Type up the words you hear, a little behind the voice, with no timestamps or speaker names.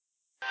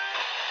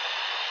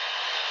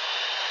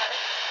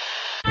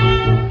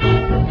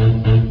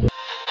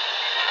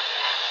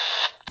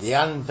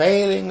the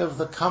unveiling of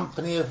the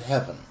company of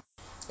heaven.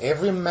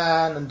 Every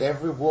man and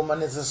every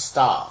woman is a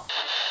star.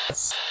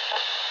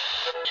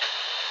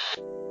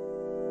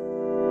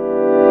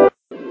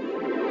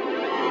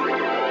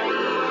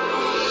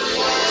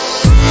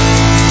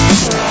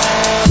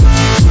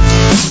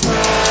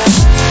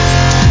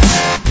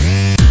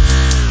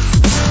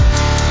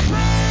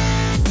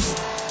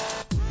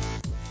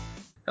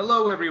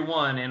 Hello,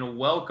 everyone, and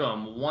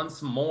welcome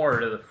once more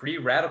to the Free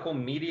Radical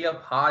Media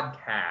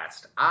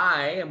Podcast.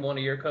 I am one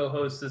of your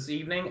co-hosts this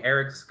evening,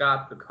 Eric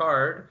Scott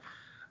Picard,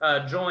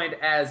 joined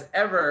as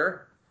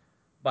ever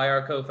by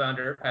our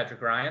co-founder,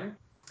 Patrick Ryan.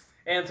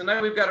 And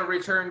tonight we've got a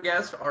return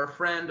guest, our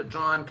friend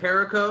John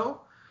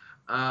Carrico.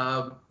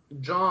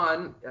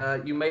 John,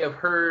 you may have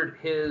heard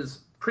his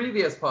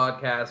previous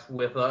podcast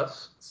with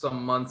us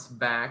some months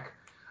back.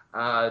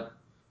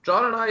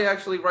 John and I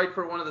actually write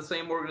for one of the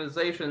same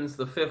organizations,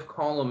 the Fifth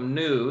Column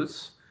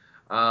News.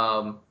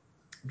 John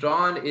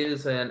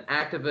is an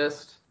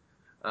activist,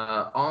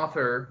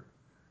 author,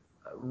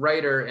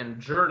 writer, and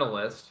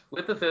journalist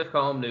with the Fifth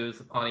Column News,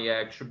 the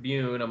Pontiac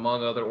Tribune,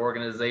 among other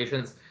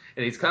organizations.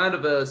 And he's kind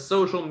of a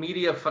social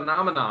media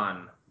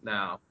phenomenon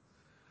now.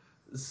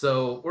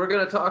 So we're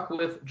going to talk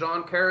with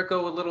John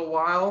Carrico a little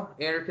while,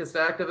 anarchist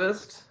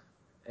activist.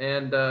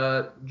 And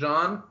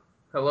John,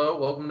 hello,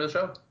 welcome to the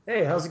show.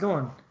 Hey, how's it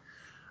going?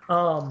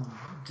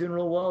 Doing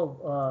real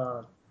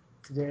well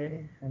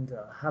today and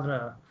having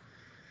a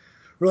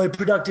really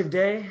productive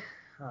day.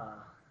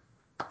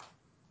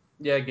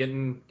 Yeah,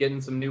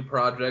 getting some new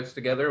projects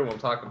together. We'll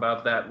talk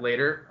about that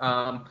later.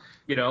 John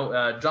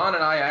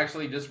and I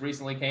actually just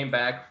recently came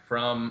back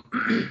from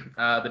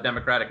the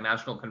Democratic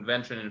National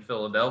Convention in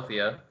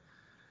Philadelphia.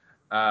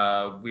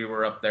 We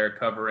were up there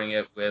covering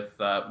it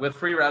with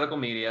Free Radical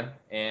Media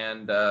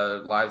and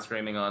live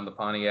streaming on the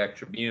Pontiac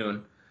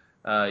Tribune.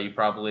 You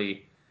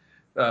probably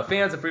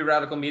fans of Free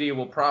Radical Media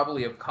will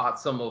probably have caught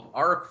some of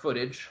our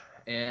footage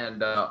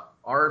and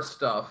our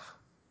stuff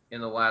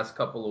in the last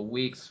couple of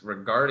weeks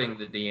regarding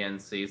the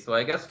DNC. So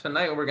I guess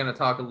tonight we're going to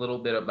talk a little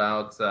bit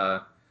about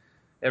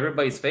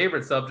everybody's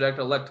favorite subject,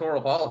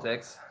 electoral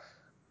politics.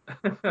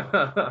 Pat,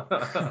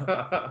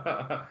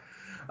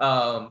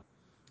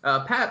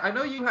 I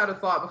know you had a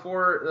thought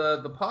before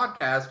the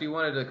podcast. You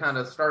wanted to kind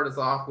of start us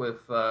off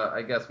with,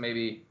 I guess,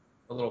 maybe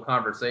a little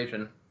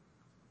conversation.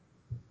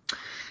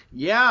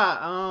 Yeah,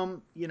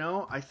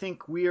 I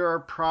think we are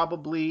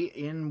probably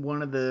in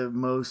one of the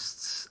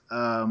most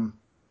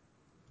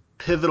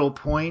pivotal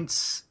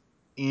points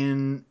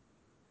in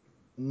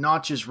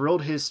not just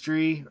world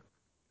history,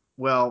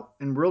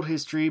 in world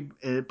history,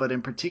 but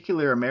in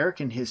particular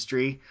American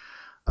history,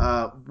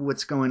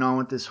 what's going on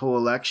with this whole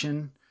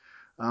election.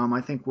 I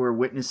think we're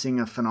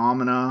witnessing a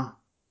phenomena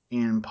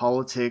in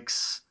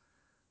politics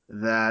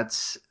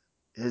that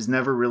has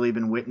never really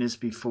been witnessed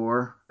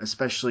before,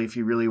 especially if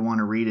you really want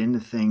to read into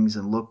things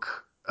and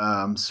look,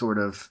 sort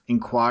of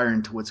inquire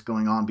into what's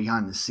going on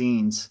behind the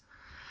scenes.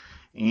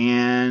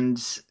 And,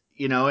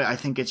 I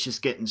think it's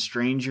just getting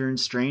stranger and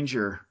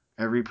stranger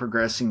every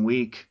progressing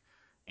week.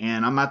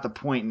 And I'm at the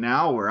point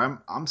now where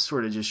I'm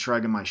sort of just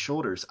shrugging my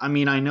shoulders. I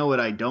mean, I know what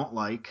I don't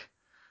like,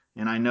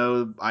 and I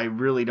know I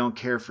really don't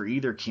care for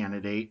either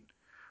candidate.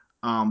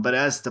 But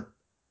as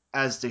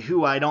to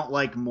who I don't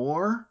like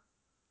more,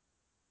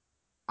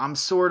 I'm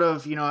sort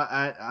of,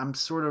 I'm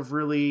sort of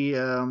really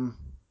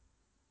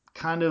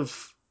kind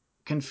of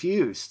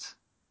confused.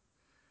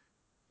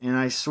 And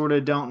I sort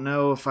of don't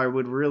know if I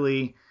would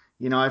really,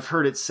 I've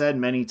heard it said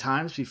many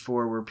times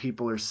before where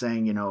people are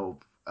saying,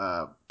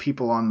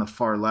 people on the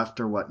far left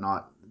or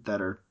whatnot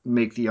that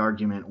make the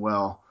argument,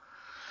 well,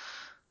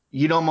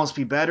 you'd almost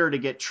be better to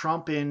get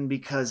Trump in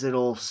because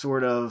it'll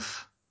sort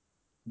of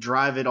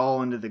drive it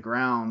all into the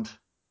ground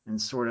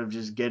and sort of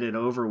just get it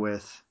over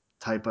with.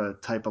 Type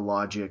of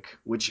logic,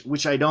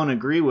 which I don't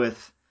agree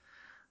with,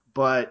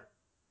 but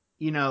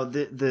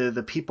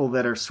the people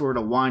that are sort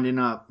of winding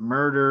up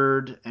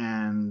murdered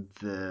and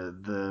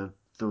the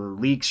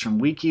leaks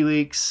from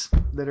WikiLeaks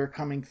that are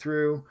coming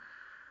through,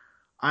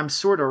 I'm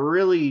sort of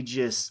really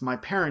just my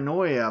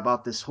paranoia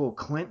about this whole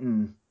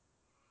Clinton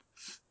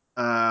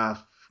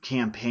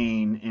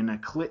campaign and a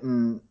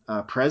Clinton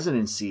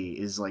presidency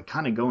is like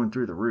kind of going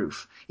through the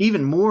roof,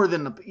 even more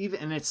than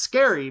and it's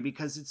scary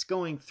because it's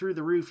going through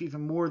the roof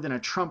even more than a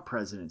Trump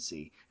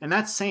presidency, and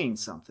that's saying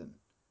something,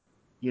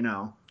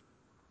 Yeah.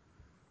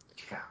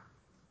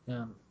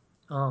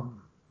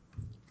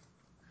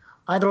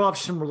 Either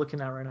option we're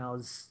looking at right now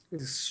is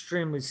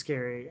extremely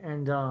scary,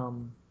 and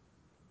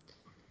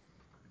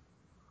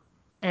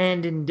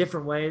in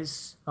different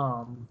ways,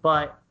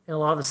 but in a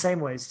lot of the same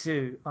ways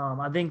too.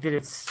 I think that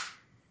it's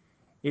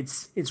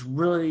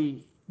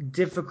really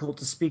difficult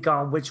to speak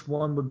on which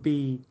one would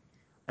be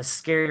a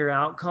scarier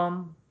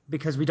outcome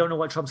because we don't know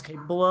what Trump's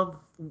capable of.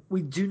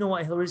 We do know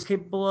what Hillary's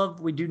capable of.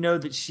 We do know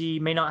that she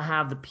may not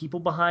have the people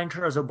behind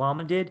her as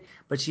Obama did,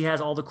 but she has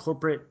all the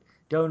corporate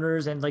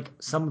donors and like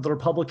some of the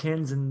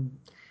Republicans and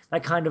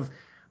that kind of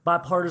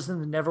bipartisan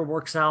that never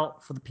works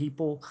out for the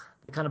people,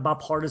 the kind of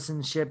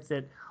bipartisanship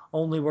that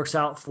only works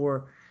out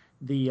for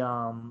the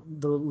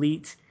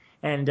elite.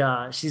 and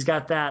she's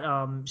got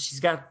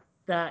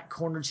that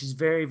cornered. She's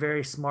very,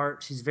 very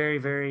smart. She's very,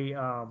 very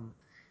uh,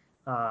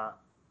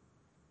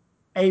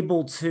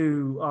 able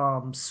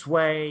to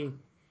sway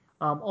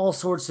all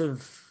sorts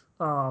of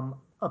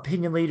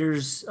opinion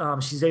leaders.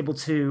 She's able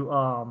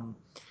to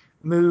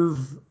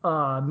move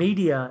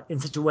media in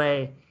such a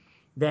way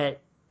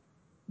that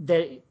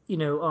they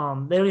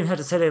don't even have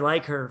to say they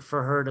like her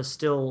for her to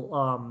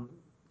still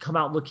come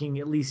out looking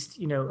at least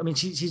I mean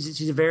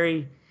she's a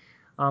very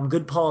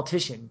good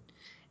politician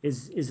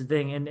is the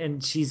thing,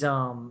 and she's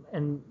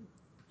and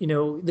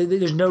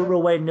there's no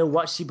real way to know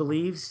what she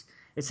believes,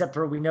 except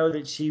for we know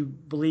that she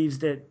believes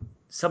that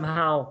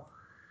somehow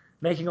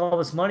making all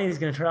this money is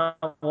going to turn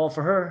out well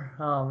for her,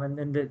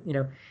 and that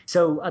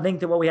so I think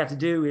that what we have to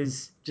do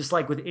is just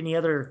like with any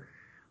other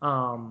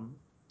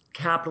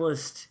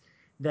capitalist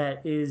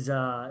that is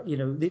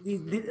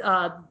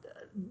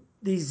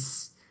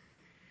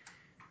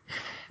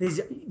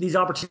these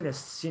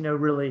opportunists,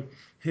 really,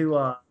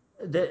 who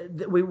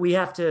we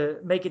have to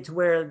make it to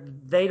where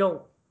they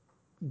don't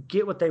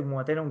get what they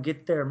want. They don't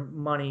get their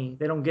money.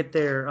 They don't get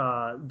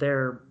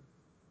their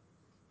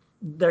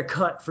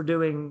cut for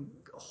doing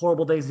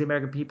horrible things to the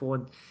American people.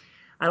 And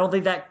I don't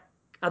think that.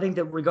 I think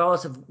that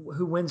regardless of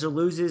who wins or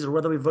loses, or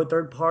whether we vote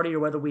third party, or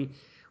whether we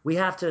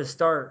have to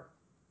start,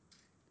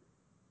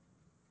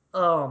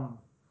 for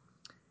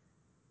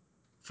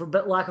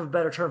lack of a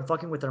better term,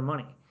 fucking with their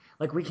money.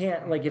 Like we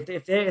can't, like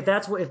if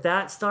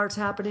that starts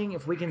happening,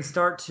 if we can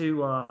start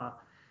to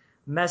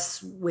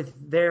mess with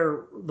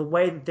the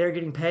way that they're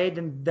getting paid,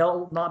 then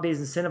they'll not be as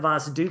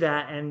incentivized to do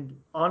that. And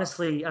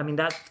honestly, I mean,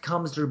 that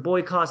comes through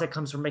boycotts, that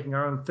comes from making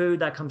our own food,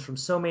 that comes from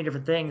so many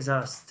different things,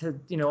 to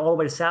all the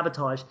way to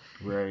sabotage.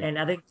 Right. And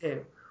I think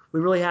that we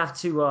really have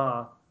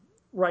to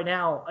right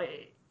now,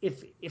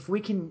 if we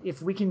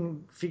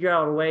can figure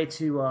out a way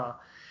to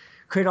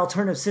create an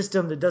alternative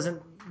system that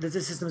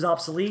this system is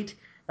obsolete.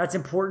 That's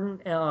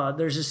important.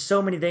 There's just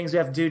so many things we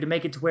have to do to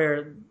make it to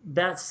where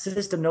that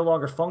system no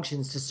longer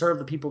functions to serve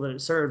the people that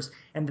it serves,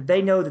 and that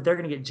they know that they're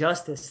going to get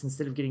justice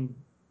instead of getting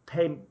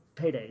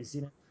paydays.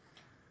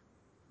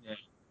 Yeah.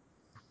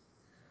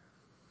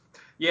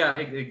 Yeah,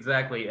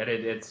 exactly. And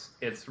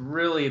it's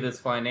really this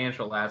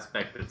financial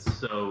aspect that's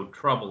so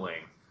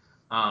troubling.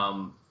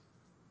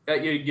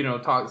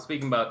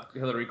 Speaking about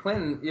Hillary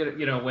Clinton,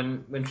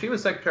 when she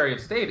was Secretary of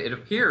State, it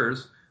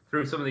appears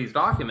through some of these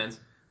documents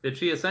that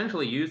she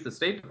essentially used the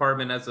State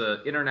Department as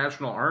an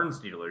international arms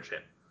dealership.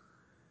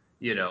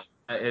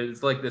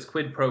 It's like this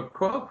quid pro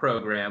quo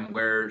program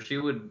where she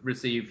would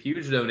receive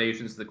huge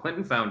donations to the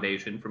Clinton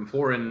Foundation from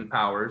foreign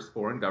powers,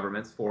 foreign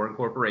governments, foreign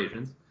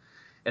corporations,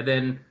 and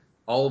then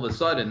all of a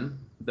sudden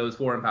those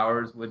foreign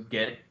powers would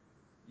get,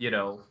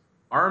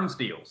 arms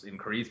deals,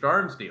 increased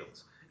arms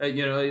deals.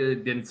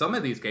 In some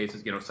of these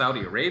cases, Saudi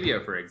Arabia,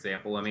 for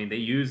example, I mean, they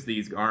use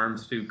these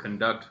arms to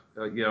conduct,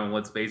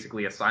 what's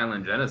basically a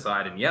silent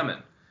genocide in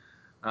Yemen.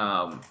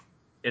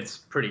 It's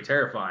pretty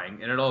terrifying,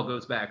 and it all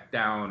goes back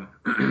down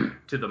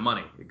to the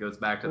money. It goes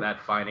back to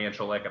that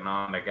financial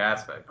economic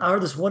aspect. I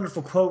heard this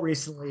wonderful quote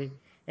recently,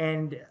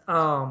 and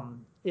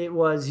it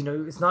was,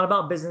 it's not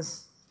about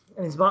business,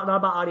 and it's not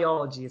about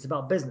ideology. It's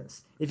about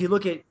business. If you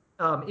look at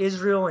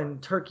Israel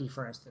and Turkey,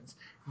 for instance,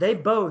 they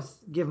both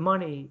give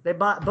money. They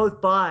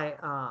both buy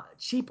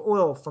cheap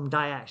oil from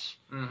Daesh,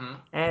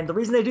 and the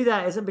reason they do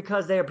that isn't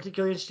because they are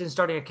particularly interested in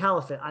starting a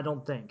caliphate. I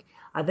don't think.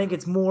 I think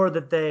it's more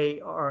that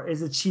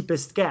is the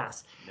cheapest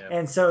gas,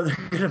 and so they're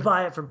going to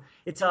buy it from.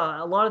 It's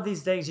a lot of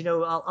these things. I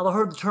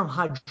heard the term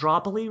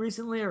hydropoly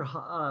recently, or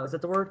is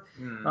that the word?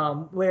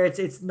 Where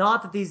it's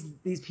not that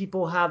these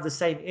people have the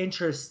same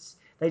interests;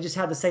 they just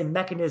have the same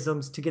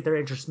mechanisms to get their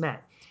interests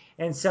met,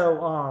 and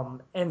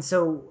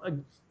so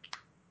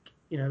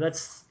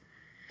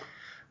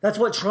that's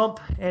what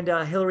Trump and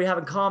Hillary have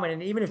in common.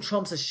 And even if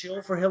Trump's a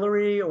shill for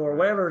Hillary or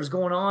whatever is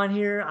going on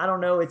here, I don't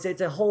know. It's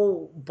a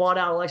whole bought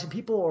out election.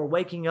 People are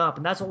waking up,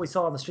 and that's what we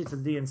saw on the streets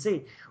of the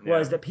DNC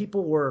was that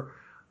people were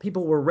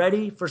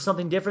ready for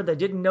something different. They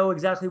didn't know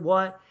exactly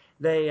what.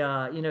 They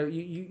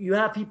you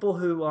have people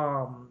who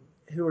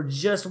are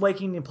just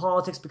waking in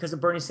politics because of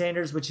Bernie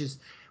Sanders, which is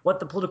what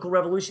the political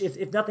revolution,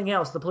 if nothing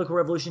else, the political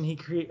revolution he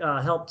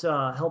helped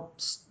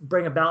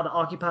bring about, the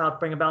Occupy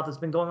bring about, that's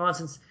been going on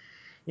since.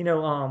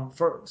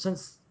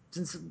 Since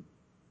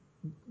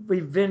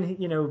we've been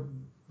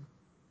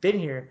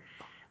here,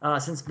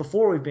 since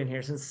before we've been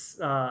here, since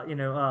there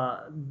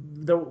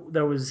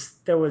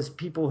was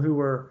people who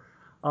were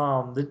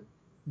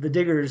the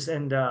diggers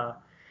and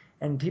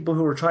people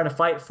who were trying to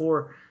fight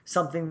for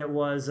something that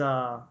was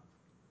a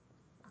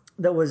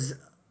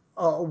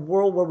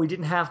world where we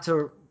didn't have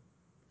to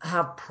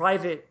have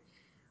private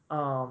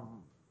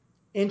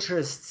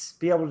interests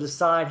be able to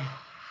decide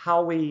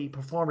how we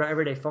performed our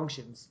everyday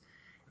functions.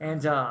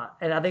 And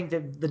I think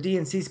that the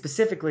DNC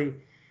specifically,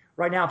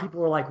 right now,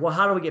 people are like, well,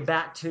 how do we get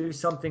back to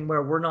something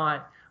where we're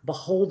not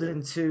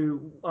beholden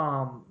to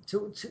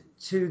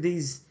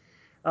these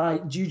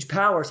huge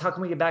powers? How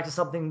can we get back to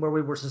something where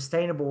we were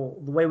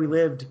sustainable the way we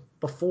lived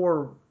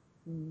before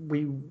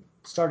we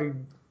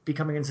started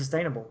becoming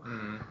unsustainable?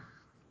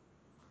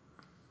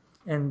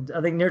 And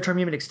I think near-term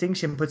human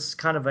extinction puts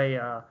kind of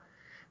a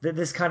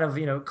this kind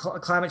of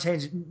climate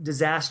change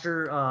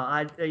disaster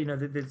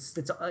that's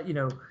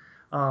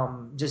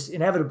just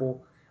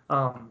inevitable,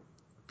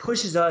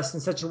 pushes us in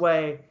such a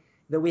way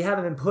that we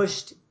haven't been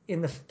pushed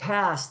in the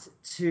past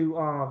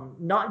to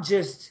not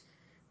just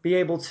be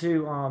able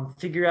to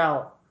figure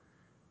out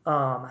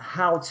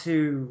how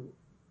to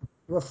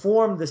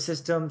reform the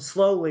system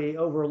slowly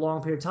over a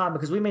long period of time,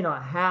 because we may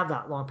not have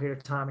that long period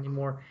of time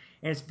anymore,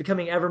 and it's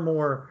becoming ever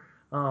more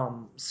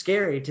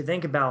scary to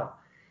think about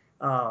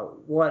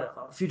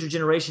what future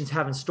generations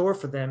have in store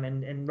for them.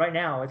 And right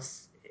now,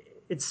 it's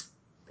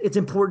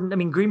important. I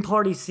mean, Green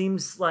Party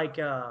seems like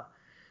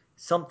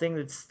something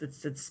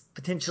that's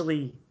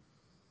potentially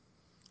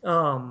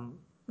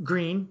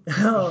green,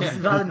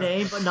 not a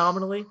name, but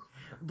nominally.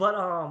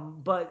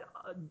 But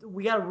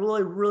we got to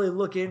really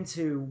look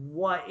into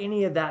what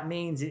any of that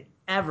means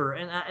ever.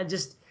 And I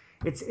just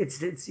it's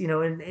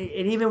and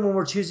even when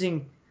we're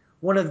choosing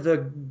one of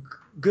the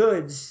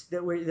goods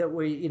that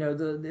we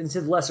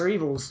instead of lesser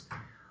evils,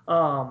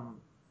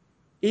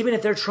 even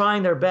if they're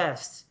trying their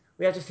best,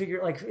 we have to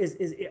figure, like,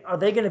 are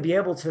they going to be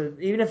able to,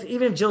 even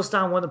if Jill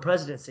Stein won the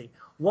presidency,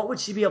 what would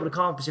she be able to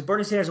accomplish? If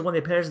Bernie Sanders won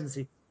the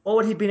presidency, what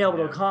would he be able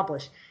to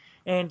accomplish?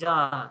 And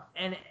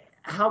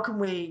how can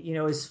we,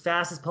 as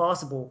fast as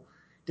possible,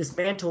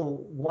 dismantle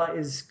what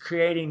is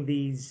creating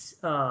these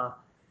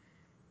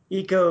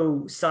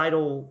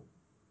ecocidal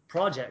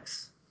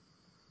projects?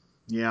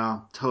 Yeah,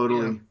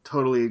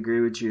 totally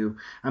agree with you.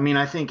 I mean,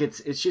 I think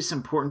it's just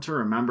important to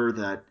remember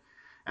that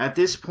at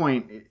this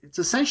point, it's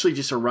essentially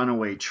just a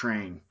runaway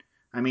train.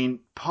 I mean,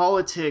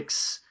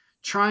 politics,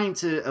 trying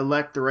to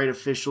elect the right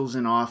officials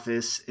in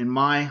office, in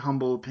my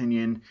humble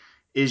opinion,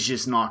 is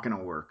just not going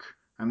to work.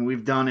 I mean,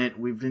 we've done it.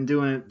 We've been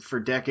doing it for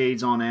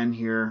decades on end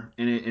here,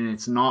 and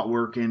it's not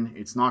working.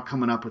 It's not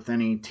coming up with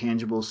any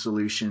tangible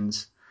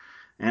solutions.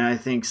 And I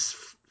think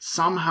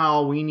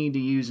somehow we need to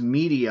use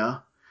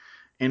media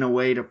in a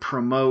way to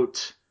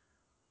promote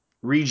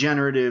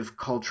regenerative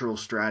cultural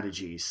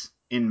strategies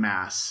in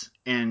mass.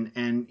 And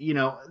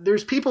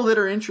there's people that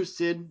are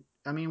interested.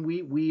 I mean,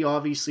 we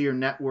obviously are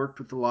networked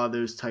with a lot of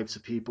those types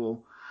of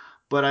people,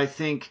 but I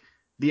think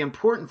the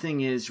important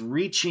thing is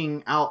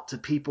reaching out to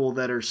people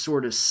that are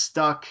sort of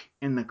stuck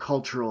in the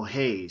cultural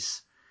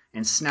haze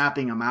and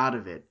snapping them out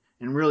of it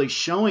and really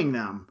showing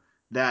them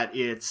that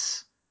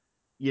it's,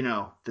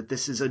 that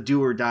this is a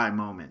do or die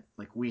moment.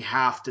 Like, we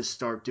have to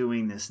start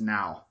doing this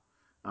now.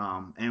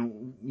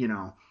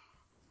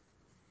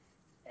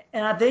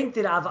 And I think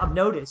that I've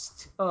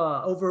noticed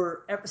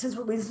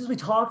since we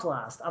talked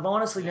last, I've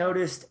honestly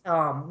noticed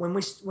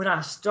when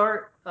I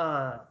start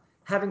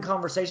having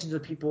conversations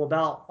with people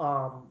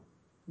about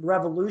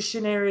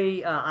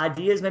revolutionary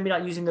ideas, maybe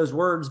not using those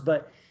words,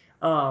 but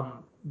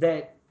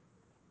that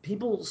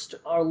people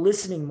are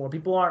listening more.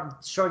 People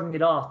aren't shrugging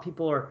it off.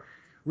 People are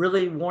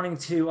really wanting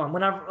to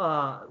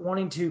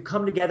wanting to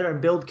come together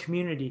and build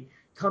community,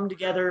 come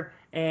together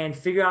and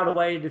figure out a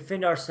way to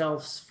defend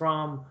ourselves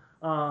from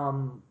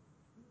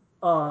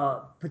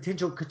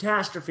potential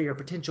catastrophe or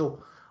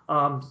potential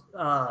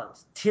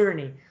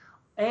tyranny.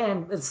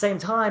 And at the same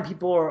time,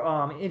 people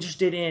are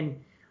interested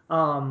in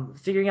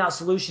figuring out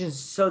solutions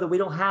so that we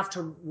don't have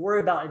to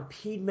worry about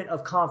impediment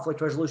of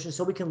conflict resolution,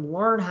 so we can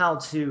learn how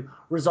to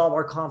resolve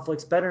our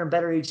conflicts better and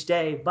better each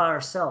day by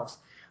ourselves.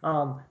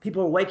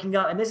 People are waking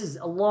up, and this is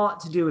a lot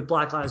to do with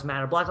Black Lives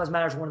Matter. Black Lives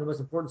Matter is one of the most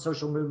important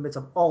social movements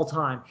of all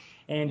time,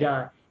 and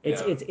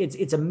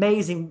it's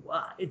amazing.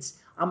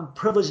 I'm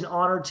privileged and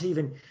honored to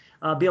even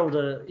be able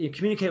to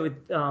communicate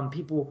with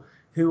people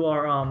who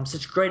are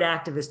such great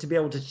activists, to be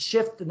able to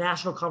shift the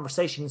national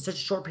conversation in such a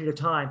short period of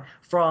time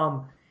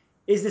from,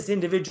 is this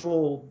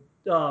individual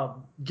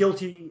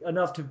guilty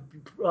enough to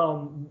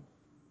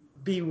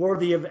be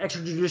worthy of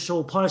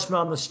extrajudicial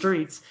punishment on the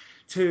streets,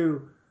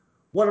 to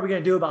what are we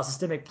going to do about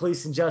systemic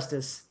police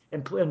injustice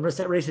and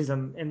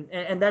racism?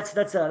 And that's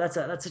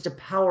such a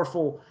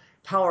powerful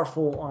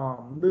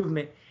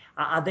movement.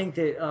 I think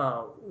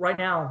that right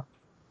now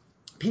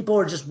people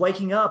are just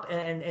waking up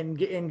and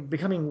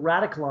becoming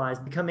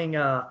radicalized,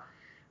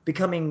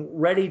 becoming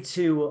ready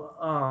to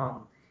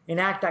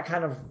enact that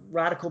kind of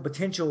radical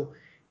potential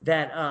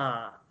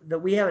that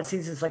we haven't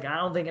seen since, like,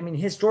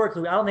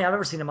 historically, I don't think I've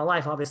ever seen in my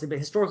life, obviously, but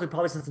historically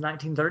probably since the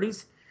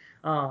 1930s.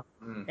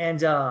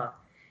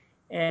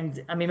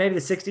 And I mean, maybe the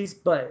 60s,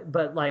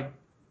 but like,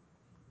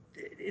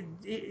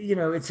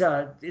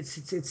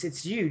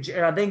 it's huge.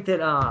 And I think that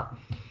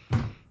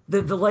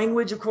the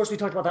language, of course, we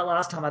talked about that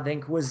last time, I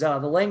think, was the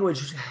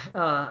language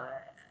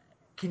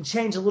can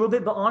change a little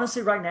bit. But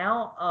honestly, right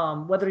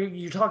now, whether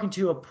you're talking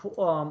to a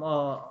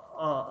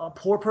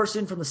poor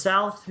person from the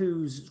South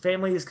whose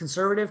family is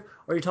conservative,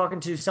 or you're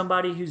talking to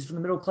somebody who's from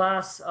the middle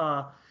class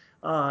and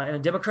a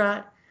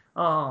Democrat,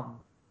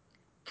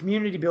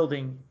 community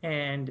building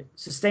and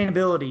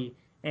sustainability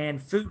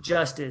and food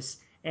justice,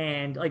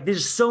 and like,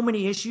 there's so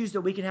many issues that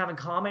we can have in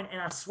common.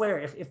 And I swear,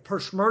 if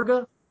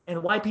Peshmerga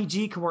and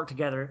YPG can work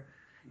together,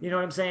 you know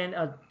what I'm saying?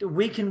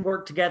 We can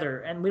work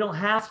together, and we don't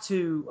have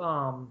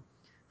to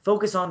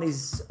focus on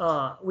these.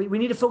 We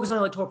need to focus on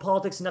electoral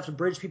politics enough to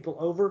bridge people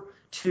over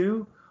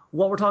to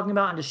what we're talking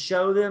about and to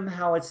show them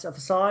how it's a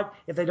facade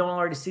if they don't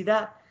already see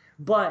that.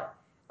 But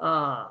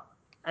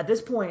at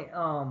this point,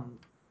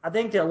 I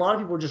think that a lot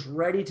of people are just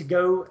ready to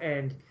go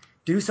and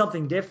do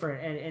something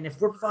different. And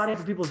if we're providing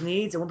for people's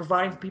needs and we're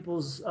providing for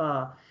people's,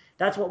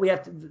 that's what we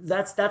have to.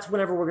 That's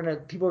whenever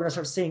people are gonna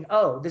start seeing,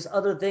 oh, this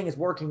other thing is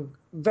working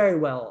very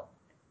well,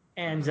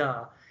 and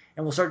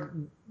we'll start.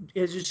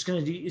 It's just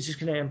gonna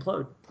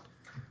implode.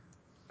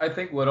 I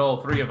think what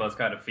all three of us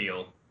kind of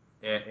feel,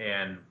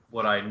 and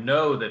what I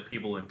know that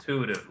people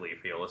intuitively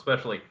feel,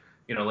 especially,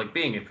 like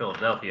being in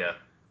Philadelphia,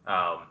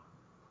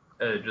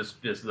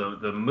 just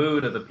the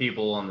mood of the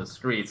people on the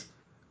streets,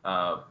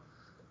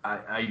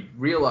 I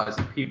realize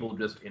that people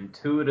just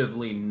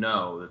intuitively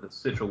know that the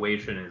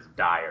situation is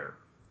dire.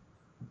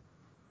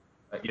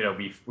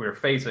 We're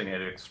facing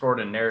an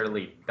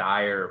extraordinarily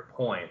dire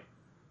point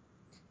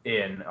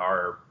in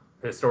our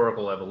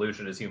historical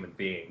evolution as human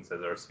beings,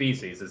 as our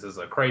species. This is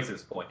a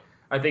crisis point.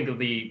 I think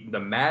the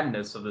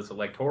madness of this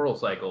electoral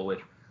cycle, which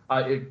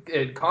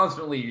it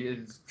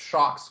constantly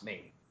shocks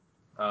me,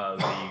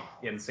 the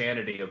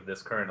insanity of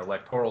this current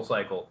electoral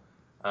cycle.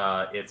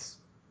 It's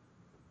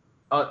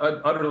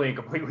utterly and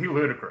completely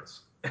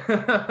ludicrous.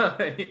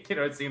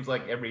 It seems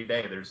like every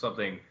day there's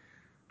something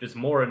just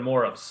more and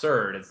more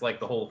absurd. It's like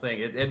the whole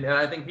thing, and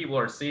I think people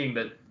are seeing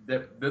that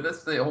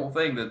that's the whole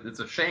thing, that it's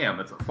a sham,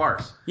 it's a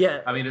farce.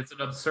 Yeah. I mean, it's an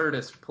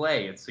absurdist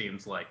play, it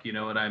seems like, you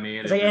know what I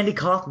mean? It's like Andy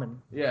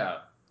Kaufman. Yeah,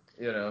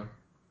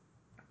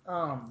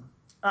 I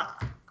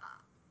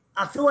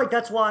feel like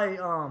that's why, I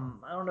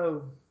don't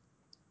know,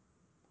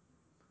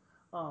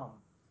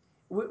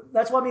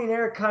 that's why me and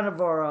Eric kind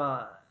of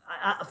are,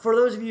 for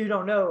those of you who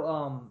don't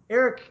know,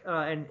 Eric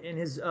and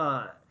his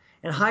and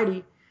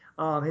Heidi,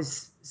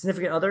 his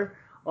significant other,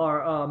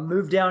 are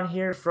moved down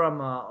here from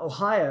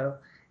Ohio,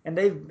 and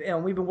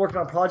we've been working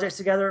on projects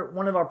together.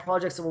 One of our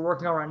projects that we're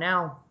working on right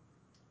now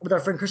with our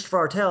friend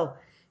Christopher Artell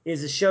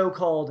is a show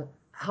called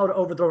How to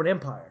Overthrow an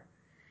Empire.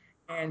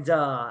 And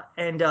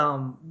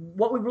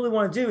what we really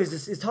want to do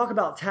is talk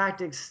about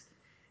tactics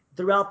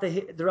throughout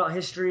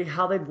history,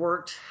 how they've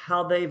worked,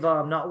 how they've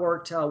not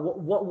worked,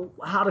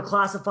 how to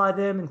classify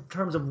them in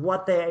terms of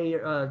what they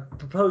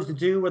propose to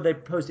do, whether they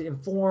propose to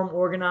inform,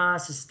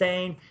 organize,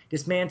 sustain,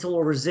 dismantle,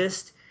 or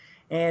resist.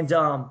 And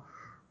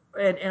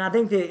I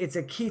think that it's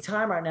a key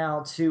time right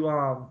now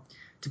to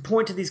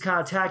point to these kind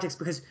of tactics,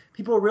 because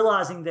people are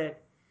realizing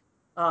that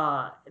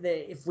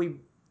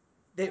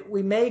that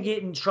we may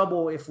get in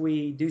trouble if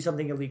we do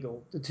something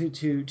illegal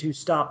to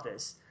stop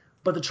this.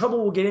 But the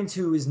trouble we'll get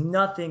into is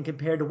nothing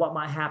compared to what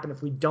might happen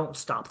if we don't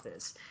stop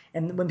this.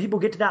 And when people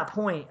get to that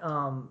point,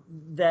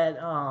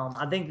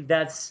 I think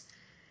that's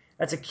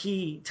a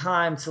key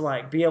time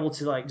to be able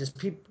to just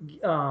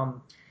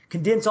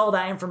condense all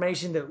that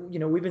information that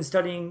we've been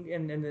studying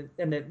and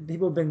that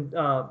people have been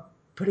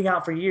putting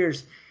out for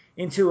years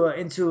into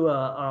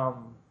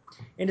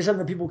something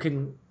that people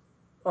can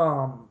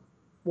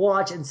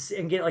watch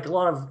and get a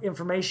lot of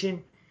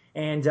information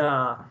and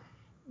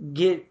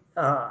get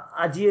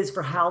ideas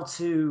for how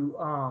to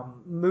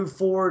move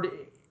forward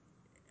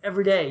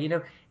every day.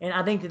 And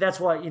I think that's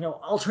why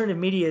alternative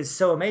media is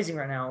so amazing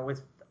right now,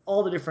 with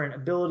all the different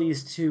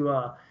abilities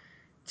to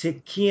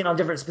key in on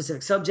different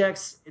specific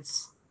subjects.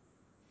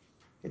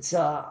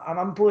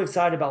 I'm fully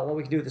excited about what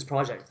we can do with this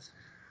project.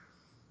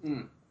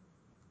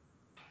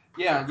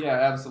 Yeah,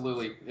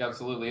 absolutely.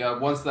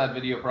 Once that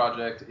video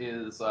project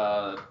is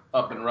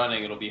up and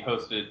running, it'll be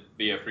hosted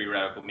via Free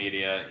Radical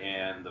Media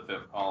and the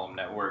Fifth Column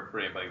Network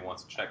for anybody who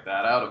wants to check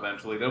that out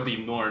eventually. There'll be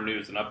more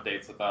news and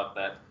updates about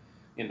that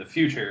in the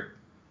future.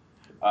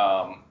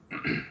 But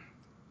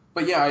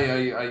yeah,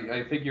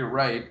 I think you're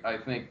right. I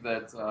think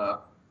that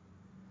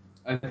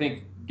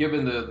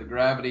given the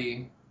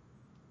gravity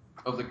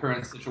of the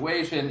current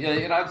situation,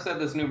 and I've said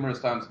this numerous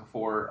times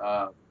before,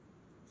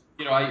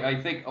 I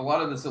think a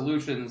lot of the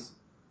solutions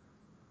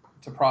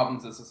to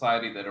problems in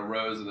society that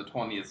arose in the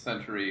 20th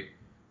century,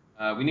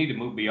 we need to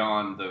move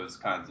beyond those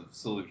kinds of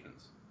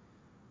solutions.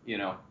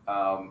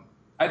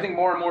 I think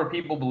more and more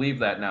people believe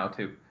that now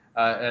too.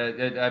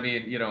 I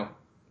mean,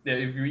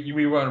 if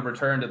we want to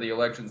return to the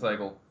election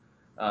cycle,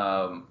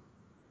 what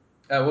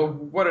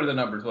are the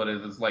numbers? What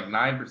is it? It's like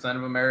 9%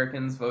 of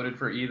Americans voted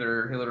for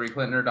either Hillary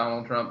Clinton or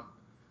Donald Trump.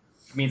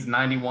 It means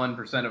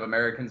 91% of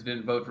Americans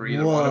didn't vote for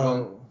either one of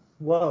them.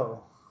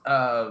 Whoa.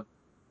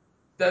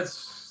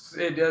 That's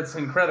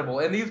incredible.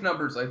 And these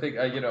numbers, I think,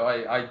 I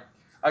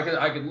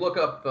could look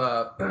up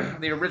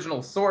the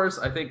original source.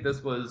 I think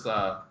this was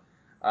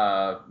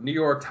New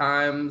York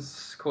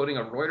Times quoting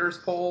a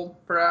Reuters poll,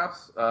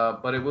 perhaps.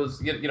 But it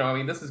was, I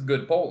mean, this is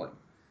good polling.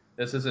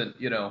 This isn't,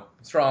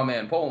 straw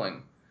man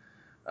polling.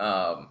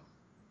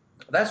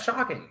 That's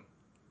shocking.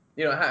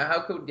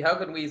 How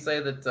could we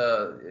say that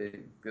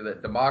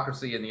that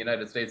democracy in the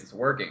United States is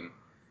working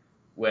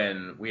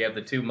when we have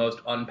the two most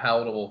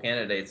unpalatable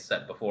candidates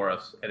set before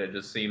us, and it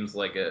just seems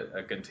like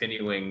a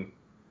continuing,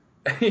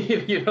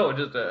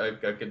 just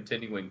a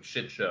continuing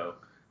shit show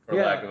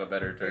for lack of a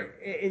better term.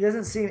 It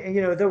doesn't seem,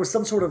 there was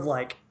some sort of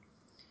like,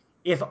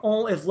 if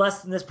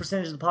less than this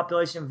percentage of the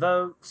population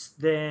votes,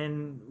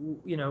 then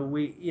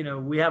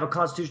we have a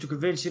constitutional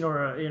convention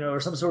or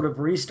some sort of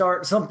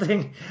restart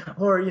something,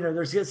 or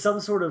there's some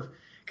sort of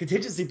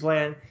contingency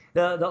plan.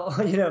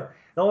 The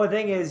only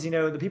thing is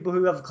the people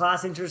who have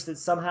class interests that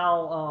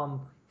somehow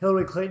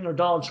Hillary Clinton or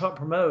Donald Trump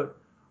promote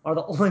are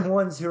the only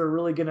ones who are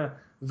really going to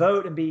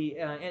vote and be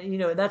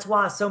and that's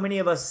why so many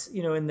of us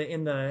in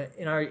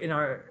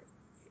our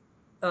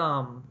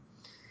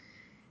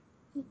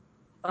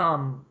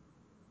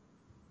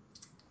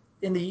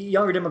in the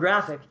younger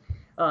demographic,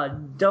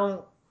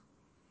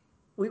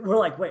 we're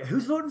like, wait,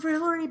 who's voting for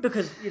Hillary?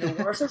 Because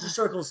our social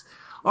circles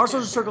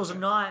are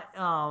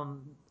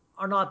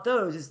not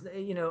those. It's,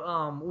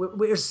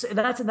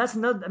 that's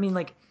another. I mean,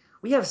 like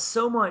we have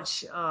so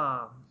much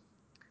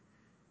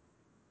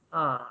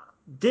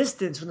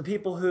distance from the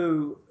people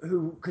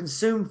who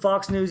consume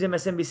Fox News,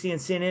 MSNBC,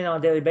 and CNN on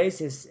a daily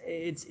basis.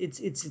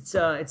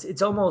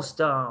 It's almost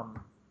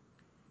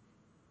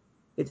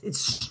it's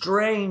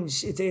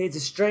strange. It's a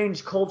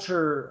strange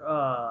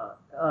culture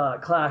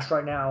clash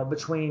right now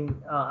between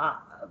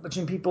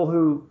people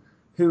who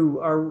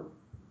are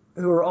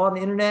on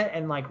the internet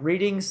and like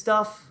reading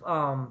stuff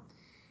and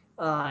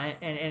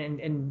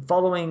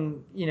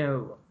following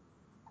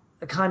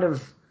a kind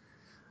of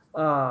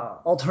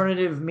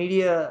alternative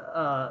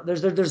media.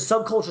 There's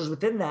subcultures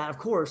within that, of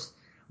course,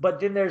 but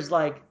then there's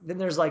like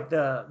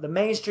the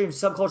mainstream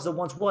subculture that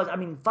once was. I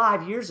mean,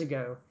 5 years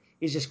ago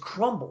is just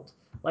crumbled.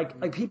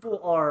 Like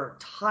people are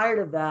tired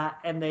of that,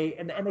 and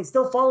they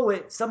still follow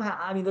it somehow.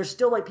 I mean, there's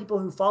still like people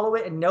who follow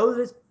it and know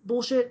that it's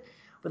bullshit,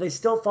 but they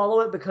still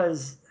follow it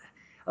because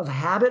of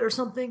habit or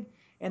something.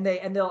 And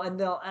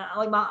they'll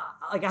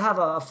I have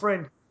a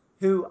friend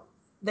who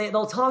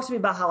they'll talk to me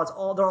about how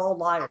they're all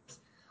liars,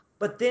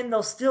 but then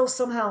they'll still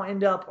somehow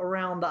end up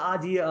around the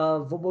idea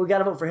of, well, we got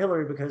to vote for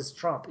Hillary because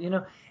Trump,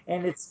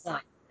 and it's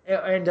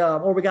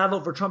or we got to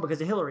vote for Trump because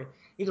of Hillary.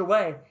 Either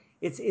way.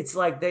 It's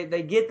like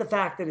they get the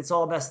fact that it's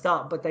all messed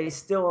up, but they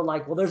still are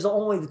like, well, there's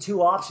only the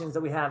two options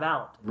that we have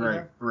out.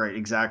 Right, right,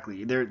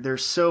 exactly. They're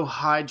so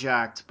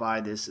hijacked by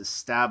this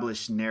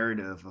established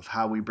narrative of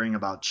how we bring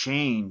about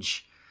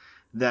change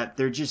that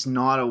they're just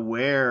not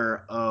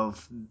aware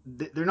of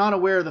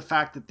the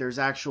fact that there's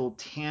actual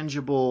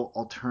tangible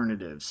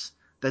alternatives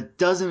that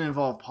doesn't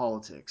involve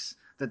politics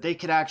that they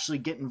could actually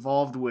get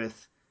involved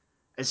with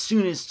as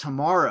soon as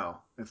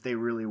tomorrow if they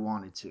really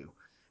wanted to.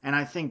 And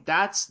I think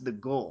that's the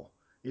goal.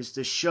 Is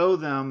to show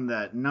them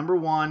that, number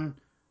one,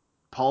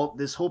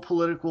 this whole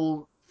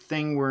political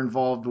thing we're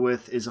involved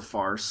with is a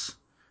farce.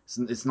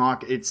 It's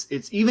not. It's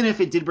even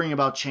if it did bring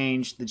about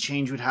change, the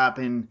change would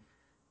happen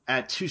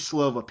at too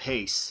slow of a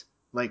pace.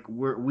 Like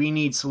we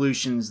need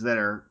solutions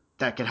that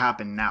could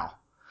happen now.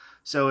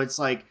 So it's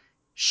like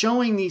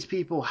showing these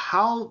people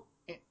how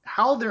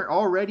they're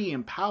already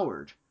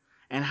empowered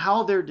and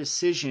how their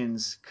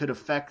decisions could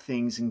affect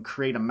things and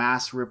create a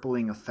mass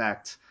rippling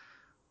effect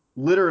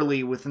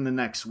literally within the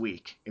next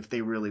week if they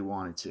really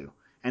wanted to,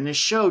 and to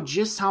show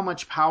just how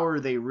much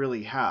power they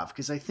really have.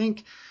 Because I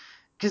think,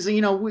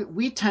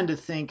 we tend to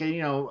think,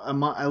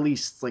 at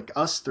least like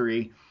us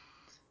three,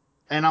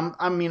 and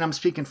I'm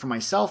speaking for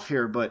myself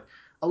here, but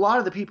a lot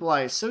of the people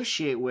I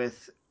associate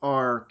with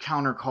are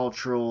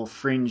countercultural,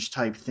 fringe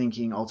type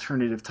thinking,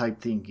 alternative type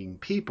thinking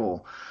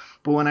people.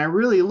 But when I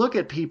really look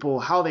at people,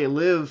 how they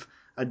live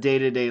a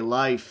day-to-day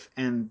life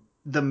and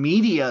the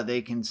media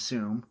they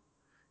consume,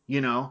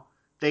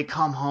 they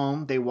come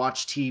home, they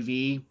watch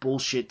TV,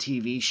 bullshit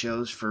TV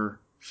shows for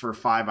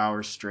 5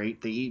 hours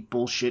straight. They eat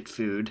bullshit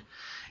food.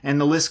 And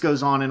the list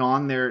goes on and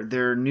on.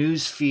 Their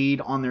news feed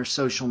on their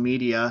social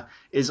media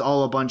is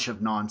all a bunch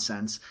of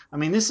nonsense. I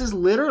mean, this is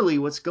literally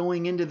what's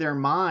going into their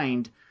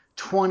mind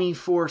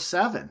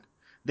 24/7.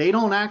 They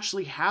don't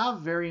actually have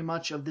very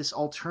much of this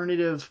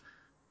alternative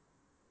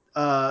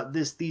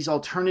these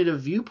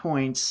alternative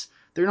viewpoints.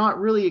 They're not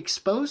really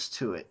exposed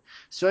to it.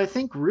 So I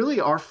think really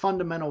our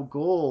fundamental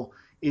goal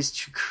is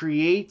to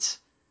create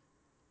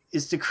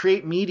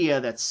media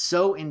that's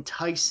so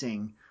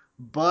enticing,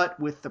 but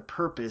with the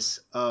purpose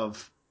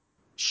of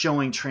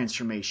showing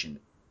transformation,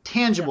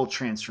 tangible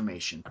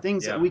transformation,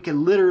 things that we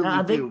can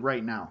literally do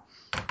right now.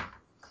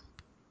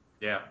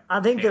 Yeah, I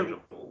think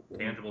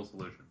tangible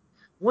solution.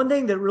 One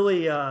thing that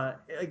really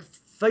like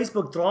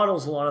Facebook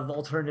throttles a lot of the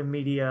alternative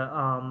media,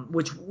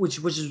 which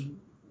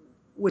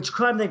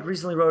Crime Think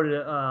recently wrote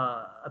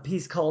a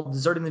piece called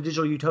 "Deserting the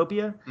Digital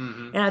Utopia,"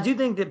 and I do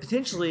think that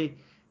potentially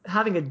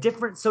having a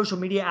different social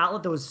media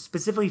outlet that was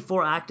specifically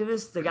for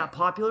activists that got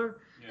popular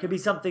could be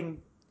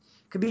something,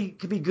 could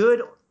be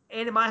good,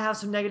 and it might have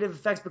some negative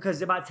effects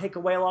because it might take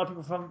away a lot of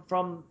people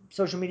from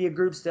social media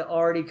groups that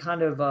already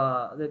kind of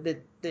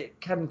that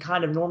can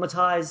kind of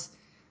normatize.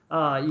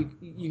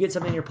 You get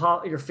something in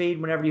your feed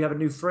whenever you have a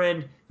new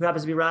friend who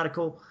happens to be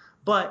radical,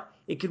 but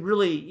it could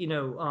really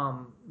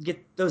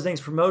get those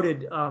things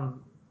promoted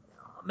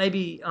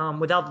maybe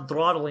without the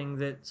throttling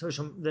that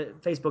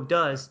Facebook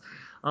does.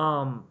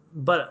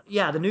 But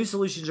yeah, the new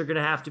solutions are going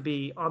to have to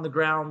be on the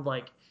ground,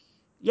 like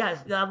yeah,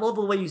 I love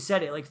the way you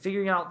said it, like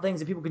figuring out things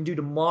that people can do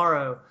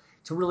tomorrow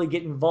to really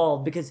get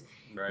involved. Because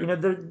Right. you know,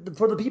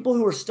 for the people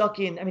who are stuck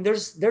in, I mean,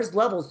 there's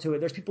levels to it.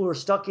 There's people who are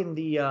stuck in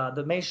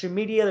the mainstream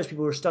media. There's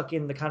people who are stuck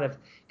in the kind of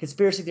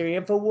conspiracy theory,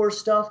 InfoWars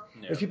stuff.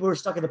 Yeah. There's people who are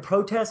stuck in the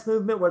protest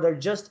movement, where they're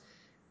just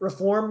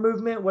reform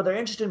movement, where they're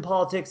interested in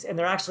politics and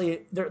they're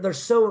actually they're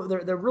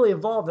really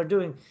involved. They're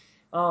doing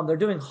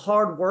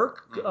hard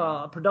work,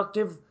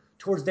 productive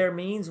towards their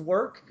means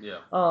work. Yeah.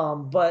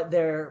 But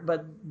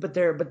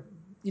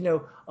you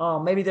know,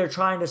 maybe they're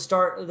trying to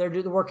start.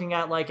 They're working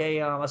at like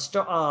a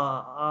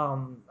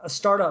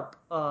startup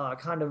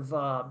kind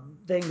of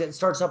thing that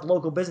starts up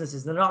local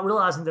businesses. They're not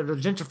realizing that they're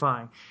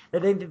gentrifying. They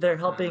think that they're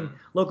helping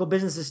local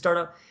businesses start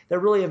up. They're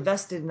really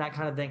invested in that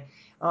kind of thing.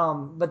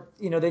 But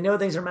you know, they know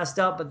things are messed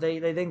up, but they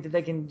think that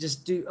they can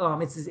just do.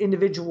 It's this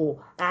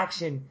individual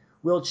action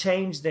will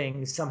change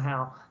things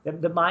somehow.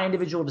 That my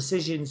individual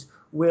decisions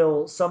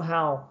will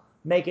somehow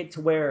make it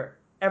to where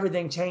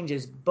everything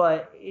changes.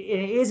 But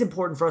it is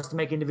important for us to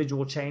make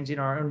individual change in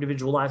our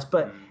individual lives.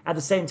 But at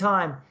the same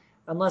time,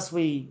 unless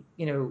we,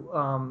 you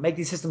know, make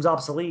these systems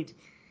obsolete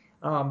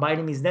by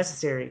any means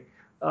necessary,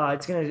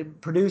 it's going to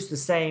produce the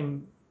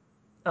same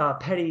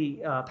petty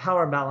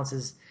power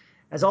imbalances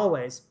as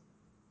always.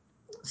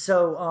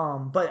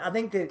 So, but I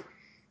think that,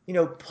 you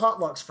know,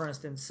 potlucks, for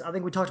instance, I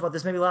think we talked about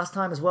this maybe last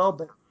time as well,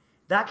 but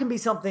that can be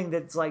something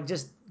that's like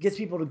just gets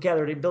people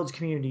together. It builds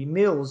community.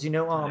 Meals, you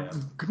know,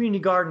 community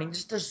gardening.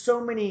 Just there's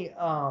so many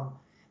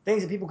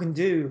things that people can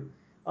do.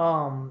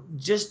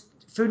 Just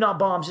food not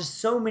bombs. Just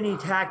so many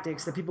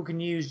tactics that people can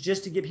use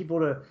just to get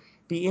people to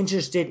be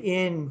interested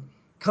in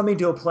coming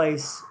to a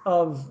place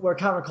of where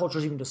counterculture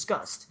is even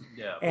discussed.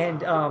 Yeah.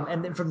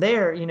 And then from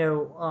there, you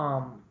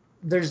know,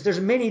 there's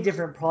many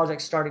different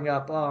projects starting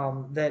up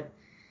that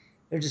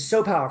they're just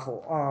so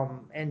powerful.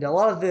 And a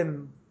lot of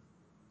them.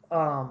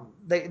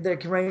 They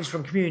can range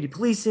from community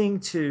policing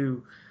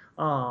to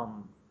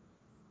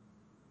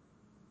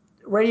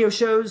radio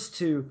shows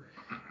to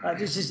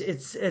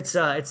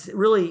it's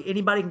really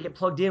anybody can get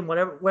plugged in,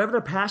 whatever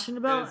they're passionate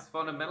about. It's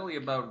fundamentally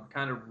about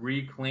kind of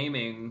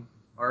reclaiming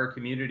our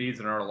communities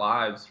and our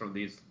lives from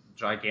these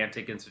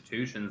gigantic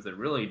institutions that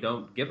really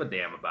don't give a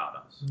damn about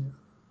us. Yeah.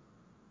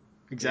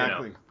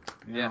 Exactly.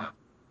 You know?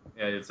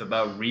 Yeah. It's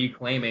about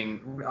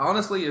reclaiming.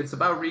 Honestly, it's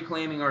about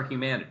reclaiming our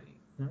humanity.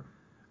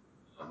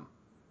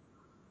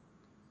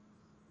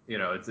 You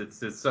know,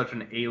 it's such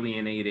an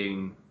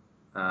alienating,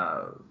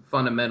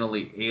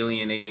 fundamentally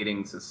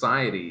alienating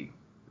society,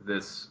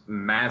 this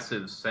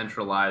massive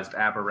centralized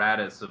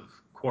apparatus of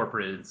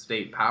corporate and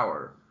state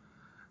power,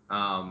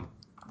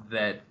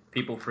 that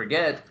people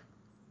forget,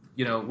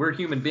 you know, we're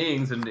human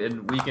beings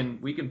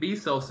and we can be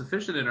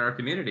self-sufficient in our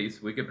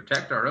communities. We can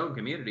protect our own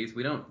communities.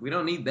 We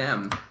don't need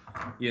them,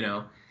 you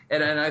know.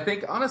 And I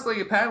think,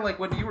 honestly, Pat, like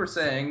what you were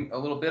saying a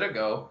little bit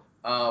ago,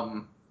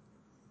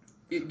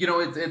 you know,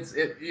 it's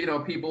you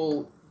know,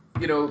 people,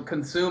 you know,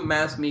 consume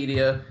mass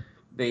media,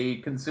 they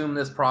consume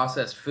this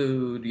processed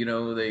food, you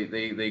know,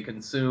 they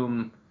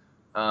consume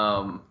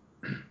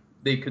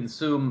they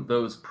consume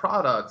those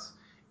products.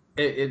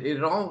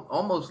 It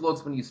almost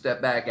looks, when you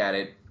step back at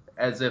it,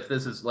 as if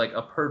this is like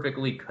a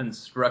perfectly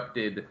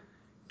constructed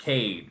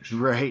cage.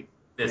 Right.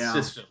 This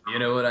system, you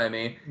know what I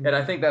mean? And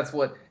I think that's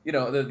what, you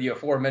know, the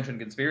aforementioned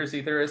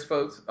conspiracy theorist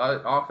folks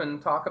often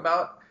talk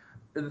about.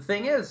 The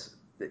thing is,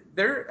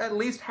 they're at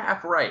least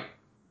half right,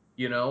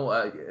 you know.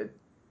 Right,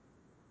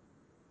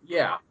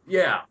 yeah,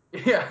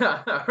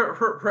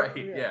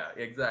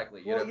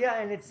 exactly. Well, know?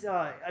 yeah, and it's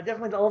I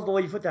definitely love the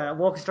way you put that.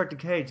 Walk and start the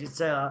cage. It's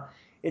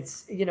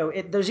you know,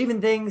 there's even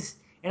things,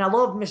 and I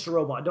love Mr.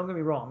 Robot. Don't get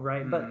me wrong,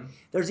 right? But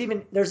there's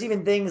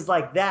even things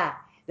like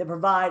that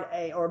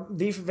provide or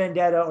V for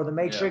Vendetta or the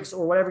Matrix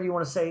or whatever you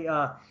want to say.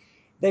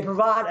 They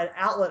provide an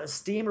outlet, a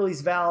steam release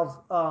valve,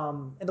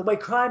 and the way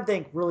Crime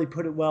Think really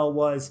put it well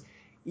was,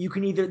 they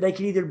can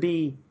either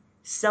be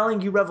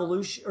selling you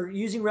revolution or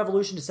using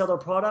revolution to sell their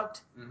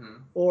product,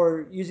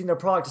 or using their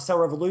product to sell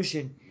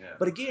revolution. Yeah.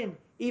 But again,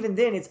 even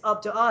then, it's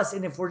up to us.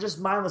 And if we're just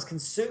mindless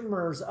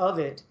consumers of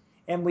it,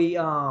 and we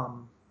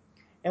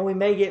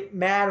may get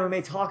mad or we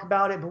may talk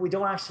about it, but we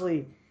don't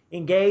actually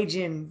engage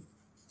in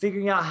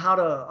figuring out how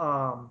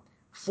to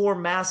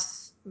form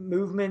mass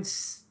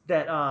movements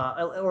that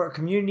or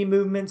community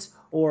movements,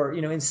 or,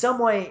 you know, in some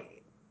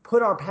way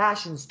put our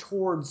passions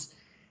towards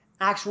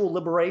actual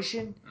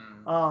liberation,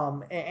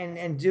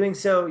 and doing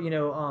so, you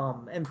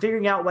know, and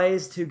figuring out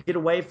ways to get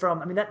away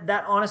from. I mean,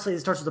 that honestly, it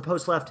starts with the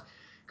post-left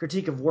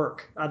critique of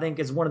work. I think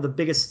is one of the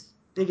biggest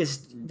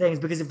things,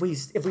 because if we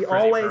Freddie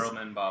always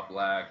Perlman, Bob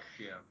Black,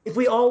 if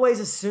we always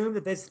assume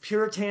that this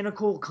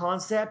puritanical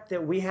concept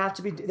that we have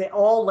to be, that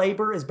all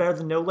labor is better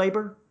than no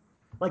labor.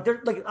 Like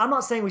I'm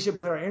not saying we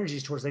should put our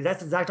energies towards things. That's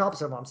the exact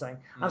opposite of what I'm saying.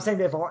 I'm saying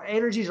that if our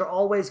energies are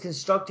always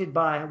constructed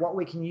by what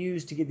we can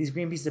use to get these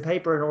green pieces of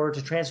paper in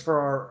order to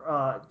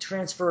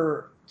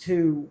transfer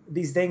to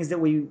these things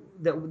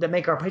that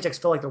make our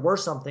paychecks feel like they're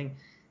worth something,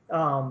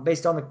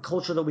 based on the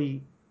culture that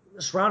we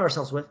surround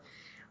ourselves with,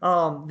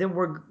 then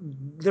we're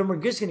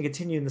just going to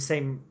continue in the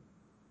same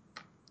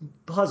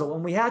puzzle,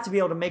 and we have to be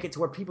able to make it to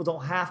where people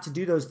don't have to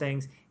do those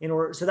things in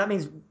order. So that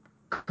means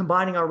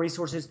combining our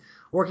resources,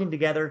 working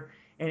together,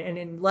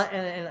 and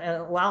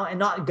allow and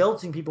not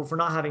guilting people for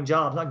not having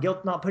jobs,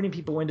 not putting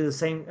people into the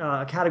same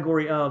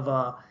category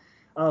of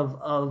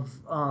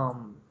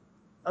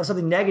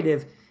something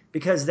negative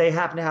because they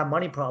happen to have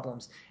money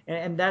problems,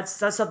 and that's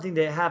something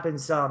that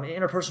happens in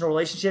interpersonal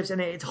relationships,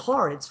 and it's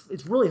hard.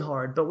 It's really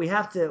hard, but we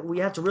have to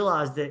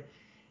realize that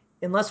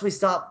unless we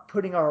stop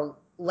putting our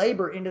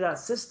labor into that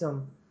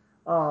system,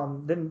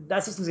 then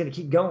that system's going to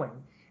keep going.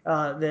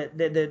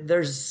 That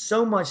there's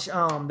so much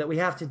that we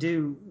have to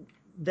do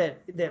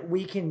that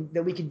we can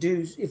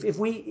do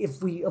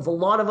if a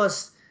lot of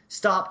us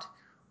stopped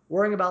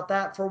worrying about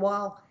that for a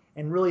while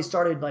and really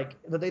started, like,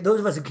 those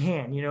of us who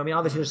can, I mean,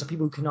 obviously there's some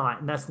people who cannot,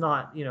 and that's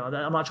not,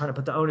 I'm not trying to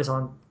put the onus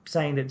on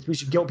saying that we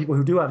should guilt people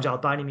who do have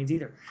jobs by any means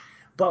either.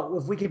 But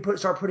if we can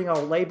start putting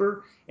our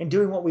labor and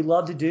doing what we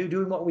love to do,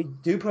 doing what we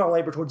do put our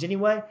labor towards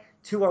anyway,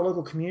 to our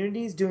local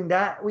communities, doing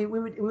that, we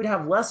would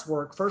have less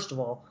work, first of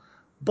all.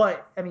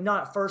 But, I mean,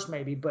 not at first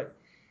maybe, but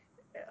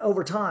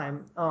over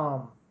time.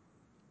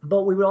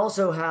 But we would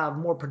also have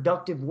more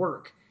productive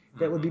work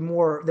that would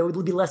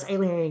be less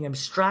alienating and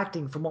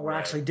abstracting from what we're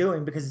actually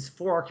doing, because it's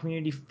for our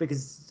community,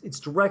 because it's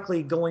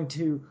directly going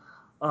to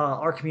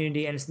our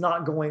community, and it's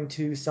not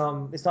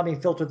being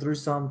filtered through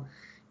some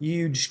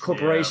huge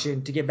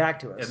corporation to get back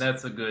to us. And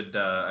that's a good,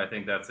 I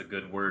think that's a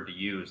good word to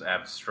use,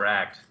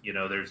 abstract.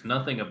 There's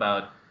nothing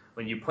about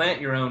when you plant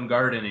your own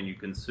garden and you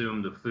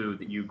consume the food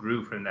that you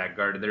grew from that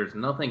garden, there's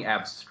nothing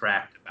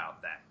abstract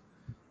about that,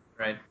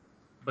 right?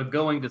 But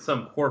going to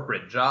some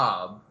corporate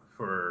job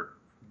for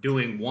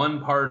doing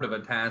one part of a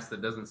task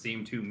that doesn't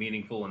seem too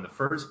meaningful in the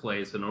first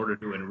place in order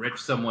to enrich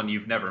someone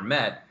you've never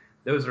met,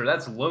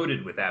 that's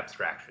loaded with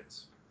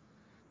abstractions.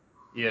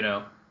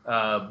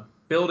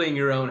 Building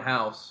your own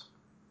house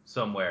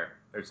somewhere,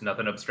 there's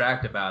nothing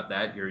abstract about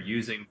that. You're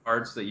using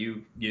parts that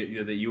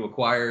you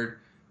acquired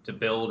to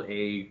build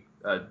a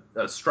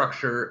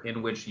structure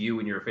in which you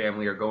and your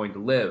family are going to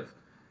live.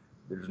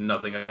 There's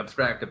nothing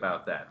abstract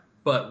about that.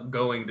 But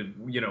going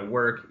to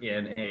work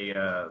in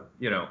a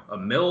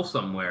mill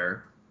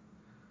somewhere,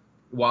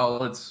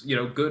 while it's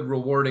good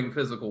rewarding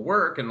physical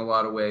work in a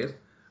lot of ways,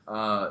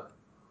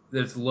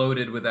 that's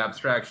loaded with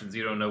abstractions.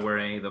 You don't know where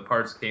any of the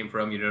parts came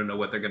from. You don't know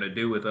what they're going to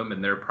do with them,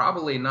 and they're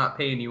probably not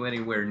paying you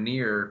anywhere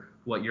near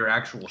what your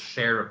actual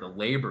share of the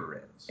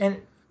labor is.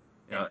 And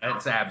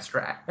it's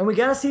abstract. And we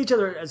got to see each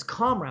other as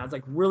comrades,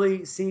 like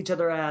really see each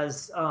other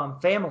as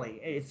family,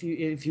 if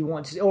you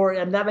want to.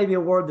 And that may be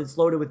a word that's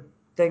loaded with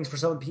things for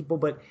some people,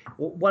 but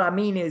what I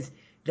mean is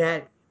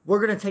that we're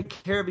going to take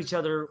care of each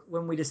other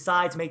when we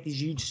decide to make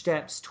these huge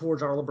steps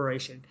towards our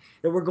liberation.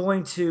 That we're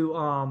going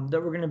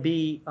to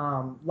be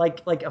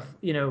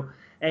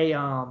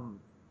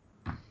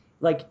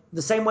like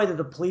the same way that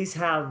the police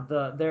have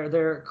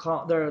their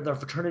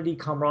fraternity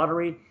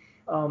camaraderie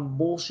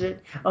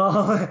bullshit.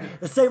 The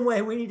same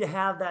way we need to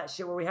have that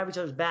shit where we have each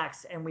other's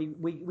backs, and we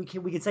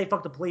can say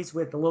fuck the police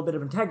with a little bit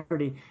of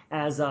integrity,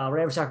 as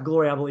Ramshak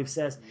Glory, I believe,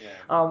 says.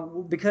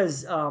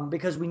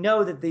 Because we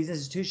know that these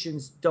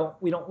institutions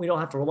we don't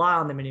have to rely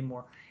on them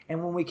anymore.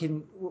 And when we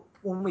can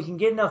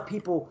get enough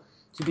people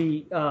to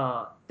be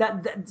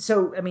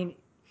so I mean,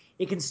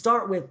 it can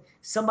start with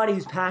somebody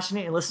who's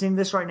passionate and listening to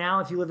this right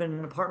now. If you live in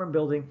an apartment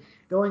building,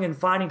 going and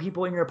finding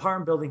people in your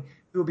apartment building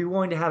who will be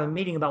willing to have a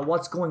meeting about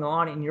what's going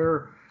on in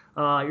your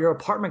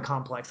apartment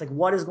complex, like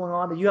what is going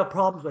on that you have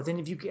problems with,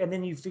 and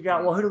then you figure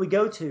out, well, who do we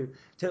go to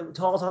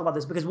all talk about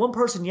this? Because one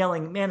person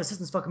yelling, "Man, the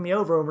system's fucking me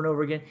over and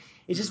over again,"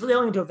 is just really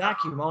only into a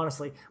vacuum,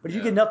 honestly. But if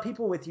you get enough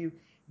people with you,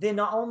 then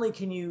not only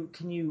can you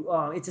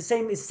it's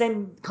the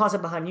same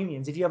concept behind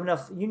unions. If you have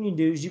enough union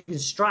dues, you can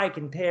strike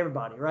and pay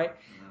everybody, right?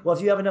 Well,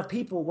 if you have enough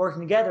people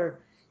working together,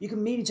 you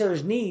can meet each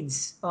other's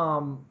needs.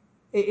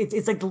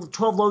 It's like the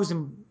 12 loaves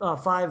and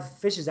 5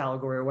 fishes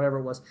allegory, or whatever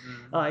it was.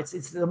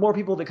 It's the more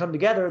people that come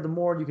together, the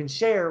more you can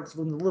share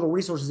from the little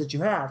resources that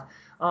you have.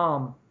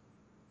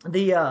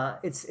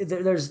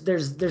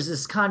 There's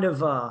this kind of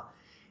the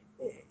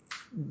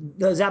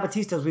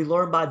Zapatistas we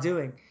learn by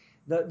doing.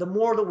 The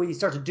more that we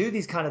start to do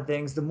these kind of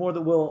things, the more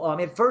that we'll.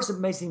 At first, it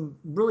may seem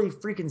really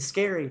freaking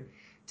scary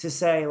to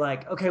say,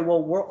 like, okay,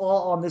 well, we're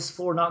all on this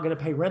floor not going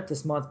to pay rent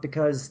this month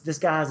because this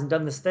guy hasn't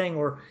done this thing,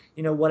 or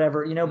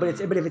whatever,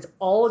 but if it's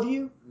all of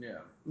you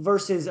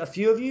versus a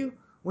few of you,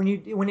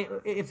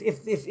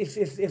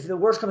 if the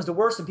worst comes to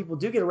worst and people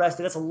do get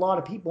arrested, that's a lot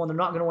of people, and they're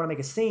not going to want to make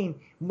a scene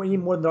any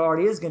more than there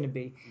already is going to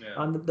be.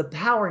 The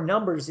power in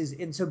numbers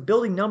and so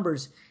building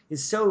numbers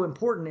is so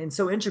important and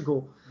so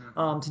integral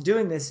to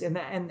doing this,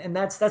 and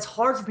that's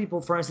hard for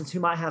people, for instance, who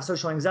might have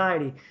social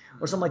anxiety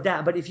or something like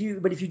that. But if you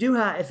do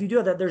have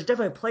that, there's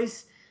definitely a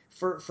place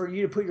for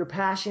you to put your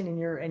passion and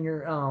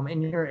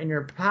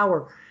your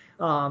power.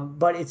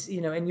 But it's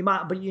and you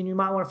might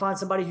want to find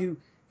somebody who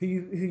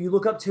you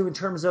look up to in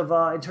terms of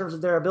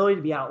their ability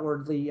to be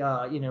outwardly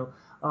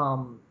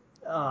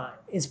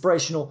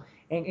inspirational,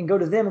 and go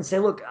to them and say,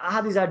 look, I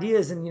have these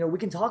ideas, and we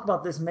can talk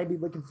about this, and maybe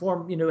we can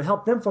form,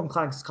 help them form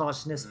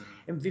consciousness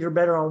and figure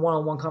better on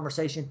one-on-one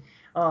conversation.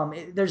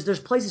 There's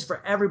places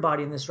for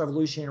everybody in this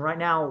revolution. And right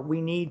now, we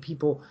need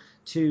people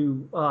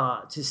to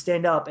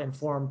stand up and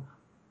form.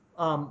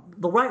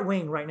 The right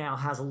wing right now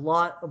has a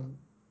lot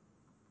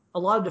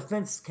of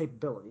defense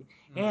capability,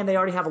 and they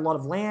already have a lot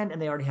of land,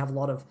 and they already have a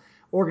lot of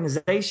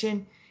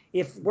organization.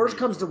 If worse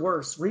comes to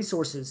worse,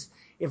 resources.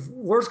 If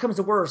worse comes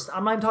to worse,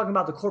 I'm not even talking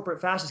about the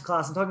corporate fascist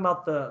class. I'm talking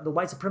about the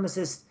white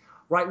supremacist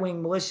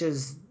right-wing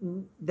militias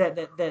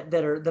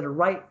that are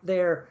right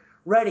there,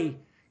 ready.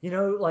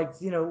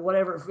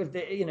 Whatever. If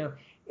they,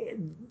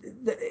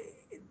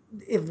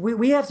 if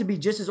we have to be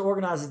just as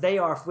organized as they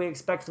are, if we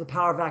expect the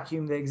power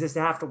vacuum that exists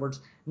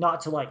afterwards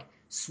not to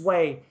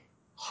sway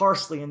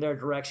harshly in their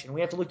direction.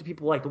 We have to look to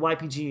people like the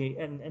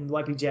YPG and the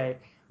YPJ.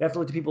 We have to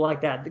look to people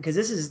like that, because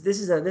this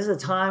is a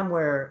time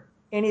where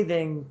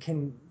anything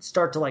can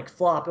start to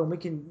flop, and we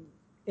can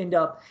end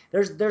up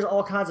there's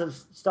all kinds of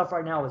stuff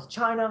right now with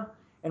China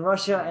and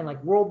Russia and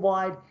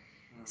worldwide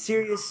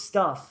serious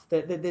stuff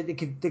that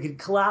could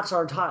collapse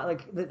our entire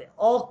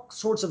all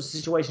sorts of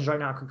situations right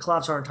now could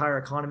collapse our entire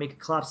economy, could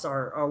collapse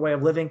our way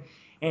of living,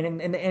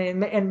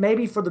 and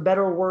maybe for the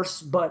better or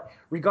worse. But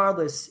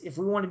regardless, if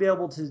we want to be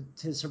able to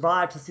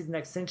survive to see the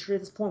next century,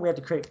 at this point we have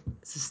to create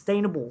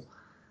sustainable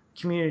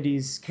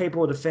communities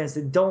capable of defense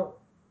that don't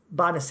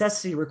by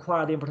necessity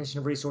require the importation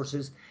of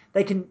resources.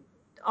 They can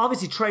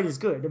obviously, trade is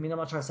good. I mean, I'm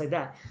not trying to say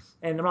that,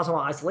 and I'm not talking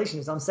about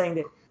isolationism. I'm saying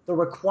that the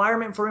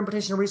requirement for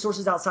importation of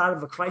resources outside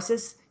of a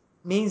crisis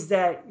means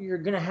that you're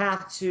going to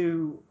have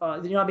to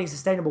you're not being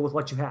sustainable with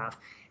what you have,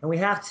 and we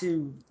have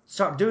to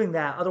start doing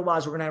that.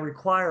 Otherwise, we're going to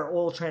require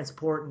oil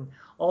transport and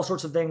all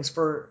sorts of things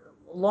for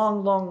a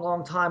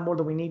long time, more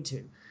than we need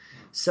to.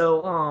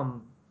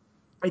 So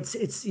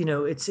it's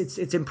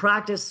in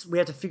practice. We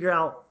have to figure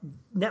out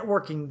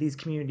networking these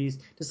communities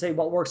to say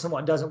what works and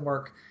what doesn't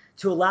work,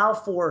 to allow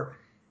for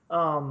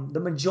the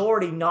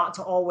majority not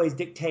to always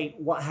dictate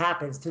what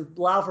happens, to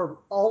allow for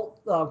all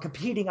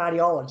competing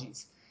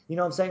ideologies. You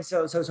know what I'm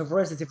saying? So for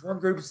instance, if one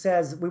group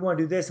says we want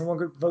to do this and one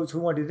group votes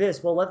we want to do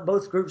this, well, let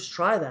both groups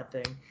try that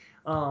thing.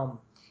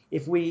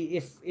 If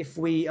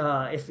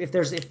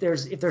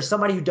there's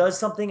somebody who does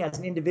something as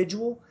an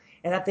individual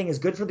and that thing is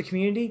good for the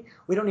community,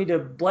 we don't need to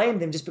blame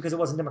them just because it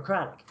wasn't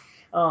democratic.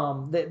 We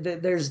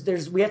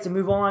have to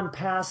move on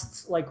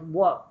past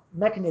what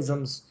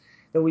mechanisms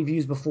that we've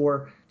used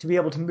before to be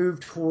able to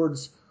move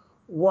towards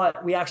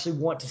what we actually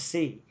want to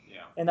see.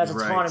 Yeah. And that's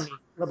autonomy,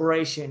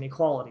 liberation,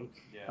 equality.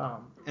 Yeah.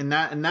 And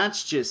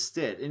that's just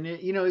it. And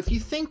if you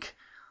think,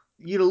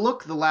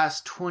 look the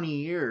last 20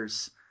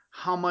 years,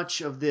 how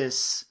much of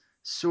this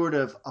sort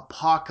of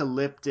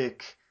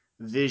apocalyptic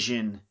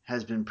vision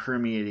has been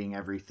permeating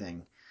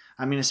everything.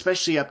 I mean,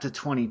 especially up to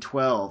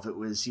 2012, it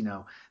was,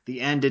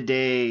 the end of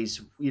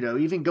days,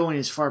 even going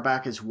as far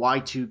back as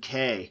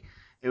Y2K.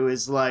 It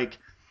was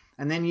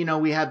and then,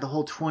 we had the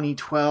whole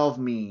 2012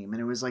 meme, and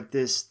it was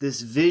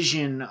this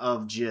vision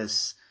of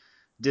just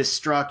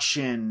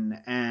destruction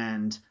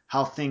and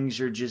how things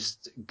are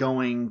just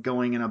going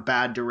in a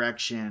bad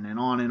direction, and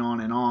on and on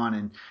and on.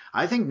 And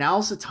I think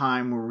now's the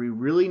time where we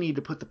really need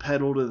to put the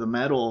pedal to the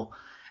metal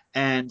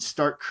and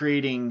start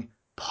creating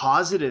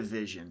positive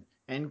vision.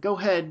 And go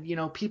ahead,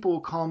 people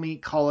will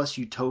call us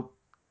utopian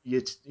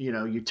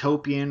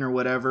or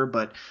whatever,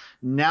 but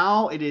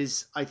now it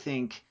is, I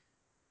think,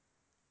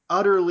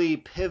 utterly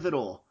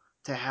pivotal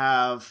to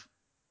have,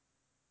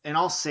 and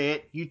I'll say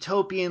it,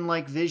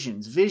 utopian-like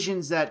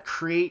visions that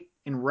create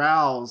and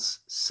rouse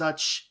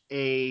such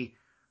a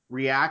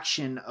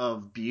reaction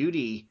of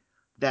beauty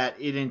that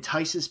it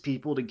entices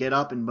people to get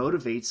up and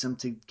motivates them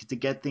to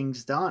get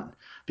things done.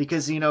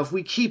 Because, if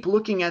we keep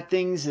looking at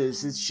things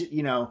as,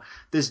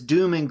 this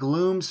doom and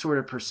gloom sort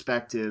of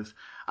perspective,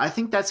 I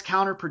think that's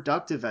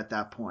counterproductive at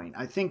that point.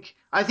 I think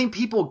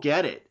people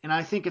get it. And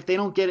I think if they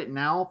don't get it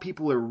now,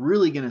 people are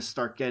really going to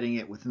start getting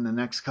it within the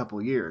next couple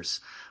of years.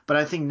 But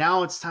I think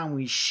now it's time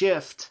we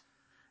shift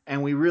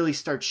and we really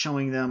start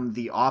showing them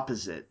the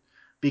opposite.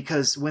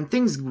 Because when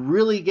things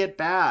really get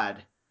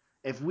bad,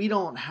 if we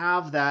don't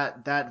have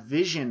that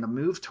vision to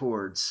move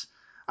towards,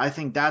 I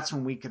think that's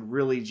when we could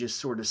really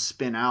just sort of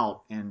spin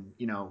out and,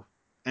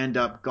 end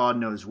up God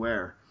knows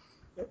where.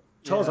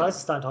 Charles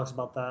Eisenstein talks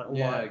about that a lot.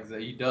 Yeah,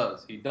 exactly. He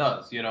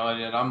does. And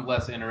I'm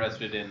less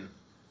interested in,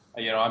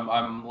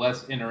 I'm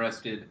less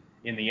interested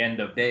in the end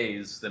of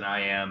days than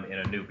I am in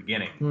a new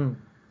beginning.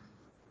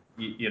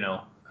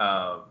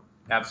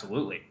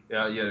 Absolutely.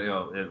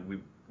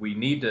 We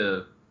need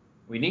to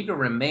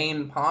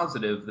remain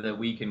positive that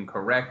we can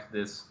correct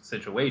this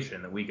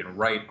situation, that we can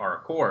right our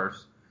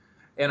course.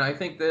 And I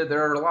think that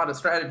there are a lot of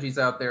strategies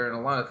out there and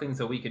a lot of things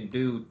that we can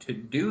do to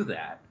do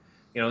that.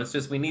 It's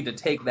just we need to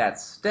take that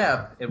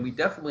step, and we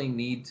definitely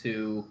need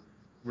to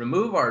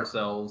remove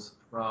ourselves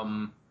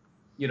from,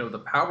 the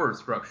power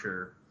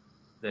structure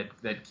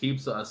that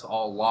keeps us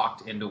all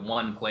locked into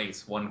one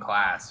place, one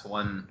class,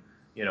 one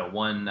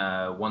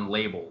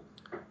label.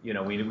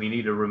 We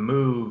need to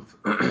remove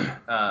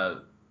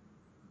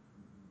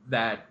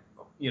that,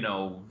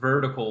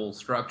 vertical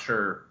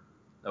structure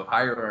of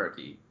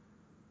hierarchy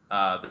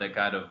that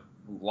kind of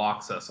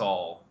locks us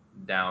all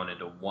down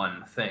into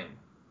one thing.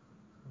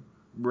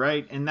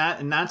 Right, and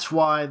that's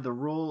why the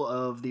role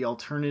of the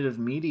alternative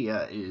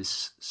media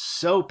is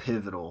so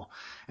pivotal.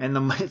 And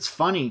it's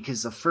funny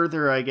because the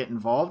further I get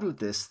involved with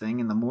this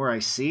thing, and the more I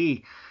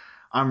see,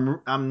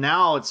 I'm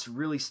now it's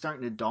really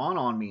starting to dawn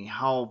on me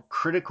how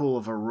critical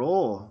of a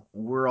role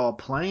we're all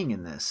playing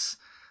in this.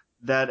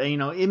 That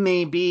it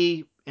may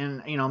be,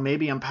 and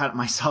maybe I'm patting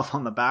myself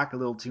on the back a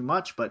little too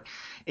much, but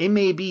it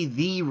may be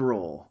the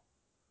role,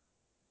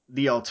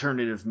 the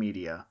alternative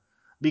media,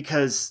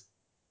 because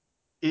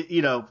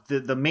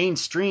the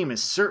mainstream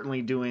is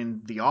certainly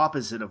doing the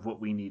opposite of what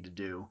we need to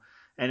do.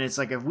 And it's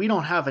like, if we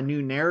don't have a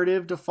new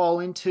narrative to fall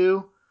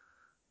into,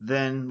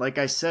 then, like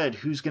I said,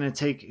 who's going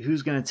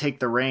to take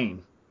the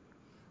reign?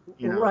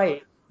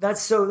 Right.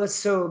 That's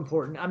so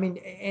important. I mean,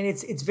 and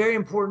it's very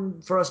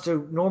important for us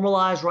to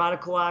normalize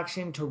radical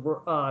action, to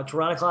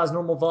radicalize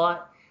normal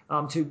thought,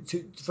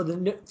 for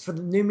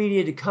the new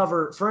media to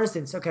cover. For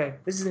instance, okay,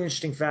 this is an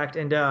interesting fact,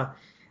 and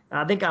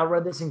I think I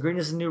read this in Green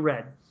is the New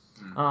Red,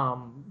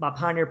 by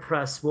Pioneer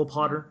Press, Will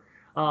Potter,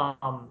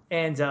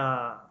 and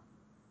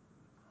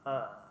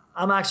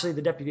I'm actually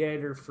the deputy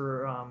editor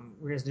for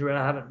Green is the New Red.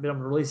 I haven't been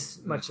able to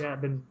release much yet,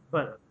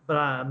 but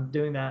I'm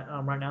doing that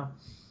right now.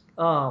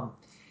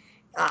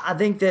 I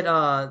think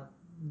that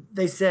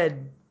they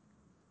said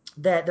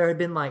that there had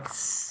been like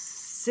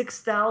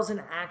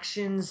 6,000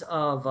 actions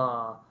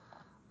of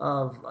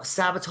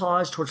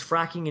sabotage towards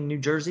fracking in New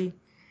Jersey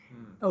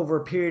over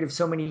a period of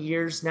so many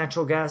years,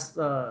 natural gas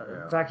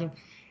fracking,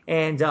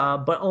 and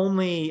and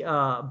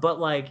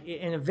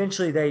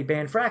eventually they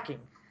banned fracking.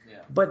 Yeah.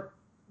 But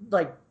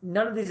like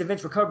none of these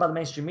events were covered by the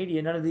mainstream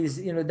media. None of these,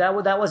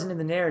 that wasn't in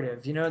the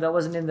narrative. That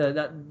wasn't in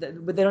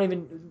but they don't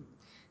even.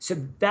 So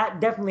that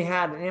definitely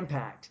had an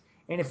impact.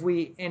 And if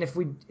we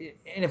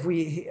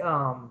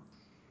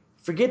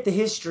forget the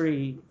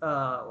history,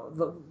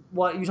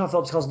 what Utah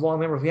Phillips calls long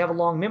memory. If we have a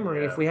long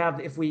memory, if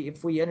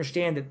we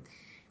understand that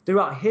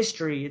throughout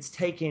history, it's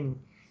taken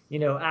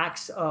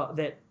acts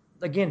that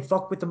again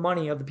fuck with the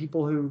money of the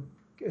people who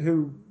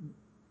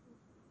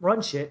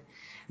run shit,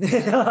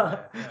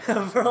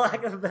 for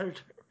lack of a better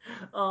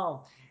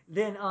term,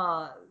 then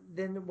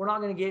we're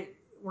not going to get.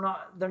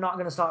 They're not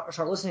going to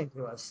start listening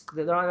to us.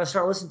 They're not going to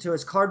start listening to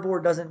us.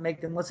 Cardboard doesn't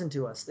make them listen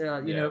to us.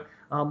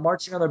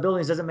 Marching on their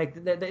buildings doesn't make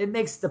it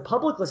makes the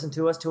public listen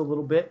to us to a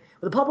little bit.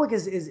 But the public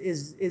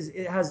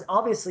it has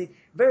obviously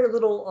very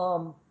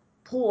little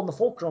pull on the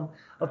fulcrum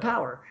of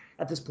power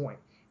at this point.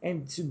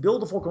 And to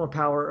build a fulcrum of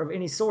power of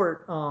any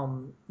sort,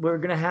 we're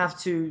going to have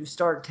to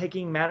start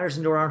taking matters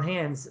into our own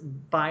hands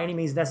by any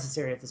means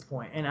necessary at this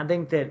point. And I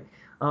think that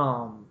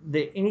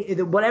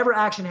whatever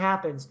action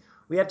happens,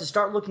 we have to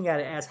start looking at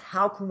it as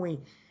how can we,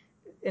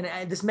 and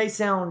this may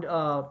sound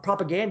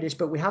propagandish,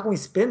 but how can we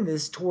spin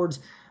this towards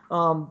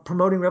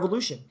promoting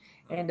revolution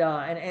and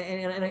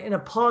in a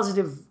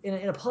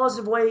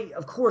positive way,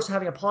 of course,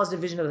 having a positive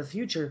vision of the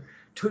future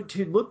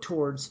to look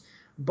towards,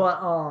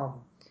 but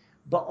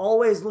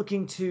always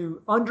looking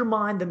to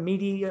undermine the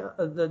media,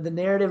 the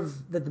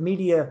narrative that the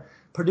media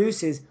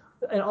produces,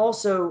 and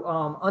also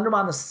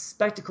undermine the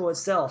spectacle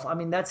itself. I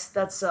mean, that's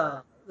this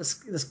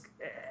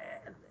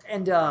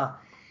and.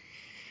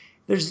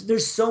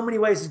 There's so many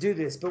ways to do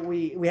this, but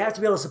we have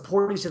to be able to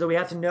support each other. We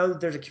have to know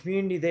that there's a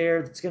community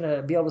there that's going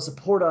to be able to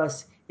support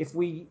us if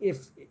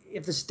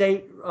the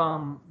state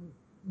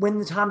when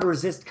the time to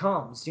resist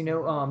comes.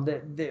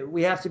 That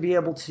we have to be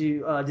able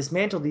to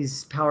dismantle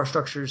these power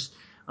structures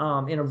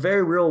in a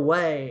very real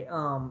way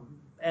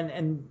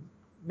and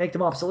make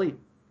them obsolete.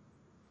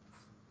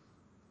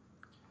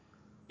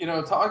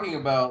 Talking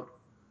about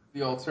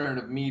the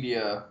alternative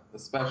media,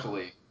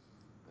 especially,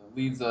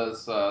 leads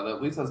us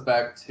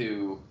back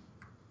to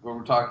what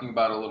we're talking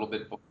about a little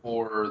bit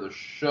before the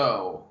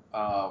show.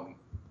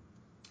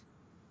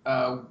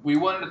 We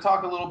wanted to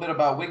talk a little bit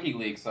about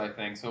WikiLeaks, I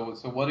think. So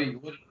what do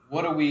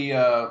we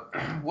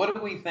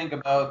think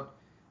about?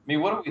 I mean,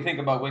 what do we think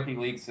about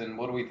WikiLeaks, and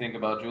what do we think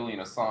about Julian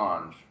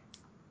Assange?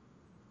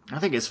 I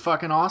think it's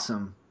fucking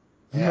awesome.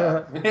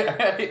 Yeah.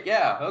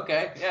 Yeah.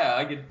 Okay. Yeah.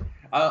 I could.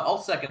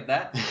 I'll second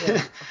that.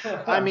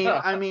 I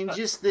mean,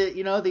 just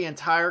the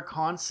entire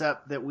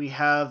concept that we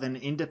have an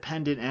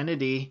independent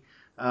entity.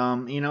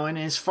 And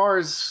as far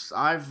as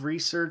I've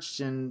researched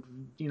and,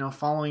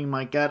 following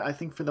my gut, I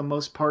think for the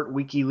most part,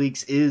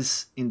 WikiLeaks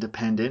is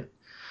independent.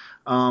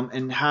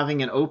 And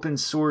having an open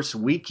source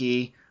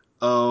wiki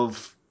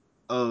of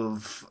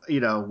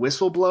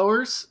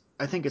whistleblowers,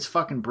 I think it's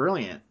fucking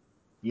brilliant.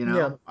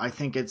 Yeah. I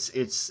think it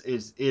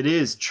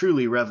is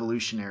truly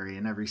revolutionary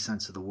in every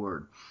sense of the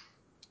word.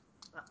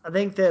 I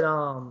think that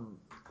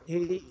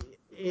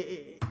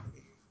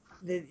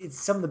it's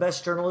some of the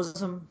best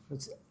journalism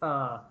has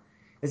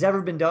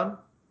ever been done.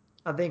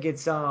 I think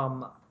it's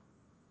I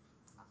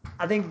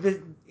think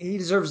that he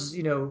deserves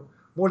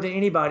more than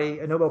anybody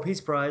a Nobel Peace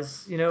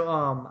Prize.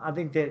 I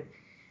think that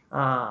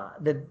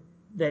that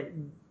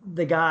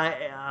the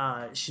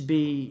guy should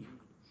be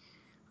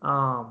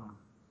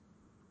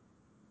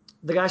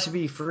the guy should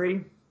be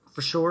free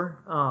for sure.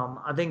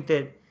 I think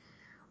that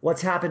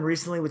what's happened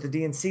recently with the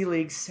DNC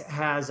leaks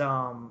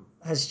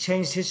has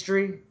changed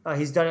history.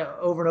 He's done it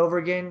over and over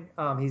again.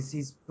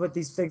 He's put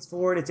these things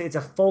forward. It's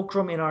a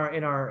fulcrum in our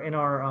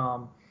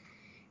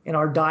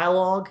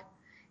dialogue.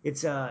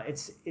 It's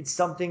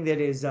something that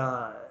is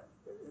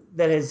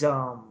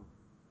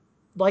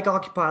like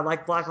Occupy,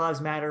 like Black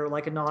Lives Matter,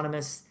 like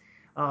Anonymous.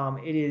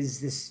 It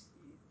is this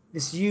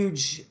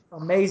huge,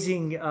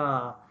 amazing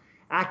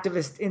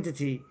activist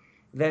entity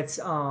that's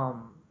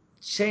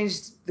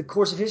changed the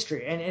course of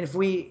history. And if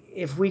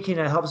we can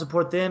help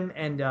support them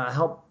and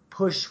help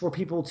push for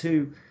people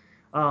to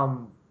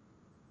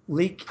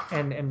leak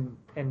and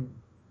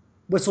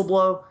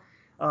whistleblow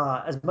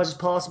as much as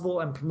possible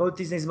and promote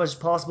these things as much as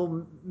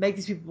possible, make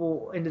these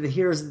people into the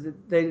heroes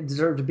that they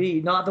deserve to be.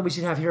 Not that we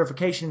should have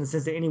heroification in the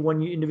sense that any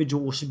one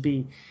individual should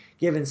be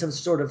given some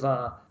sort of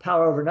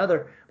power over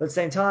another, but at the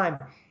same time,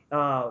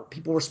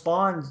 people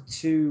respond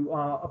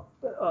to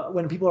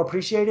when people are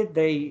appreciated.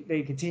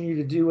 They continue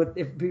to do what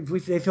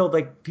if they feel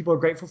like people are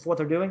grateful for what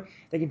they're doing,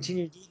 they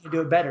continue to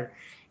do it better.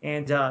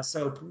 And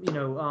so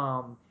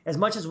as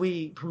much as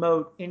we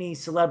promote any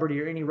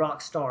celebrity or any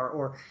rock star,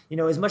 or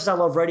as much as I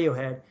love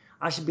Radiohead,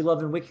 I should be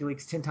loving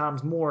WikiLeaks 10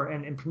 times more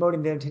and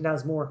promoting them 10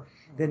 times more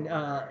than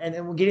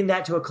and we're getting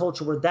that to a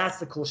culture where that's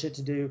the cool shit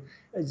to do.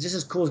 It's just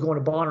as cool as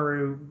going to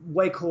Bonnaroo,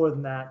 way cooler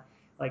than that.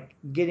 Like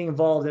getting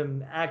involved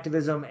in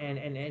activism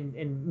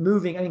and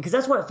moving. I mean, because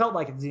that's what it felt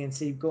like at the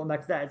DNC. Going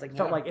back to that, it's like it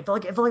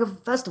felt like a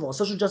festival, a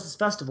social justice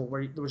festival,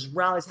 where there was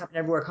rallies happening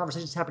everywhere,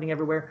 conversations happening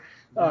everywhere,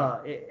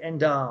 But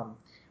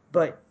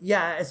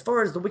yeah, as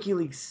far as the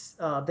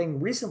WikiLeaks thing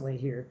recently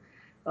here,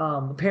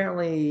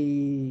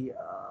 apparently,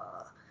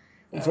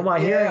 from my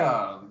hearing,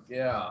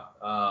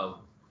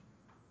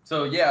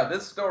 so yeah,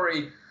 this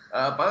story.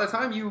 By the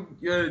time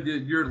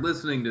you're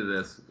listening to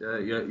this,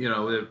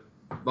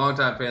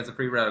 longtime fans of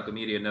Free Radical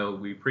Media know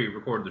we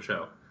pre-record the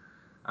show.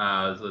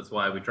 So that's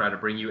why we try to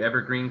bring you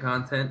evergreen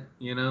content,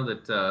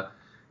 that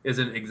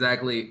isn't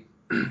exactly,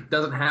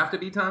 doesn't have to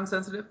be time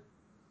sensitive.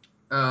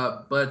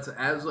 But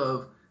as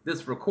of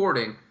this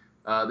recording,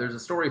 there's a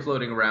story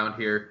floating around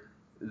here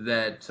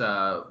that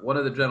one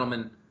of the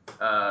gentlemen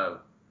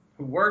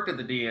who worked at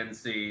the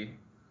DNC,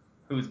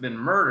 who's been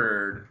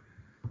murdered,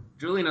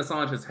 Julian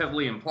Assange has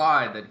heavily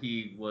implied that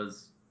he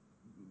was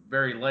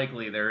very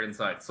likely their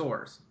inside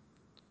source.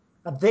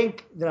 I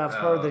think that I've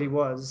heard that he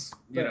was,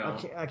 but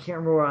I can't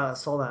remember where I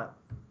saw that.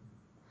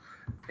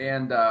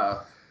 And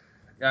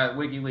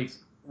WikiLeaks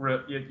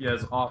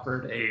has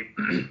offered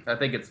I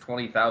think it's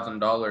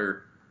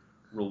 $20,000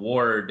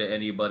 reward to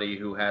anybody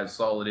who has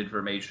solid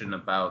information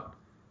about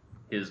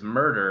his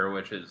murder,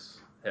 which has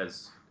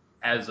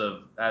as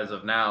of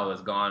now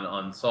has gone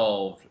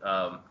unsolved.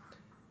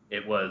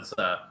 It was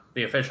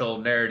the official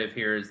narrative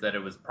here is that it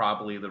was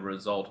probably the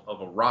result of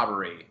a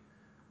robbery,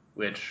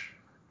 which.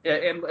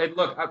 And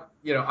look, I'm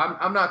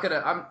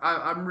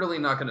really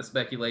not gonna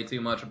speculate too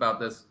much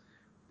about this.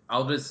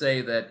 I'll just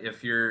say that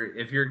if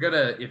you're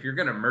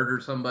gonna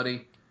murder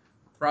somebody,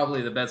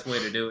 probably the best way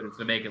to do it is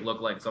to make it look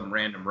like some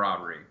random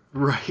robbery.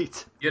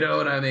 Right. You know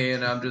what I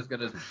mean? I'm just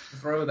gonna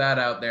throw that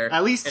out there.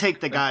 At least take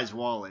the guy's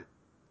wallet.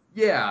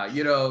 Yeah,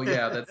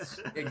 that's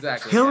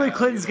exactly. Hillary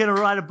Clinton's gonna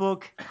write a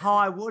book, How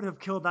I Would Have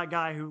Killed That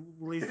Guy Who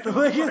Released the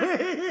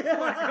WikiLeaks.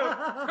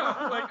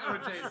 like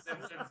O.J.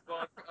 Simpson's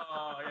book.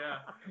 Oh yeah.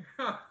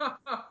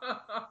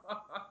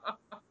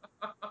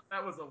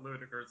 That was a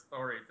ludicrous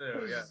story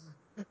too. Yeah.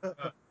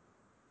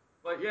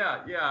 But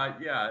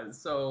yeah.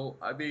 So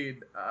I mean,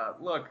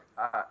 look.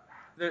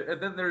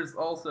 And then there's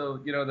also,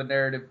 the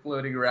narrative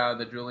floating around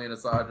that Julian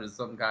Assange is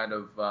some kind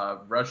of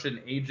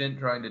Russian agent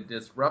trying to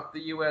disrupt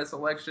the U.S.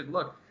 election.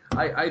 Look,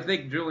 I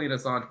think Julian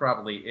Assange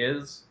probably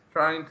is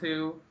trying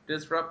to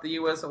disrupt the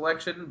U.S.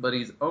 election, but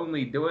he's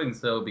only doing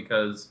so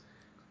because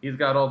he's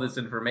got all this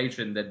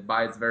information that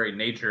by its very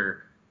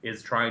nature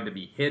is trying to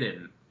be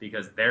hidden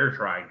because they're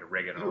trying to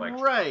rig an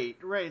election. Right.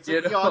 It's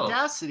like the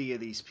audacity of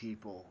these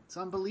people. It's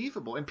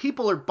unbelievable. And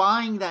people are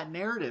buying that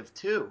narrative,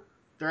 too.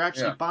 They're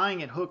actually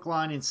buying it hook,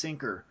 line, and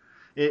sinker.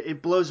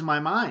 It blows my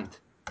mind.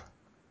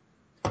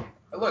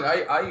 Look,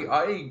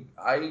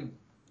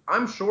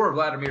 I'm sure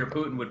Vladimir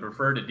Putin would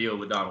prefer to deal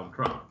with Donald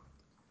Trump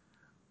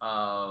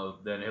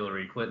than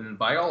Hillary Clinton.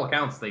 By all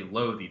accounts, they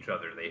loathe each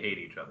other. They hate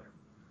each other.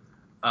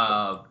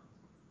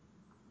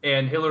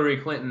 And Hillary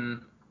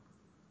Clinton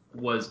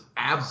was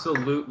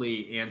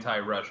absolutely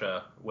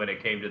anti-Russia when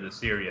it came to the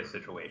Syria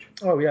situation.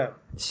 Oh yeah,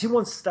 she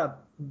wants to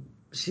stop.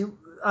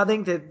 I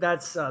think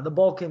that's the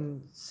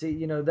Balkan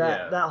Sea.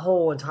 That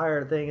whole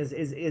entire thing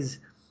is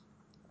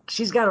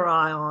she's got her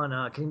eye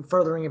on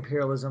furthering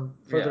imperialism,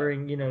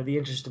 furthering the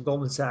interest of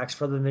Goldman Sachs,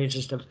 furthering the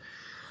interest of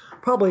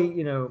probably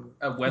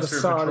Western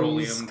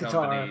Saudis, petroleum Qatar,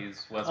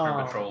 companies,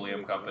 Western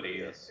petroleum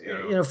companies.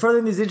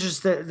 Furthering these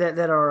interests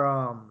that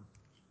are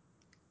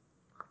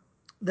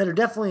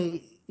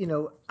definitely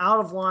out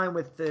of line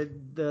with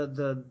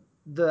the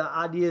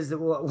ideas that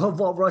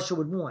what Russia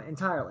would want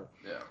entirely.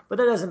 Yeah. But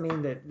that doesn't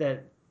mean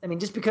that I mean,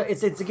 just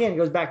because it's again, it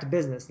goes back to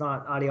business,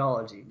 not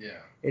ideology. Yeah.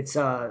 It's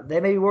they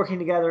may be working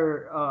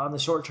together on the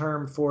short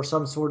term for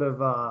some sort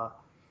of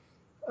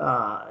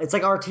it's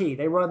like RT.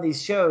 They run these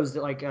shows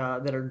that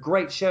are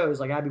great shows,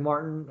 like Abby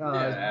Martin,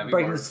 Abby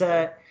Breaking Martin. the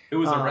Set. Who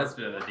was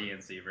arrested at the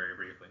DNC very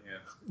briefly. Yeah.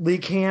 Lee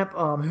Camp,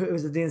 who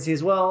was at the DNC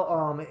as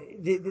well.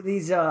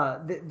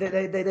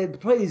 They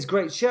play these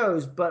great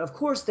shows, but of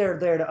course they're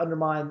there to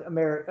undermine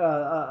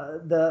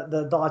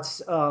the thoughts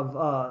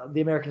of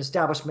the American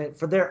establishment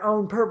for their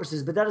own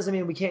purposes. But that doesn't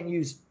mean we can't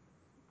use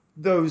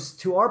those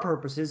to our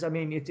purposes. I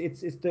mean,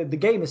 it's the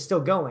game is still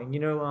going.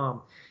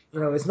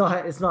 It's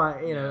not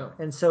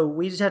and so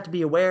we just have to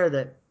be aware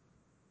that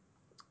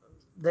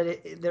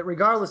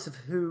regardless of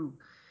who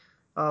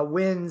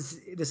wins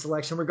this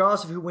election,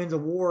 regardless of who wins a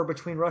war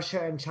between Russia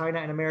and China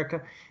and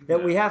America,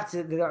 that we have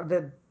to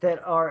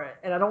that are,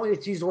 and I don't want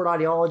to use the word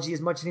ideology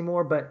as much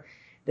anymore, but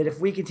that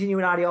if we continue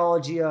an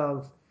ideology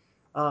of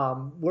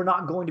we're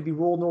not going to be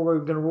ruled nor we're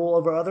going to rule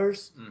over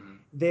others,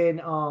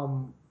 then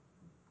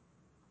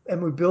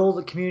and we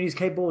build communities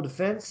capable of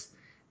defense,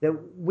 that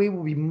we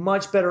will be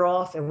much better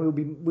off, and we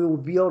will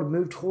be able to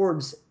move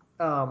towards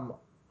a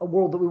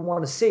world that we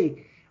want to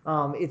see.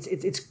 It's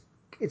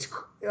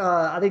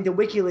I think the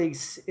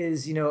WikiLeaks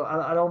is,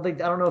 I don't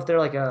know if they're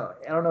I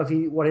don't know if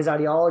what his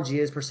ideology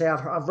is per se.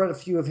 I've read a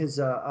few of his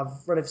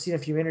I've seen a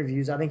few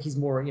interviews. I think he's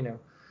more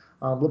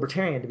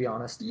libertarian, to be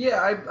honest.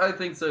 Yeah, I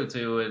think so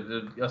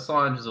too.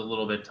 Assange is a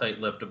little bit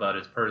tight-lipped about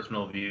his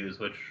personal views,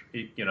 which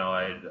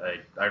I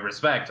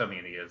respect. I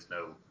mean, he has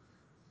no,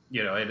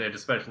 and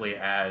especially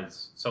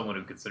as someone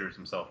who considers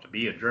himself to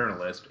be a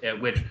journalist,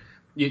 which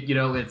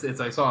it's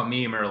I saw a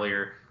meme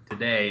earlier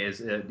today is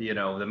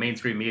the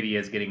mainstream media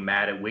is getting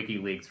mad at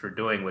WikiLeaks for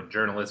doing what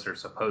journalists are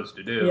supposed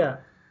to do. Yeah.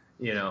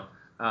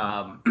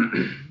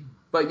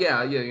 But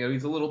yeah,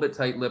 he's a little bit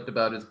tight-lipped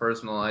about his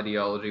personal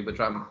ideology, which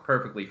I'm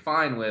perfectly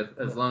fine with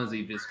as long as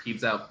he just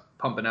keeps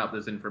pumping out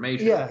this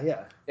information.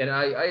 Yeah. And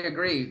I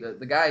agree that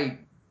the guy,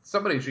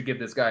 somebody should give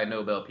this guy a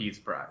Nobel Peace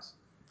Prize.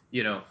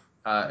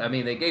 I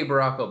mean, they gave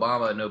Barack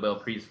Obama a Nobel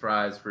Peace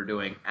Prize for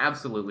doing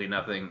absolutely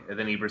nothing, and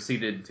then he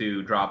proceeded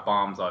to drop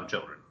bombs on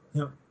children.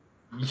 Yep.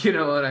 You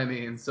know what I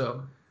mean?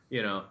 So,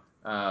 maybe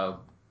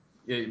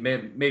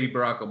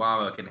Barack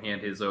Obama can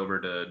hand his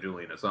over to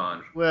Julian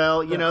Assange.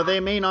 Well,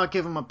 they may not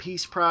give him a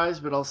peace prize,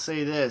 but I'll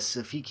say this.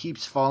 If he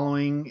keeps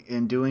following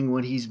and doing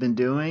what he's been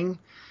doing,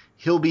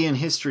 he'll be in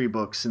history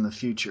books in the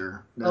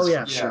future. That's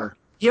for sure.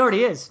 He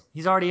already is.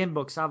 He's already in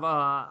books. I've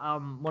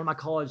one of my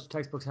college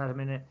textbooks had him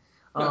in it.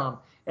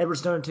 Edward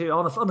Snowden too,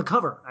 on the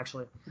cover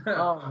actually.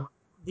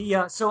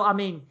 So I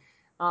mean,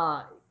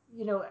 I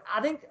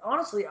think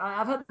honestly,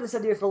 I've had this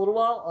idea for a little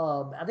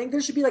while. I think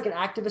there should be like an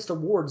activist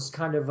awards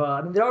kind of.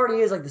 I mean, there already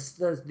is like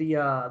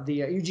the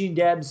Eugene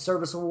Debs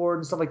Service Award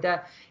and stuff like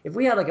that. If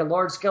we had like a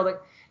large scale,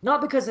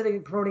 not because I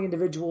think promoting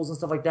individuals and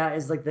stuff like that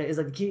is like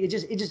the key. It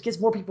just gets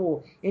more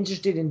people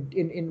interested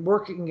in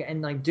working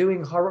and like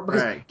doing hard work.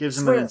 Because right,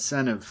 gives them an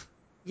incentive.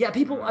 Yeah,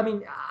 people. I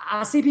mean,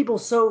 I see people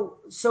so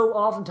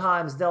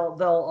oftentimes they'll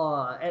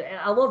and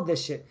I love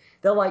this shit.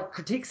 They'll like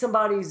critique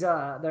somebody's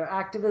their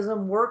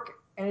activism work,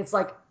 and it's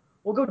like,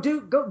 well, go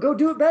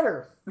do it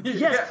better.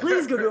 Yes,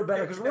 please go do it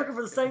better because we're working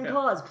for the same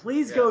cause.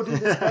 Please go do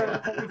this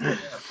better than we did.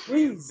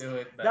 Please, do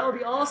it better. That would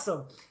be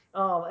awesome.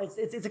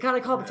 It's a kind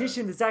of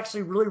competition that's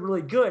actually really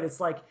really good. It's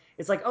like,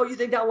 oh, you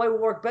think that way will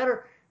work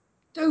better?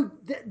 Dude,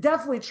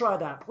 definitely try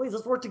that. Please,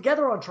 let's work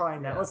together on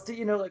trying that. Let's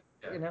do,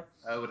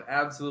 I would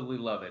absolutely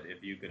love it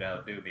if you could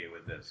outdo me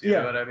with this. You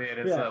know what I mean?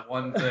 It's that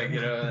one thing,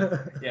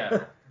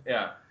 Yeah.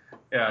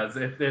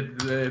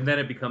 And then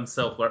it becomes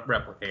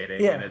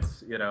self-replicating, and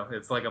it's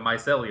it's like a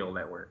mycelial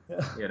network.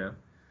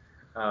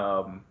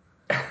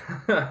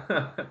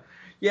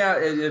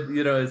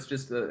 It's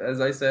just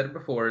as I said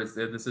before, this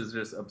is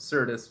just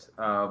absurdist.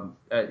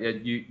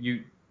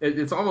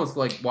 It's almost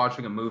like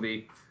watching a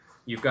movie.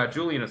 You've got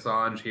Julian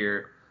Assange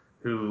here,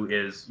 who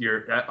is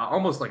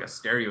almost like a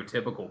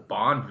stereotypical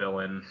Bond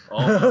villain.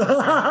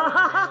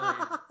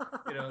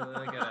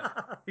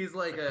 He's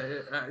like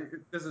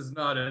this is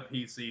not a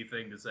PC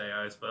thing to say,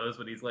 I suppose,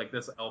 but he's like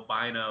this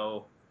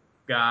albino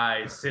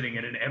guy sitting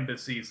in an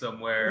embassy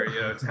somewhere,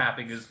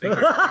 tapping his fingers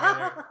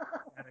together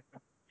at a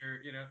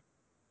computer,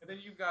 And then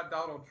you've got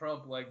Donald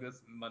Trump like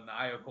this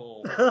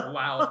maniacal,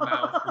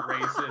 loudmouth,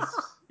 racist,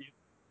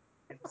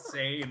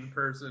 insane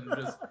person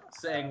just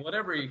saying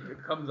whatever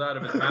comes out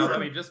of his mouth. I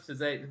mean, just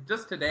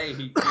today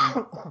he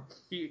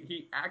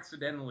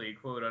accidentally,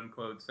 quote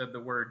unquote, said the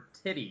word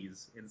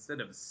titties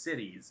instead of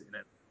cities in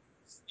a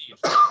speech.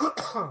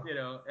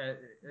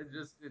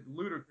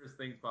 Ludicrous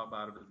things pop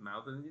out of his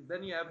mouth, and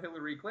then you have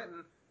Hillary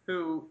Clinton,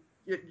 who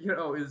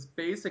is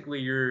basically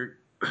your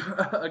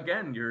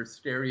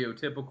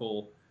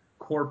stereotypical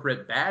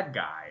corporate bad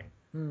guy.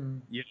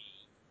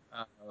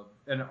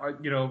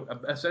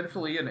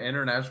 Essentially an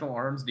international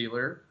arms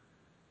dealer,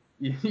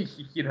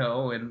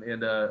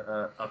 and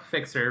a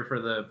fixer for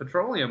the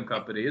petroleum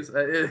companies.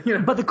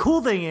 But the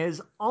cool thing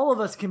is, all of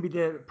us can be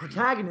the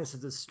protagonists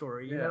of this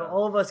story.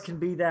 All of us can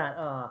be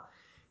that,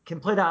 can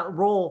play that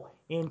role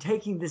in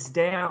taking this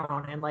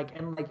down I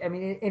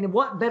mean, and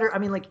what better, I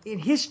mean, like in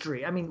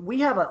history, I mean, we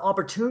have an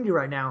opportunity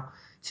right now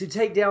to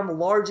take down the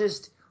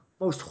largest,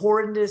 most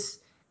horrendous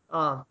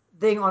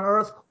thing on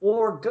earth,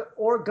 or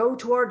go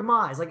to our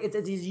demise. Like it's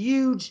a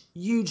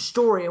huge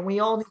story, and we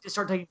all need to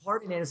start taking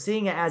part in it and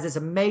seeing it as this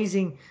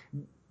amazing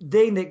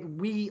thing that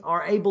we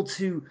are able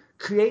to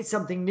create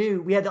something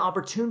new. We have the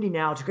opportunity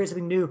now to create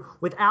something new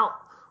without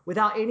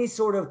any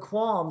sort of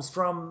qualms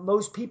from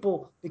most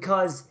people,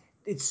 because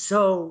it's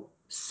so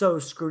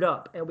screwed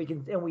up, and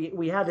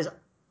we have this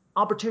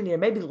opportunity, and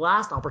maybe the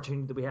last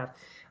opportunity that we have,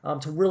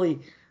 to really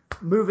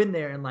move in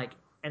there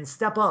and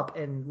step up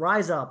and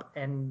rise up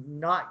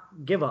and not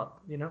give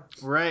up,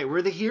 Right,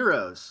 we're the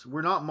heroes.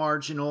 We're not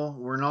marginal.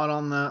 We're not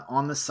on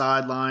the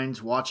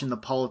sidelines watching the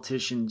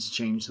politicians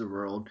change the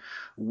world.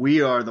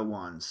 We are the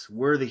ones.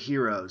 We're the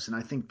heroes, and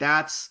I think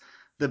that's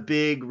the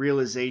big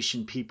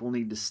realization people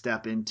need to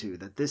step into.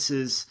 That this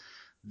is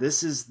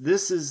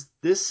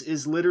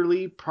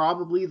literally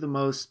probably the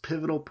most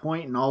pivotal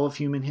point in all of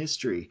human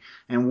history,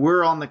 and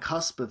we're on the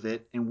cusp of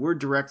it, and we're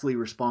directly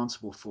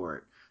responsible for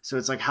it. So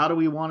it's like, how do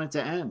we want it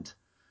to end?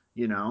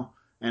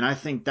 And I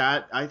think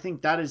that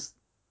is,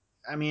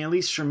 I mean, at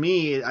least for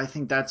me, I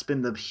think that's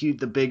been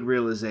the big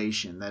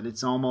realization, that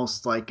it's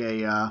almost like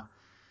a,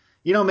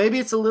 maybe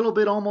it's a little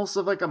bit almost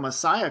of like a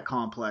Messiah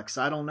complex.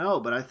 I don't know,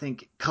 but I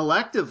think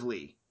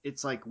collectively,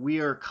 it's like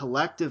we are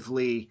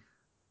collectively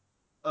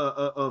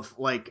of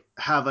like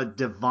have a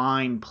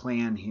divine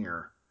plan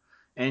here,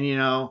 and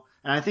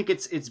I think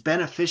it's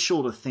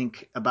beneficial to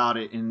think about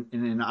it in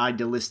an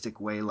idealistic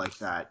way like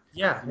that.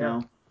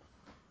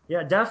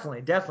 Yeah,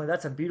 definitely.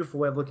 That's a beautiful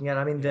way of looking at it.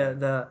 I mean,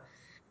 the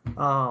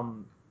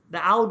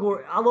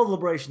allegory. I love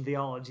liberation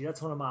theology. That's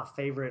one of my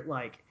favorite,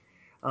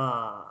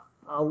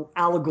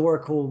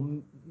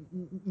 allegorical,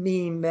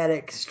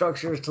 memetic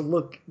structures to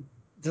look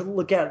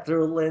at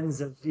through a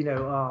lens of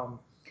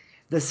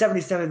the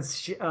 77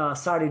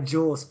 sided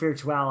jewel of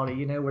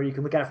spirituality. Where you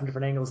can look at it from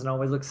different angles and it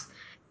always looks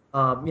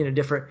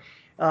different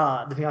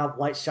depending on how the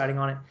light's shining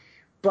on it.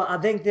 But I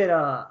think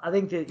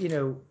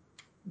that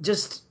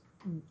just.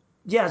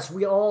 Yes,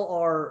 we all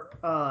are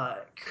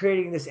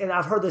creating this, and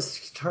I've heard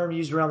this term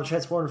used around the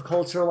transformative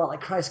culture a lot,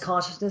 like Christ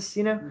consciousness.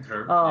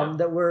 Sure, yeah.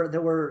 That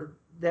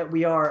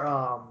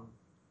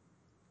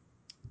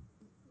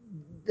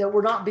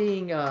we're not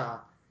being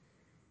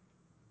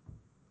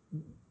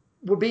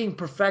we're being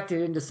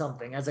perfected into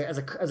something as a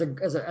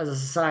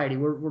society.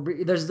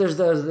 There's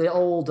the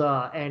old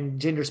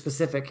and gender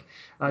specific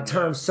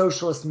term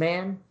socialist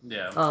man.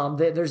 Yeah.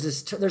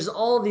 There's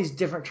all these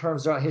different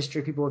terms throughout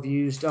history people have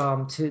used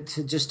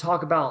to just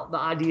talk about the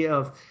idea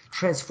of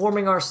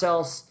transforming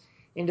ourselves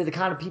into the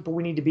kind of people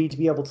we need to be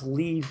able to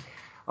leave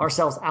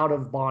ourselves out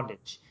of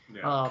bondage.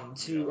 Yeah.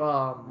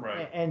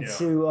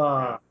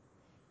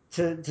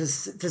 To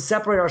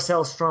separate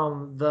ourselves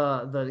from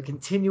the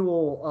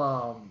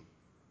continual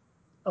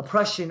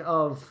oppression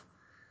of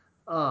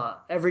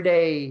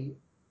everyday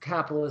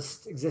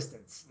capitalist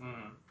existence.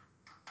 Mm.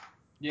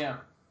 Yeah.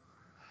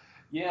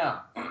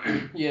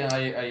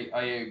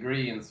 I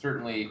agree, and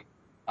certainly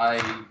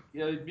like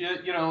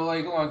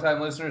long-time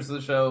listeners to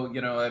the show,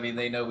 I mean,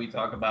 they know we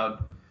talk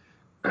about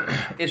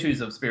issues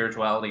of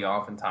spirituality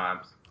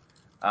oftentimes.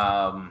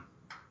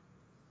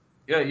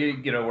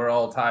 We're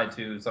all tied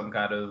to some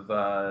kind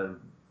of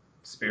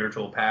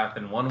spiritual path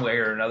in one way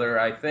or another,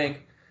 I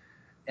think,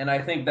 and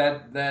I think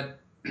that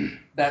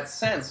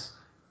sense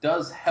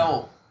does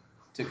help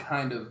to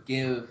kind of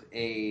give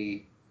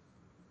a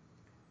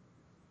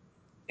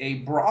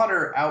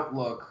broader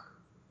outlook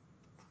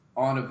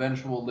on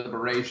eventual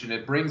liberation.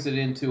 It brings it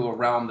into a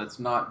realm that's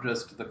not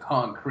just the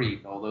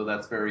concrete, although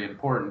that's very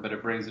important, but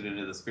it brings it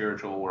into the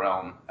spiritual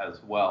realm as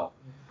well,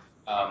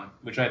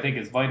 which I think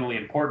is vitally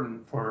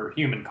important for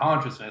human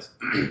consciousness,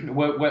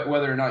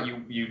 whether or not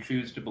you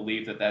choose to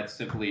believe that that's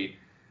simply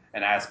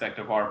an aspect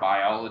of our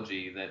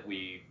biology, that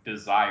we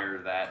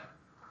desire that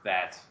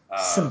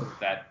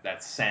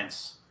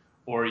sense,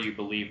 or you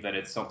believe that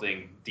it's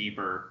something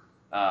deeper.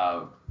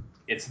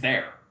 It's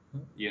there,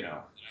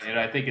 and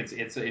I think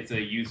it's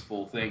a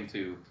useful thing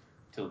to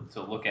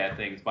look at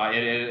things by.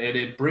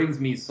 It brings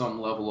me some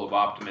level of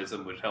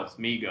optimism, which helps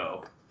me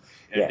go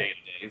day to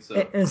day.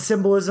 So and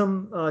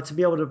symbolism to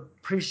be able to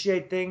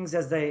appreciate things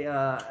as they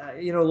a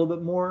little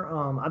bit more.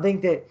 I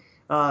think that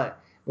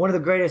one of the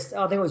greatest,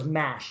 I think it was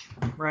MASH,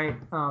 right?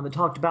 That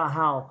talked about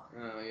how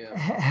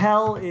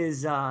hell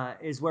is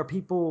where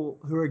people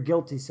who are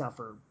guilty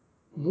suffer.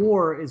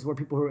 War is where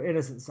people who are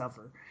innocent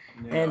suffer.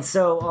 Yeah.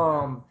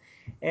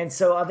 And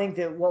so I think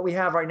that what we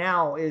have right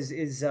now is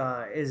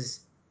the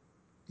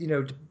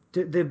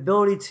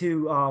ability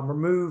to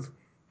remove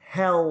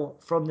hell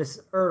from this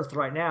earth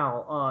right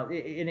now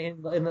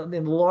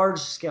in large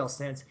scale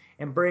sense,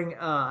 and bring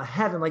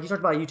heaven, like you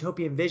talked about, a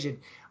utopian vision.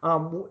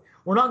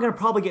 We're not going to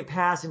probably get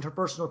past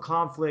interpersonal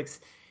conflicts,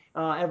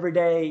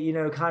 everyday,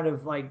 kind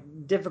of like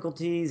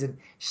difficulties and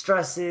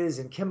stresses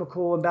and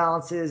chemical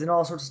imbalances and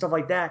all sorts of stuff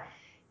like that.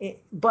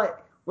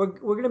 But we're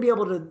going to be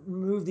able to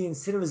remove the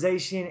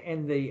incentivization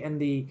and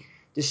the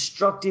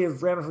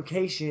destructive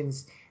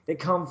ramifications that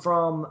come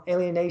from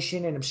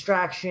alienation and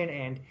abstraction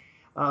and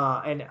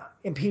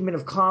impediment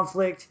of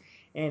conflict.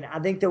 And I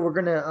think that we're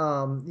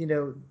gonna,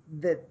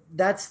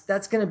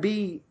 that's gonna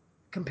be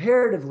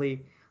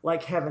comparatively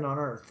like heaven on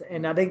earth.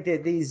 And I think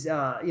that these,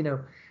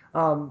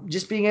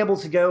 just being able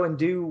to go and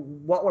do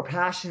what we're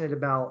passionate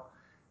about,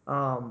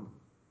 and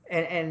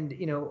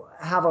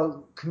have a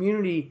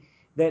community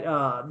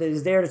that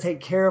is there to take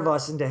care of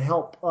us and to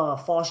help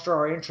foster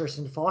our interests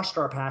and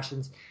foster our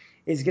passions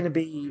is going to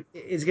be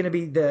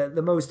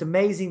the most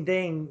amazing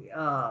thing,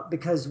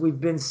 because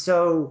we've been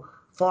so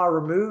far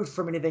removed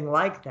from anything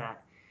like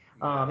that.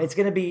 It's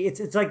going to be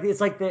it's like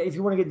if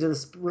you want to get into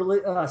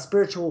the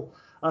spiritual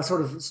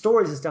sort of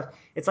stories and stuff,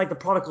 it's like the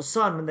prodigal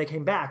son when they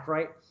came back,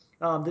 right?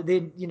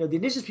 The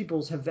indigenous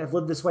peoples have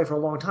lived this way for a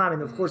long time,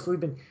 and of course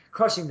we've been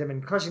crushing them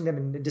and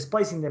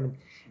displacing them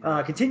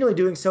and continually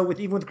doing so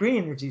even with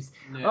green energies.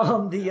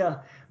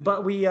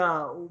 But we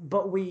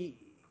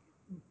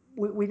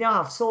now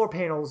have solar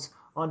panels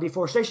on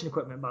deforestation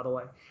equipment, by the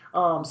way.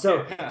 But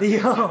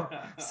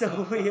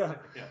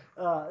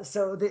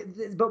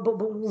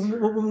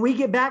when we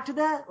get back to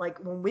that, like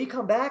when we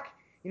come back,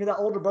 that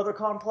older brother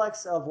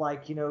complex of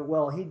like,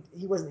 well, he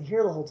wasn't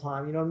here the whole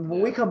time.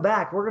 When we come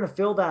back, we're gonna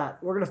feel that.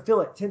 We're gonna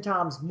feel it 10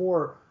 times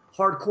more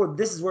hardcore.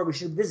 This is where we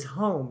should. This is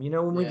home.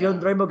 When we go to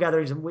the rainbow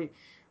gatherings and we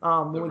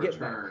when we get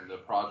back. The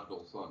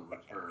prodigal son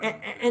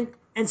return.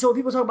 And so when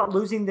people talk about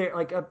losing their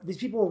these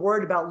people are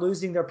worried about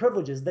losing their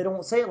privileges. They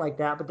don't say it like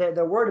that, but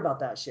they're worried about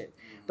that shit.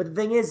 But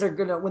the thing is, they're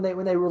gonna when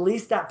they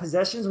release that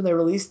possessions, when they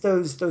release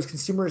those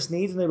consumerist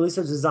needs, when they release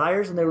those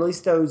desires, when they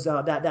release those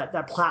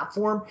that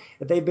platform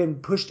that they've been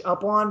pushed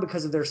up on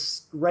because of their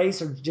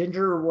race or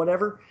gender or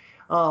whatever,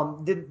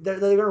 they're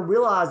gonna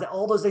realize that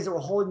all those things that were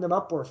holding them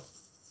up were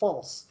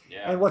false.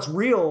 Yeah. And what's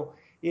real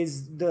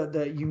is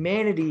the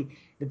humanity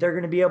that they're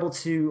going to be able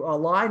to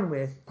align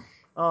with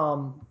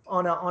on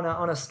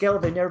a scale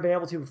they've never been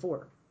able to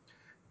before.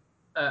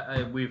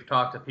 We've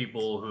talked to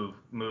people who've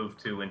moved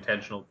to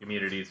intentional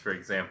communities, for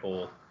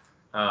example,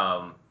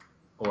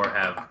 or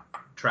have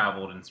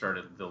traveled and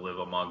started to live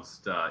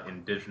amongst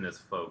indigenous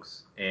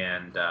folks.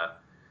 And,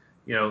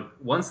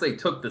 once they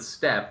took the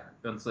step,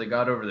 once they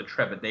got over the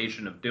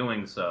trepidation of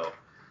doing so,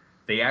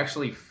 they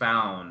actually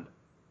found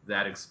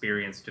that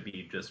experience to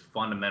be just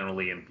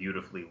fundamentally and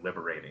beautifully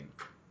liberating.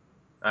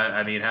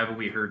 I mean, haven't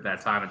we heard that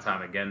time and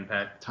time again,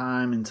 Pat?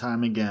 Time and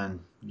time again.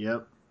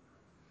 Yep.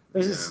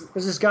 There's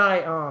this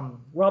guy,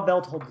 Rob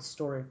Bell told this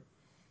story.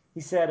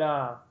 He said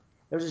there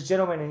was this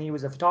gentleman and he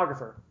was a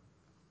photographer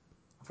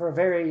for a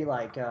very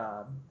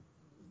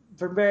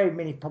for very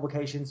many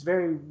publications,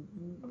 very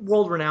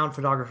world-renowned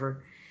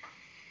photographer.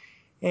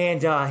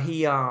 And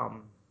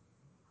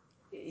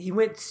he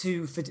went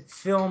to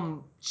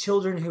film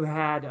children who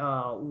had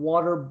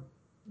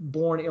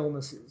waterborne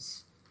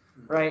illnesses.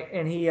 Right,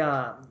 and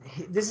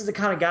this is the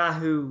kind of guy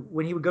who,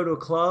 when he would go to a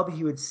club,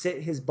 he would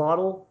sit his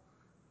bottle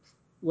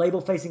label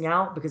facing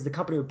out because the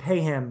company would pay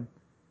him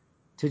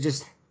to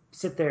just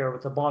sit there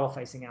with the bottle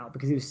facing out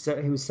because he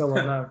was so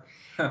well known.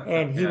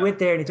 And he went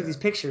there and he took these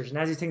pictures, and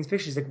as he's taking these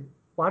pictures, he's like,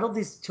 why don't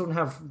these children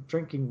have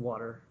drinking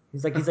water?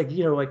 He's like,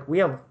 we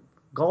have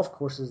golf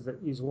courses that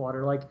use water,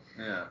 you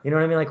know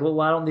what I mean? Like, well,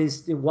 why don't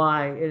these?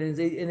 Why?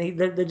 And he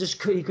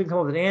couldn't come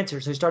up with an answer,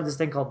 so he started this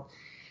thing called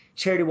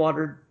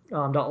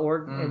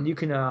CharityWater.org, and you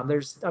can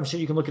I'm sure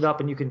you can look it up,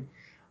 and you can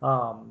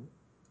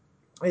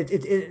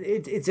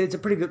it's a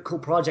pretty cool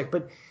project.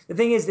 But the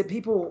thing is that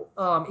people,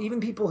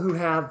 even people who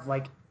have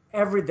like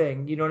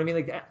everything, you know what I mean?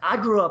 Like I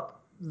grew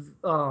up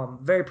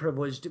very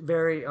privileged,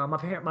 very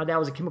my dad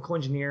was a chemical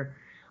engineer.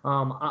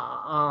 I've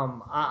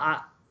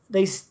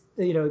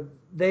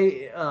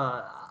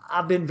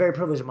been very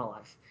privileged in my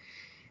life,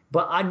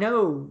 but I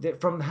know that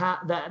from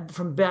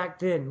back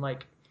then,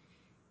 like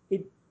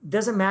it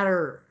doesn't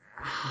matter.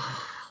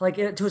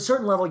 Like to a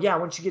certain level, yeah.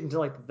 Once you get into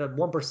like the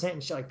 1%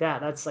 and shit like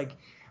that, that's like.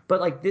 But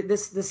like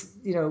this,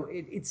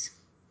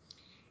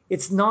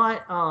 it's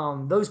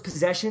not those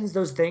possessions,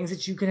 those things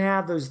that you can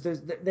have. They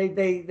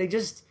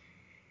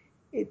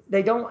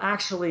don't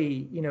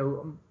actually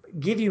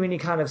give you any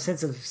kind of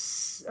sense of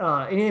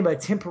anything but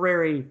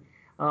temporary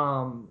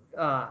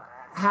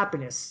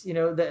happiness.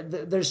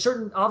 There's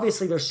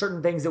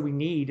certain things that we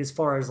need as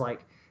far as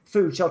like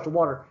food, shelter,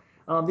 water.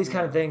 These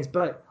kind of things,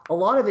 but a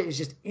lot of it is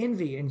just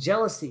envy and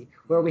jealousy,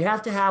 where we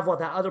have to have what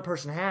that other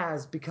person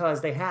has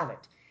because they have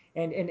it,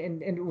 and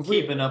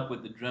keeping up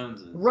with the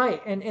Joneses, right?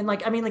 And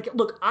like, I mean, like,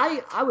 look,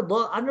 I would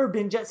love. I've never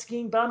been jet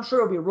skiing, but I'm sure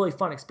it'll be a really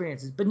fun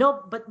experience. But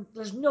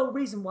there's no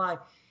reason why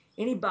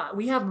anybody.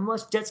 We have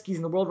much jet skis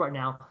in the world right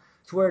now,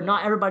 to where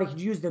not everybody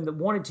could use them that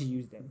wanted to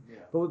use them. Yeah.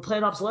 But with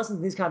planned obsolescence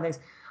and these kind of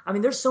things, I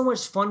mean, there's so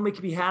much fun we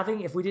could be having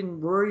if we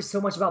didn't worry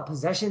so much about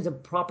possessions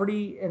and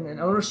property and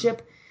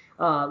ownership.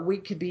 We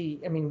could be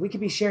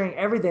sharing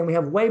everything. We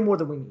have way more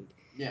than we need.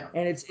 Yeah.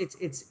 And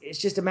it's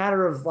just a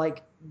matter of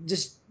like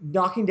just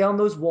knocking down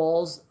those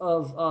walls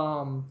of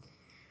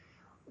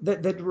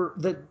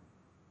that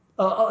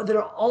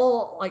are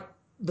all like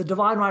the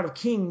divine right of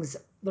kings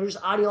they're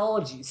just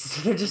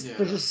ideologies.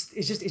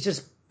 It's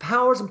just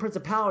powers and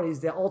principalities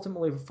that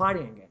ultimately we're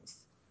fighting against.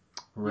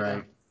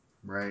 Right.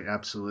 Right.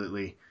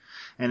 Absolutely.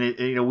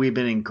 And we've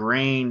been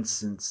ingrained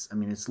since,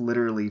 it's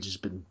literally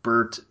just been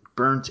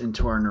burnt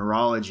into our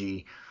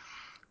neurology,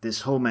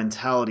 this whole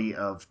mentality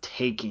of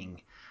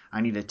taking.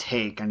 I need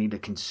to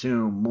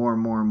consume more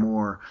and more and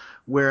more.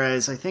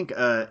 Whereas I think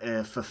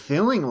a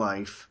fulfilling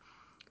life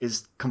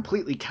is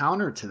completely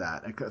counter to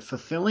that. A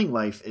fulfilling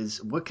life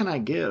is, what can I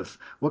give?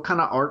 What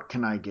kind of art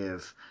can I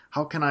give?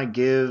 How can I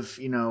give,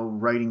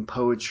 writing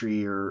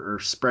poetry or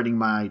spreading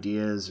my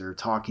ideas or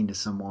talking to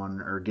someone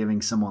or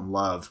giving someone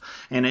love?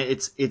 And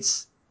it's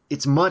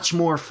much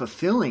more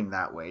fulfilling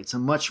that way. It's a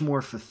much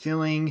more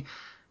fulfilling,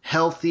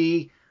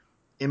 healthy,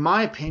 in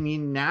my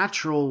opinion,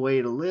 natural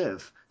way to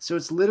live. So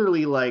it's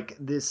literally like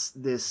this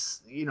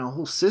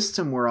whole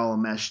system we're all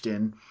enmeshed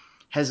in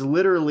has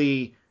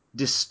literally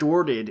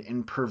distorted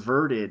and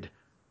perverted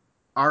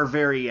our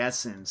very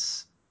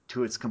essence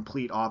to its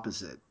complete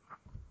opposite.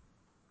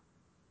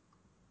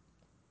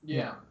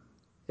 Yeah,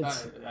 I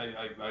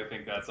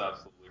think that's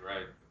absolutely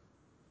right.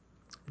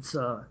 It's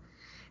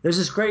there's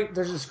this great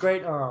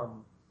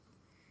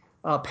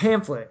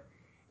pamphlet,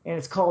 and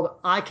it's called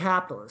I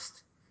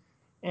Capitalist,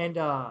 and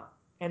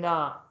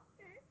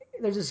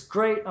there's this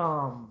great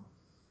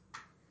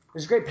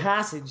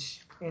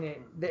passage in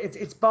it.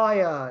 It's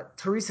by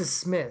Teresa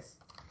Smith,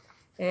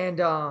 and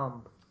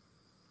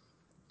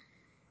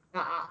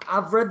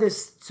I've read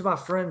this to my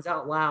friends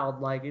out loud.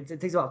 Like it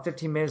takes about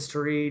 15 minutes to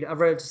read. I've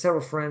read it to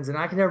several friends, and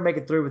I can never make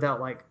it through without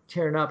like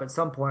tearing up at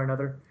some point or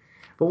another.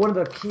 But one of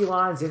the key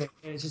lines in it,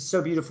 and it's just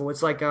so beautiful.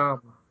 It's like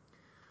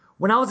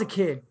when I was a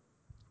kid,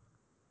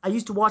 I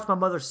used to watch my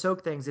mother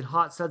soak things in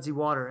hot sudsy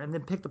water and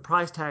then pick the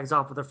price tags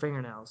off with her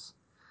fingernails.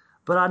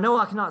 But I know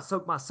I cannot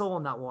soak my soul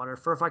in that water,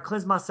 for if I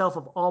cleanse myself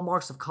of all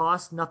marks of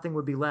cost, nothing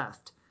would be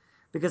left.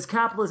 Because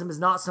capitalism is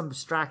not some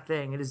abstract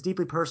thing. It is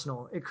deeply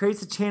personal. It creates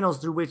the channels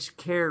through which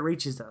care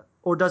reaches us,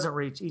 or doesn't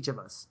reach each of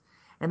us.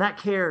 And that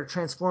care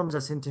transforms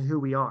us into who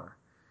we are.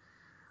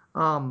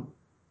 I'm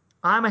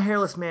a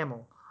hairless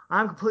mammal.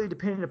 I'm completely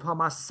dependent upon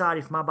my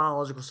society for my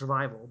biological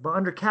survival. But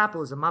under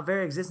capitalism, my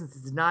very existence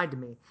is denied to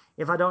me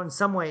if I don't in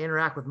some way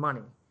interact with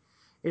money.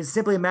 It is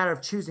simply a matter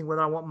of choosing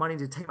whether I want money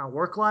to take my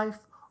work life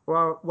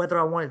or whether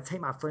I want it to take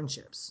my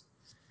friendships.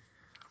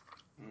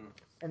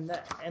 I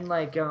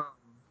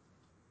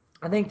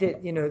think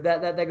that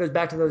that goes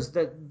back to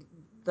the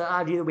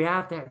idea that we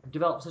have to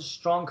develop such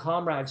strong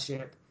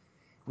comradeship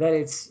that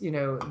it's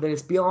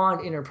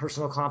beyond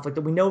interpersonal conflict,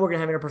 that we know we're going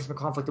to have interpersonal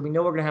conflict, that we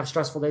know we're going to have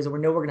stressful days, that we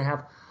know we're going to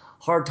have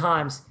hard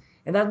times.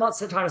 And I'm not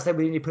trying to say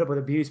we need to put up with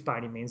abuse by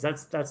any means.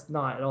 That's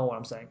not at all what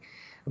I'm saying.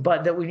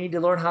 But that we need to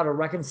learn how to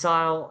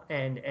reconcile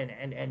and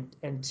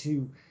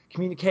to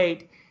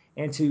communicate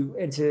and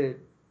to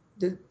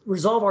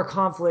resolve our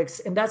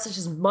conflicts, and that's just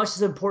as much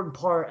as important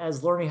part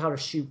as learning how to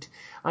shoot.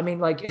 I mean,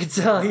 like it's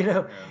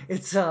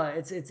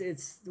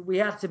we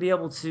have to be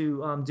able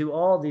to do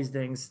all of these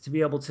things to be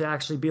able to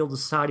actually build the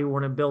society we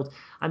want to build.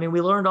 I mean, we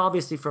learned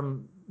obviously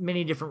from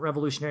many different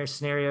revolutionary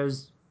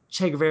scenarios.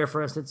 Che Guevara,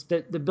 for instance,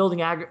 the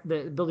building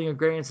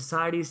agrarian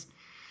societies,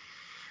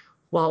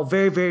 while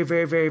very, very,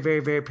 very, very, very,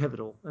 very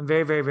pivotal and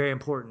very, very, very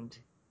important,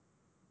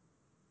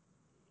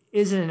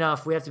 isn't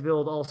enough. We have to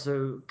build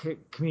also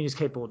communities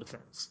capable of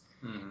defense.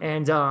 Mm-hmm.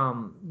 And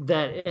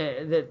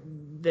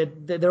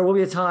that there will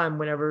be a time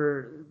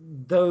whenever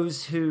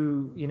those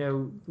who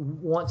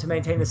want to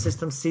maintain the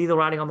system see the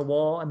writing on the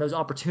wall, and those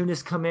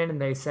opportunists come in and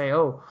they say,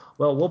 "Oh,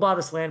 well, we'll buy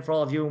this land for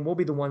all of you, and we'll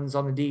be the ones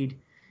on the deed."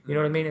 You know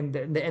what I mean?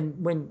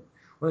 And when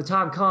the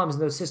time comes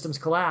and those systems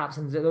collapse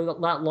and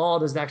that law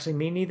doesn't actually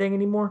mean anything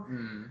anymore,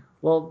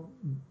 well,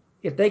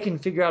 if they can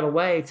figure out a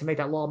way to make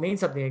that law mean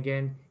something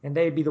again, and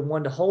they'd be the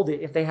one to hold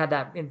it, if they had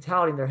that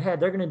mentality in their head,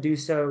 they're going to do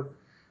so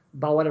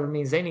by whatever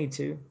means they need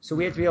to. So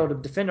we have to be able to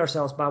defend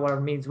ourselves by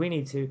whatever means we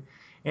need to.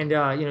 And,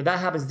 that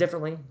happens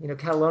differently.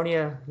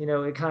 Catalonia,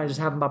 it kind of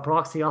just happened by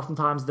proxy.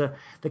 Oftentimes the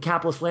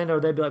capitalist landowner,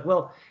 they'd be like,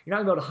 well, you're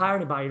not going to be able to hire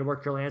anybody to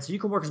work your land, so you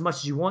can work as much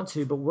as you want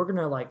to, but we're going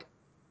to,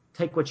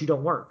 take what you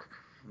don't work,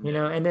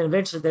 And then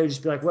eventually they would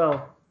just be like,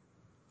 well,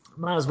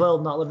 might as well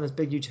not live in this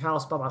big, huge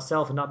house by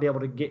myself and not be able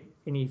to get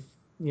any,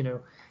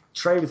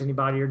 trade with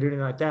anybody or do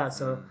anything like that.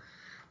 So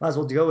might as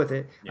well go with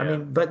it. Yeah. I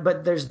mean, but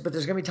there's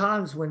going to be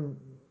times when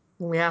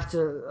we have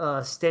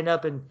to stand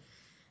up and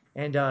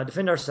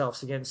defend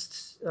ourselves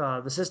against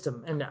the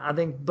system. And I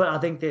think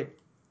that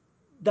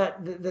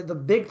the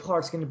big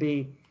part's going to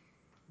be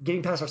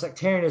getting past our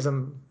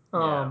sectarianism,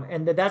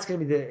 and that's going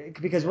to be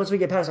because once we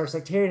get past our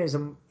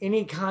sectarianism,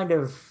 any kind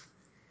of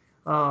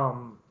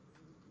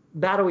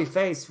battle we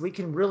face, we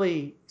can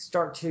really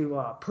start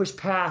to push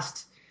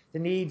past the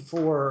need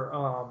for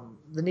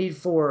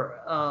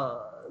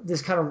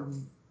this kind of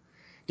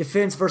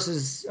defense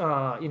versus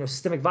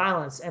systemic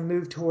violence, and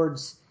move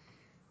towards,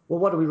 well,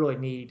 what do we really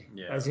need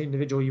as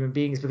individual human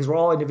beings? Because we're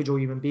all individual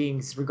human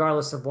beings,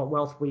 regardless of what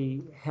wealth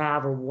we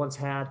have or once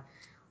had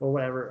or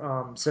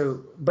whatever.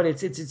 But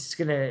it's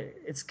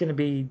gonna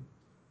be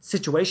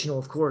situational,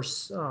 of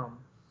course.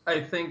 I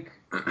think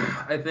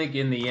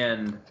in the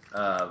end,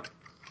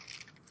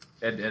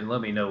 and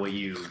let me know what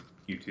you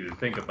two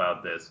think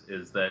about this,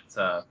 is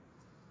that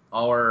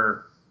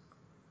our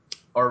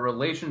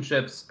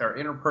relationships, our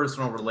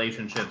interpersonal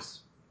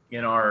relationships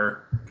in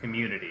our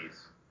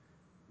communities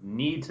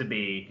need to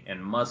be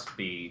and must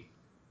be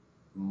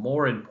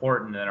more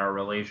important than our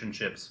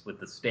relationships with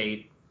the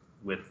state,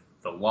 with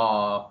the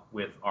law,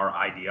 with our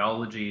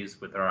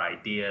ideologies, with our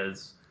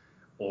ideas,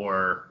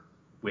 or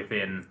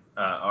within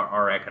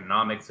our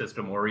economic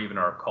system, or even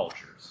our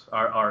cultures.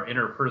 Our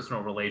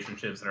interpersonal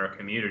relationships in our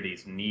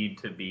communities need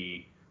to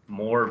be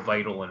more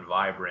vital and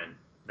vibrant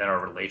than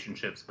our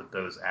relationships with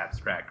those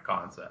abstract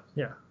concepts.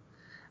 Yeah,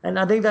 and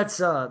I think that's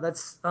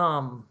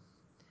one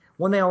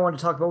thing I wanted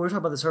to talk about. We were talking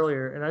about this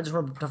earlier, and I just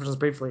want to touch on this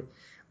briefly,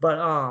 but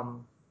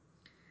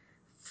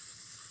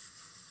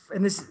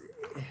and this,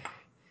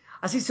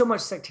 I see so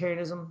much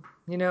sectarianism,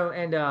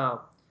 and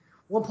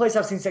one place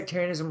I've seen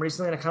sectarianism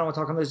recently, and I kind of want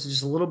to talk on this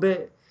just a little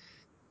bit,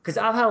 because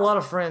I've had a lot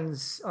of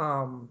friends,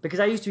 because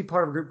I used to be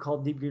part of a group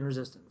called Deep Green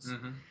Resistance,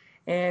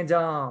 and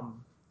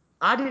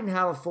I didn't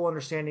have a full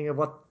understanding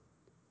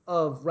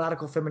of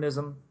radical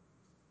feminism,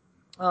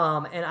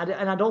 and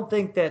I don't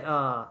think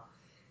that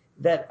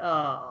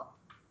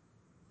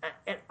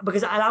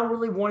because I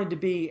really wanted to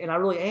be, and I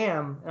really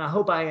am, and I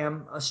hope I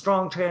am, a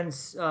strong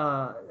trans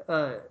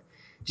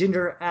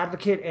gender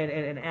advocate and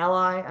an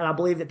ally, and I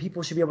believe that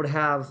people should be able to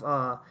have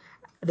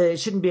that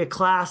it shouldn't be a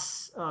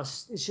class.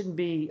 It shouldn't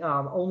be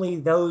only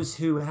those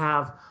who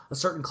have a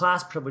certain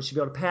class privilege should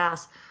be able to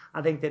pass.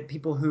 I think that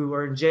people who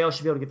are in jail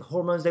should be able to get the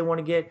hormones they want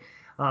to get.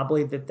 I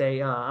believe that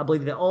I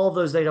believe that all of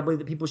those things. I believe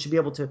that people should be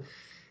able to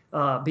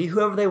be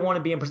whoever they want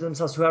to be and present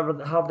themselves however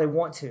they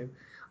want to.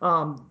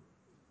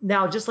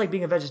 Now, just like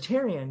being a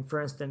vegetarian,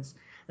 for instance,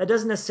 that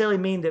doesn't necessarily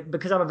mean that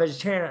because I'm a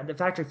vegetarian, that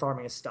factory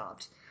farming has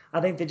stopped.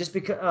 I think that just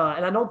because,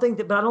 and I don't think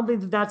that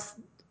that's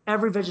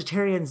every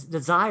vegetarian's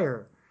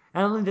desire.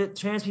 I don't think that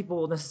trans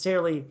people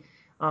necessarily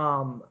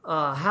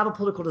have a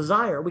political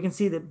desire. We can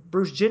see that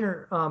Bruce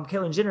Jenner,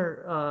 Caitlyn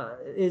Jenner,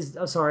 is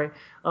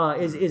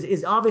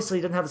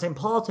obviously doesn't have the same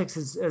politics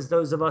as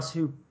those of us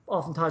who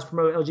oftentimes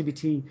promote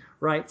LGBT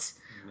rights.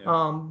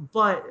 Yeah.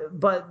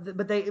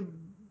 But they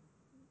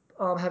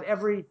have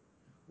every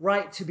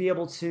right to be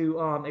able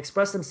to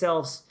express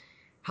themselves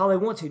how they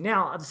want to.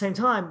 Now, at the same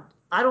time,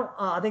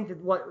 I think that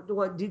what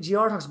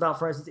DGR talks about,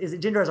 for instance, is that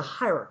gender has a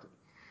hierarchy.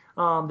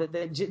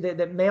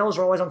 That males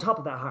are always on top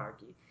of that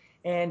hierarchy,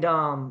 and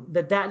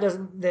that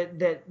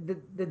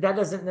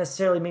doesn't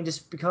necessarily mean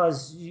just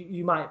because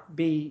you might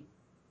be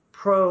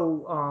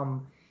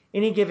pro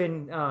any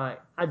given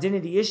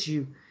identity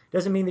issue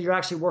doesn't mean that you're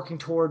actually working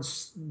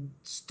towards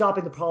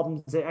stopping the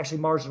problems that actually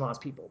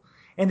marginalize people.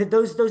 And that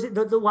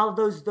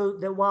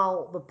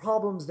while the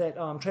problems that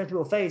trans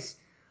people face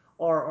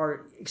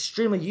are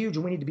extremely huge,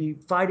 and we need to be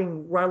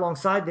fighting right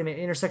alongside them in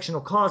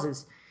intersectional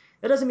causes,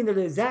 that doesn't mean they're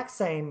the exact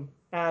same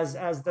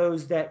as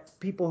those that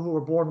people who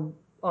were born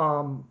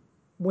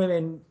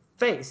women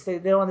face. They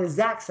don't have the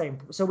exact same.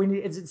 So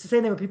it's the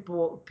same thing with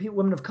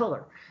women of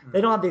color.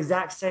 They don't have the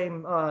exact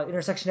same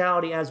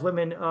intersectionality as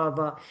women of.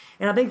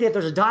 And I think that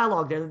there's a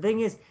dialogue there. The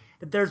thing is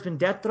that there's been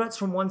death threats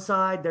from one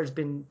side. There's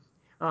been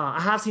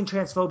I have seen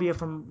transphobia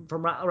from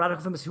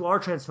radical feminists who are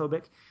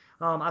transphobic.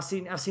 I've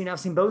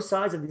seen both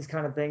sides of these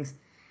kind of things,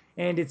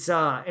 and it's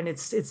I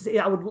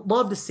would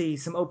love to see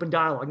some open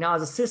dialogue. Now,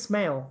 as a cis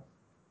male,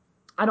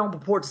 I don't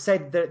purport to say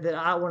that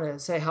I want to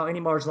say how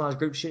any marginalized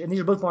group should, and these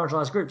are both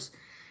marginalized groups,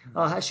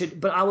 should.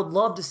 But I would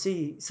love to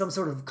see some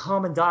sort of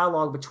common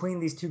dialogue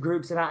between these two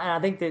groups, and I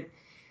think that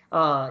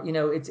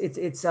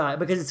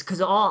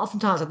because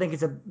oftentimes I think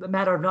it's a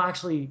matter of not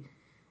actually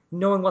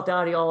knowing what the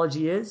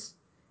ideology is.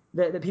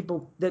 But they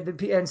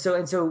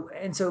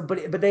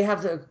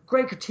have a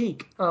great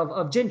critique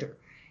of gender,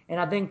 and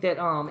I think that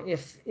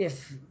if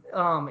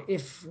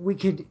we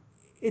could,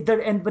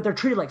 but they're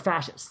treated like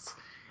fascists.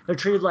 They're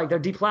treated like they're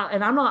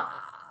and I'm not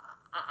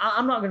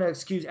going to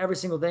excuse every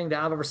single thing that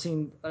I've ever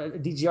seen a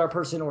DGR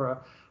person or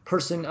a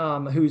person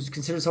who's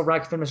considered himself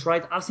radical feminist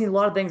rights. I've seen a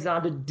lot of things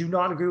that I do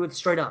not agree with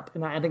straight up,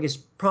 and I think it's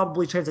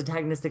probably trans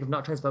antagonistic, if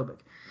not transphobic.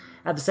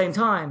 At the same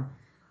time,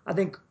 I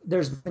think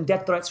there's been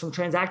death threats from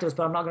trans activists,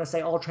 but I'm not going to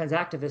say all trans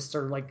activists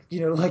are you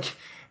know what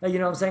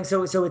I'm saying.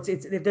 So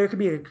it's there could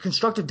be a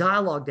constructive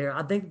dialogue there.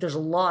 I think there's a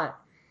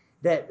lot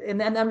that,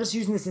 and I'm just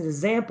using this as an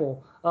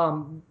example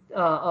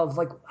of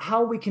like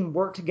how we can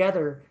work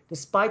together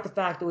despite the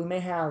fact that we may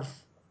have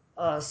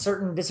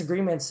certain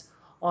disagreements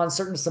on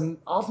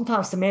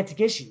oftentimes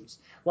semantic issues,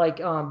 like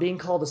being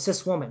called a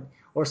cis woman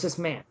or a cis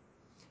man.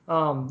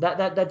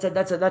 That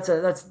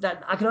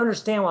I can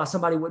understand why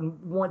somebody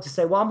wouldn't want to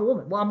say, well, I'm a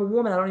woman. Well, I'm a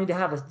woman. I don't need to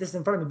have this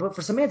in front of me. But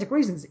for semantic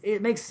reasons,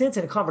 it makes sense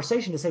in a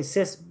conversation to say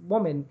cis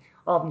woman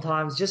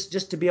oftentimes,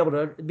 just to be able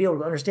to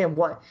understand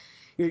what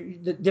you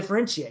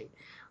differentiate.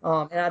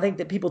 And I think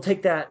that people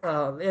take that.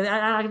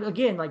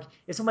 Again, like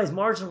if somebody's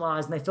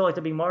marginalized and they feel like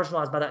they're being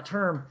marginalized by that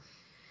term,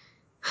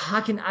 I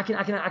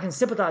can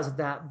sympathize with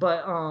that.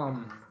 But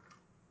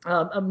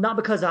not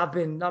because I've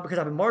been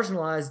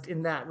marginalized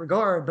in that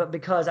regard, but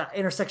because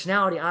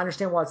intersectionality, I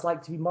understand what it's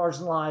like to be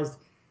marginalized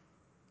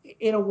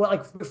in a way,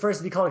 like first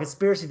to be called a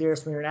conspiracy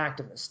theorist when you're an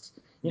activist,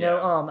 you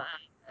know.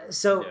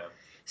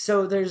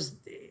 So there's,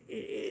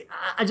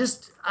 I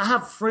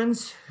have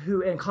friends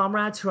and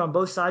comrades who are on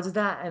both sides of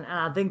that, and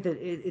I think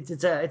that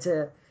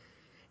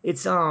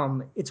it's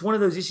one of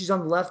those issues on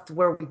the left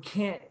where we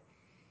can't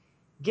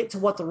get to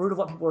what the root of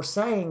what people are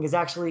saying is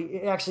actually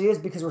is,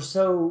 because we're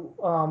so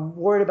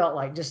worried about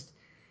like just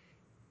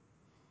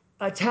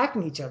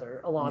attacking each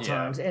other a lot of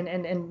times.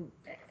 And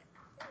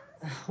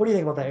what do you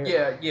think about that,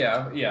 Eric?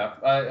 Yeah.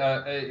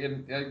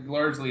 I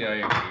largely I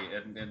agree,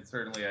 and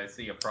certainly I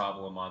see a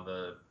problem on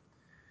the.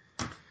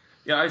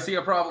 Yeah, I see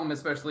a problem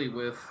especially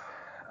with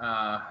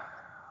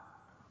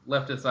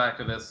leftist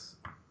activists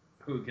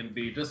who can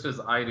be just as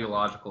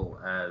ideological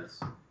as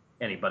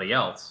anybody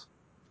else.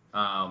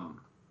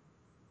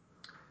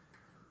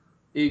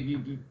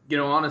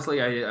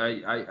 Honestly,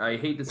 I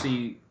hate to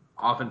see,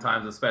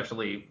 oftentimes,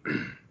 especially,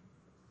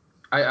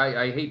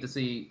 I hate to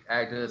see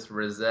activists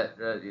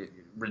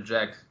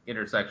reject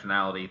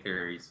intersectionality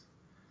theories,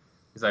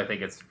 because I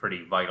think it's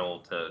pretty vital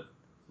to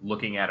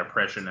looking at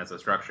oppression as a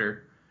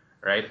structure,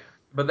 right?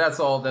 But that's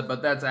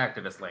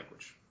activist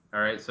language, all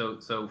right?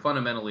 So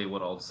fundamentally,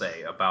 what I'll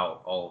say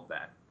about all of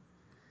that,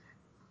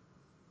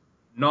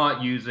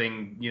 not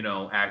using,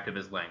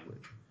 activist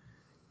language,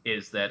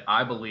 is that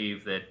I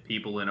believe that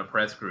people in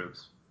oppressed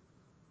groups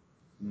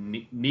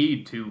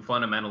need to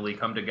fundamentally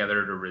come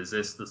together to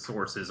resist the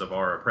sources of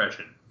our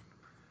oppression.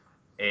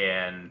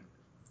 And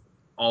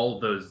all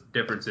of those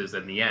differences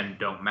in the end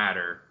don't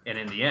matter. And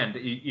in the end,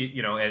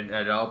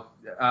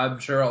 I'm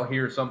sure I'll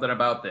hear something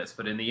about this,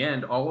 but in the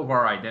end, all of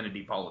our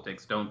identity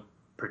politics don't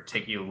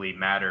particularly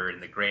matter in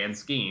the grand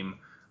scheme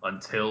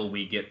until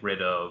we get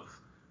rid of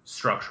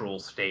structural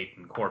state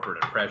and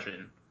corporate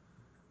oppression.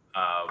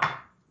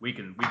 We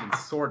can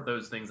sort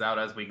those things out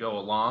as we go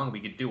along.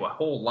 We could do a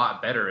whole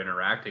lot better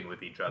interacting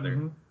with each other.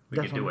 Mm-hmm, we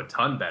could do a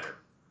ton better.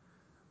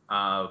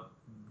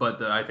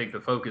 But I think the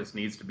focus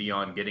needs to be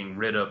on getting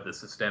rid of the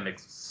systemic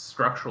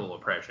structural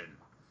oppression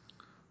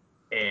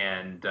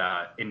and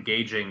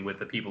engaging with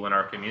the people in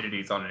our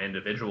communities on an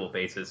individual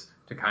basis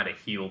to kind of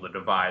heal the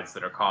divides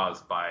that are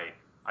caused by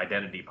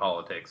identity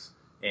politics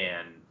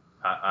and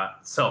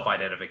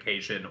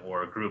self-identification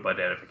or group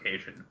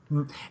identification.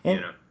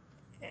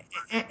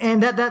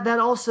 And that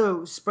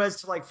also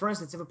spreads to, like, for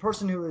instance, if a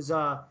person who is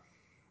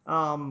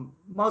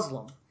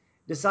Muslim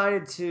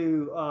decided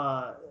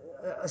to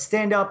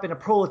stand up in a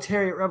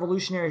proletariat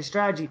revolutionary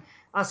strategy,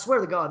 I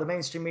swear to God, the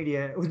mainstream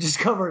media would just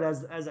cover it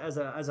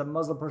as a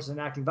Muslim person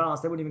enacting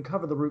violence. They wouldn't even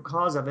cover the root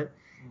cause of it.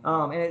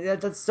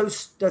 That's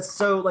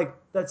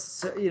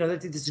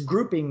this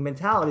grouping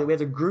mentality. We have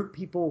to group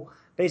people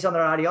based on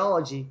their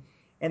ideology,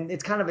 and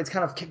it's kind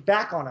of kicked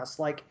back on us,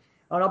 like.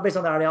 Not based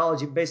on their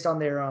ideology, based on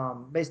their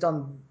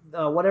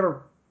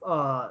whatever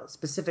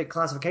specific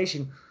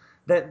classification.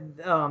 That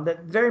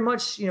very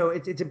much,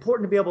 it's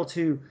important to be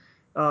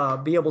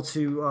able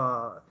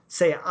to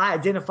say I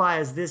identify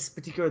as this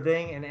particular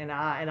thing, and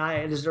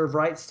I deserve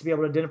rights to be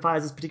able to identify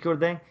as this particular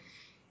thing.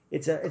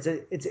 It's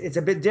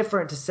a bit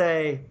different to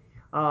say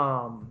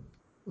when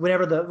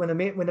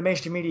the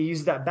mainstream media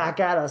uses that back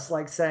at us,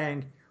 like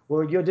saying,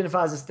 well, you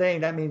identify as this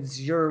thing, that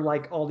means you're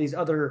like all these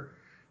other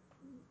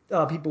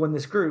people in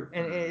this group,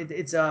 and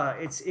it's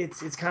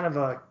kind of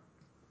a,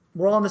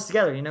 we're all in this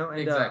together, And,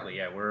 exactly,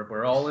 yeah,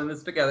 we're all in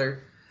this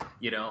together,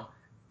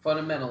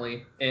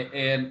 fundamentally,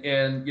 and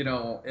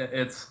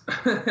it's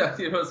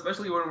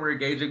especially when we're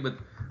engaging with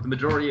the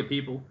majority of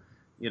people,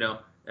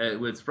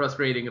 it's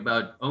frustrating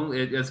about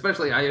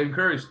especially I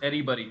encourage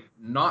anybody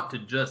not to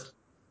just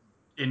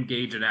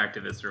engage in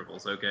activist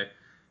circles, okay?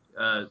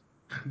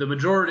 The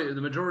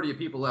majority of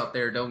people out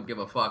there don't give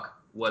a fuck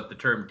what the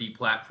term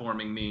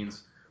deplatforming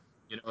means.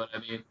 You know what I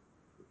mean?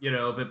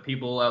 But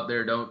people out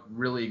there don't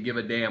really give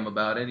a damn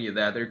about any of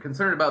that. They're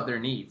concerned about their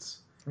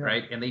needs,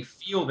 right? And they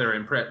feel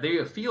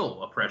they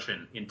feel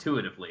oppression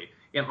intuitively.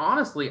 And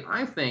honestly,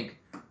 I think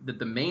that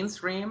the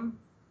mainstream,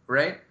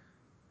 right,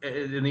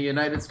 in the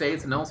United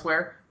States and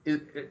elsewhere,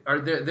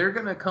 they're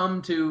going to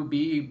come to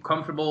be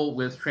comfortable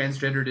with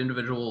transgendered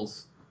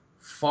individuals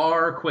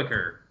far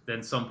quicker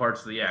than some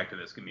parts of the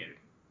activist community.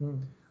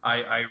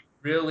 I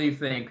really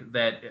think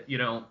that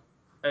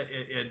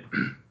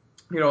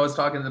I was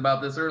talking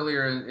about this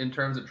earlier in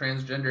terms of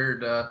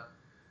transgendered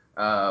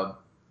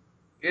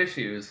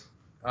issues.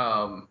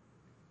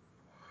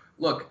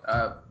 Look,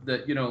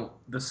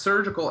 the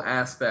surgical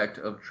aspect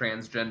of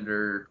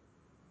transgender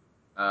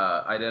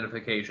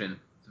identification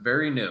is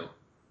very new,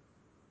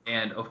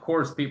 and of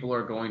course, people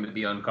are going to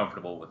be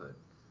uncomfortable with it,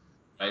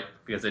 right?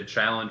 Because it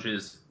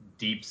challenges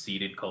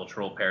deep-seated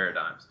cultural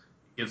paradigms.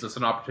 It gives us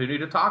an opportunity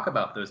to talk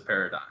about those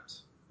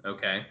paradigms,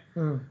 okay?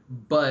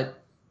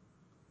 But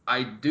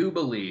I do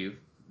believe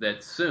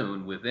that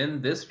soon,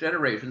 within this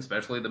generation,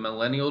 especially the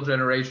millennial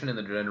generation and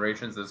the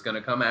generations that's going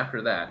to come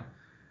after that,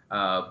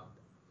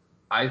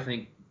 I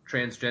think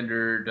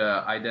transgendered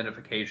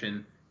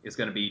identification is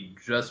going to be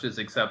just as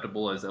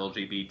acceptable as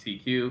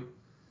LGBTQ.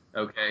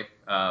 Okay,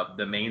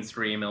 the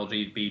mainstream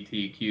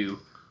LGBTQ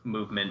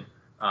movement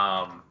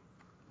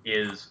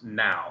is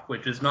now,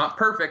 which is not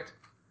perfect,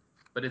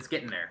 but it's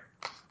getting there.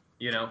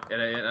 You know,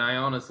 and I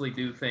honestly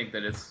do think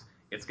that it's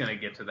going to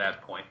get to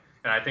that point,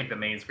 and I think the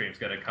mainstream's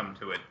going to come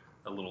to it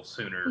a little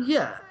sooner.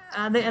 Yeah,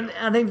 and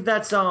I think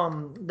that's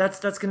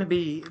going to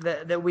be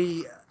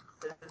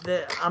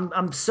that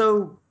I'm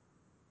so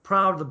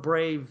proud of the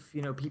brave,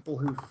 you know, people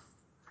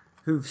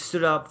who've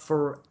stood up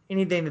for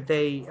anything that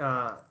they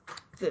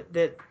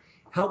that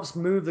helps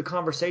move the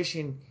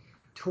conversation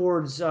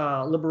towards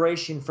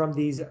liberation from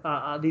these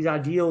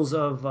ideals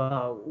of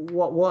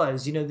what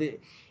was, you know,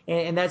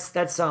 and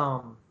that's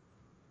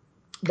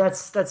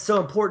so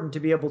important to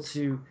be able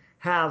to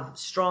have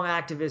strong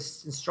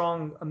activists and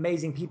strong,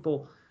 amazing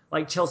people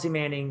like Chelsea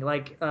Manning,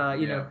 like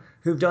you know,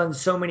 who've done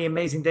so many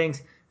amazing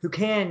things. Who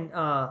can?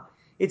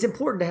 It's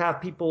important to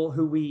have people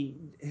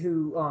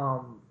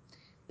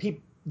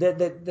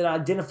that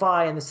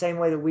identify in the same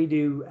way that we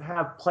do,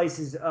 have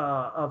places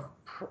of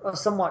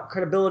somewhat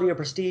credibility or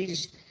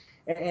prestige,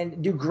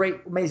 and do great,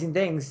 amazing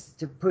things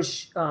to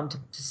push to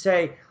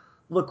say,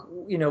 look,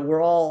 you know,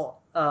 we're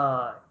all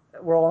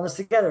in this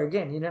together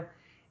again, you know,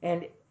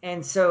 and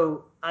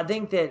so I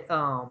think that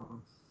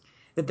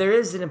that there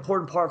is an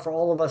important part for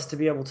all of us to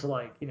be able to,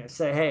 like, you know,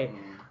 say, hey,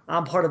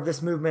 I'm part of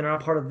this movement, or I'm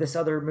part of this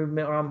other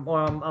movement, or I'm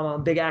a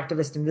big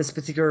activist in this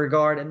particular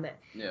regard. And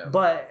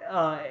but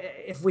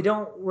if we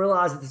don't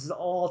realize that this is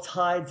all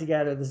tied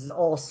together, this is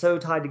all so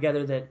tied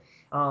together that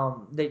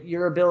that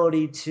your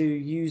ability to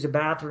use a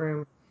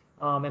bathroom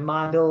and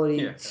my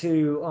ability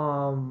to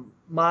grow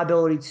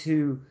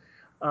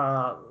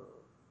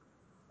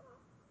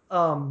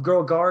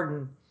a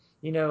garden,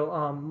 you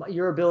know,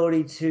 your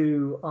ability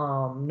to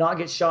not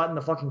get shot in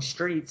the fucking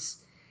streets,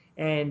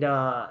 and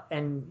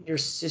your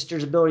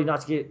sister's ability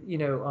not to get, you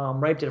know,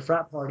 raped at a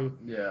frat party,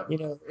 you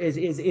know,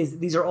 is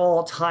these are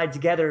all tied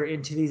together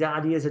into these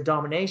ideas of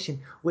domination,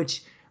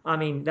 which, I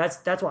mean,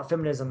 that's what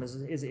feminism is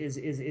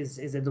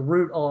at the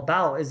root all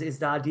about, is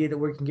the idea that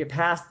we can get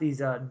past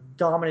these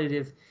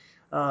dominative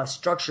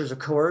structures of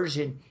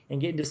coercion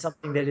and get into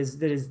something that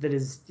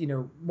is you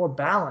know, more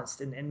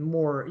balanced and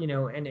more, you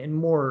know, and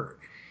more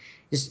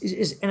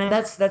and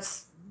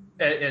that's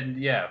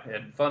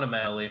and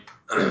fundamentally,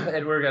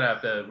 and we're gonna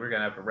have to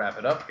wrap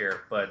it up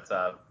here, but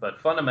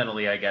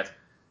fundamentally, I guess,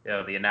 you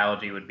know, the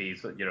analogy would be,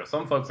 you know,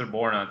 some folks are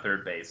born on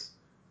third base,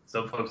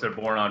 some folks are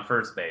born on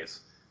first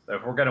base. So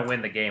if we're gonna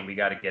win the game, we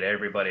got to get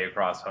everybody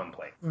across home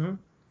plate. Mm-hmm.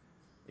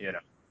 You know,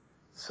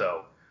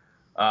 so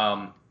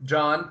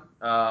John,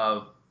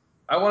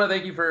 I want to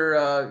thank you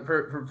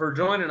for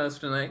joining us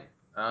tonight.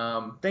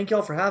 Thank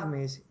y'all for having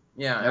me.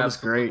 Yeah, that was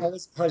great.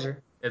 Always a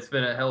pleasure. It's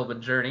been a hell of a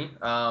journey.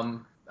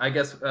 I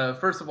guess,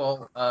 first of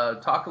all,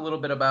 talk a little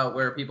bit about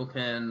where people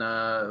can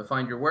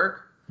find your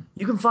work.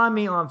 You can find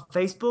me on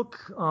Facebook.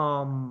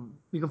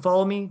 You can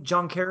follow me,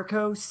 John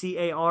Carrico,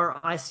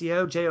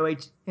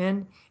 Carico,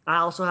 John. I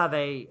also have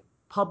a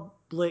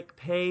public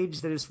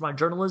page that is for my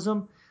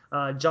journalism,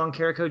 John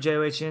Carrico,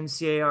 John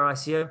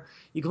Carico.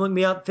 You can look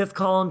me up, Fifth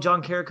Column,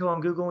 John Carrico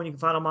on Google, and you can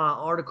find all my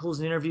articles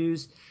and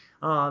interviews.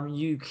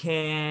 You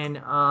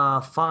can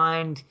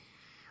find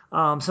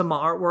some of my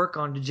artwork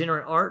on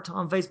Degenerate Art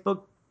on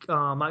Facebook.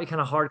 Might be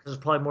kind of hard because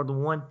there's probably more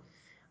than one.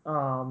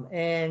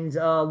 And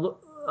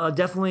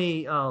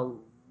definitely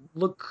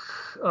look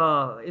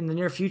in the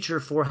near future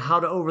for How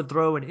to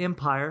Overthrow an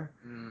Empire.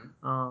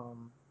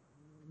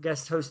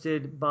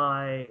 Hosted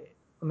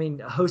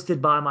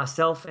by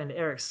myself and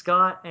Eric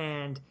Scott,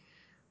 and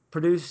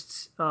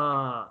produced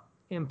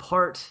in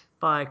part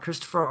by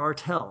Christopher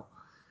Artell.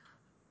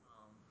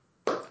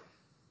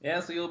 Yeah,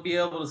 so you'll be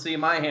able to see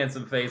my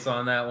handsome face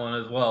on that one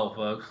as well,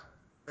 folks.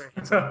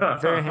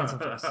 Very handsome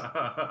face.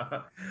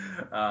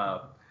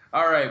 All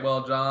right,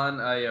 well,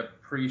 John, I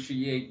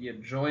appreciate you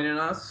joining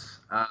us.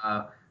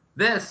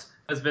 This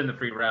has been the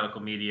Free Radical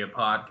Media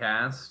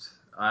Podcast.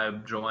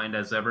 I'm joined,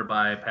 as ever,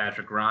 by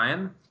Patrick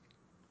Ryan.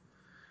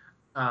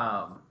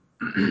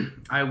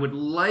 I would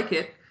like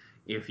it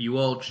if you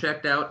all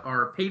checked out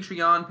our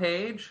Patreon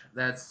page.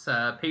 That's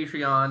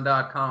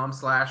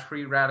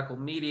patreon.com/Free Radical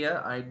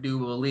Media, I do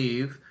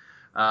believe.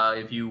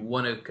 If you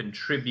want to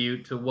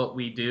contribute to what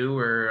we do,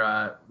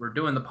 we're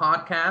doing the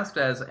podcast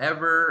as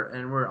ever,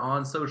 and we're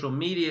on social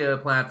media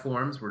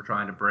platforms. We're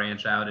trying to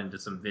branch out into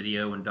some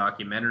video and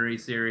documentary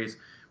series,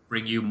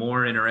 bring you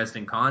more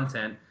interesting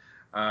content.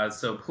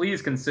 So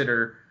please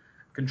consider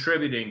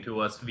contributing to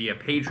us via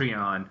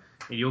Patreon,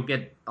 and you'll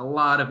get a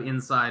lot of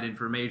inside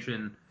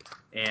information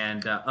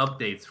and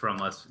updates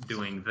from us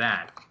doing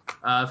that.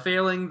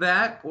 Failing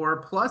that, or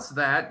plus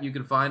that, you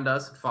can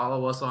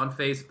follow us on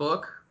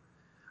Facebook,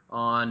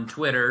 on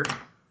Twitter,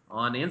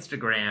 on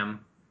Instagram,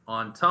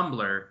 on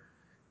Tumblr,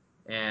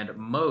 and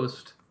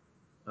most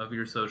of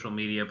your social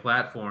media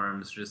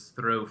platforms. Just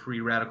throw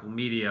Free Radical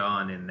Media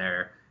on in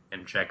there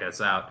and check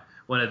us out. I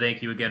want to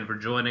thank you again for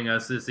joining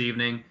us this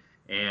evening,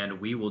 and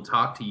we will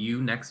talk to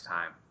you next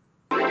time.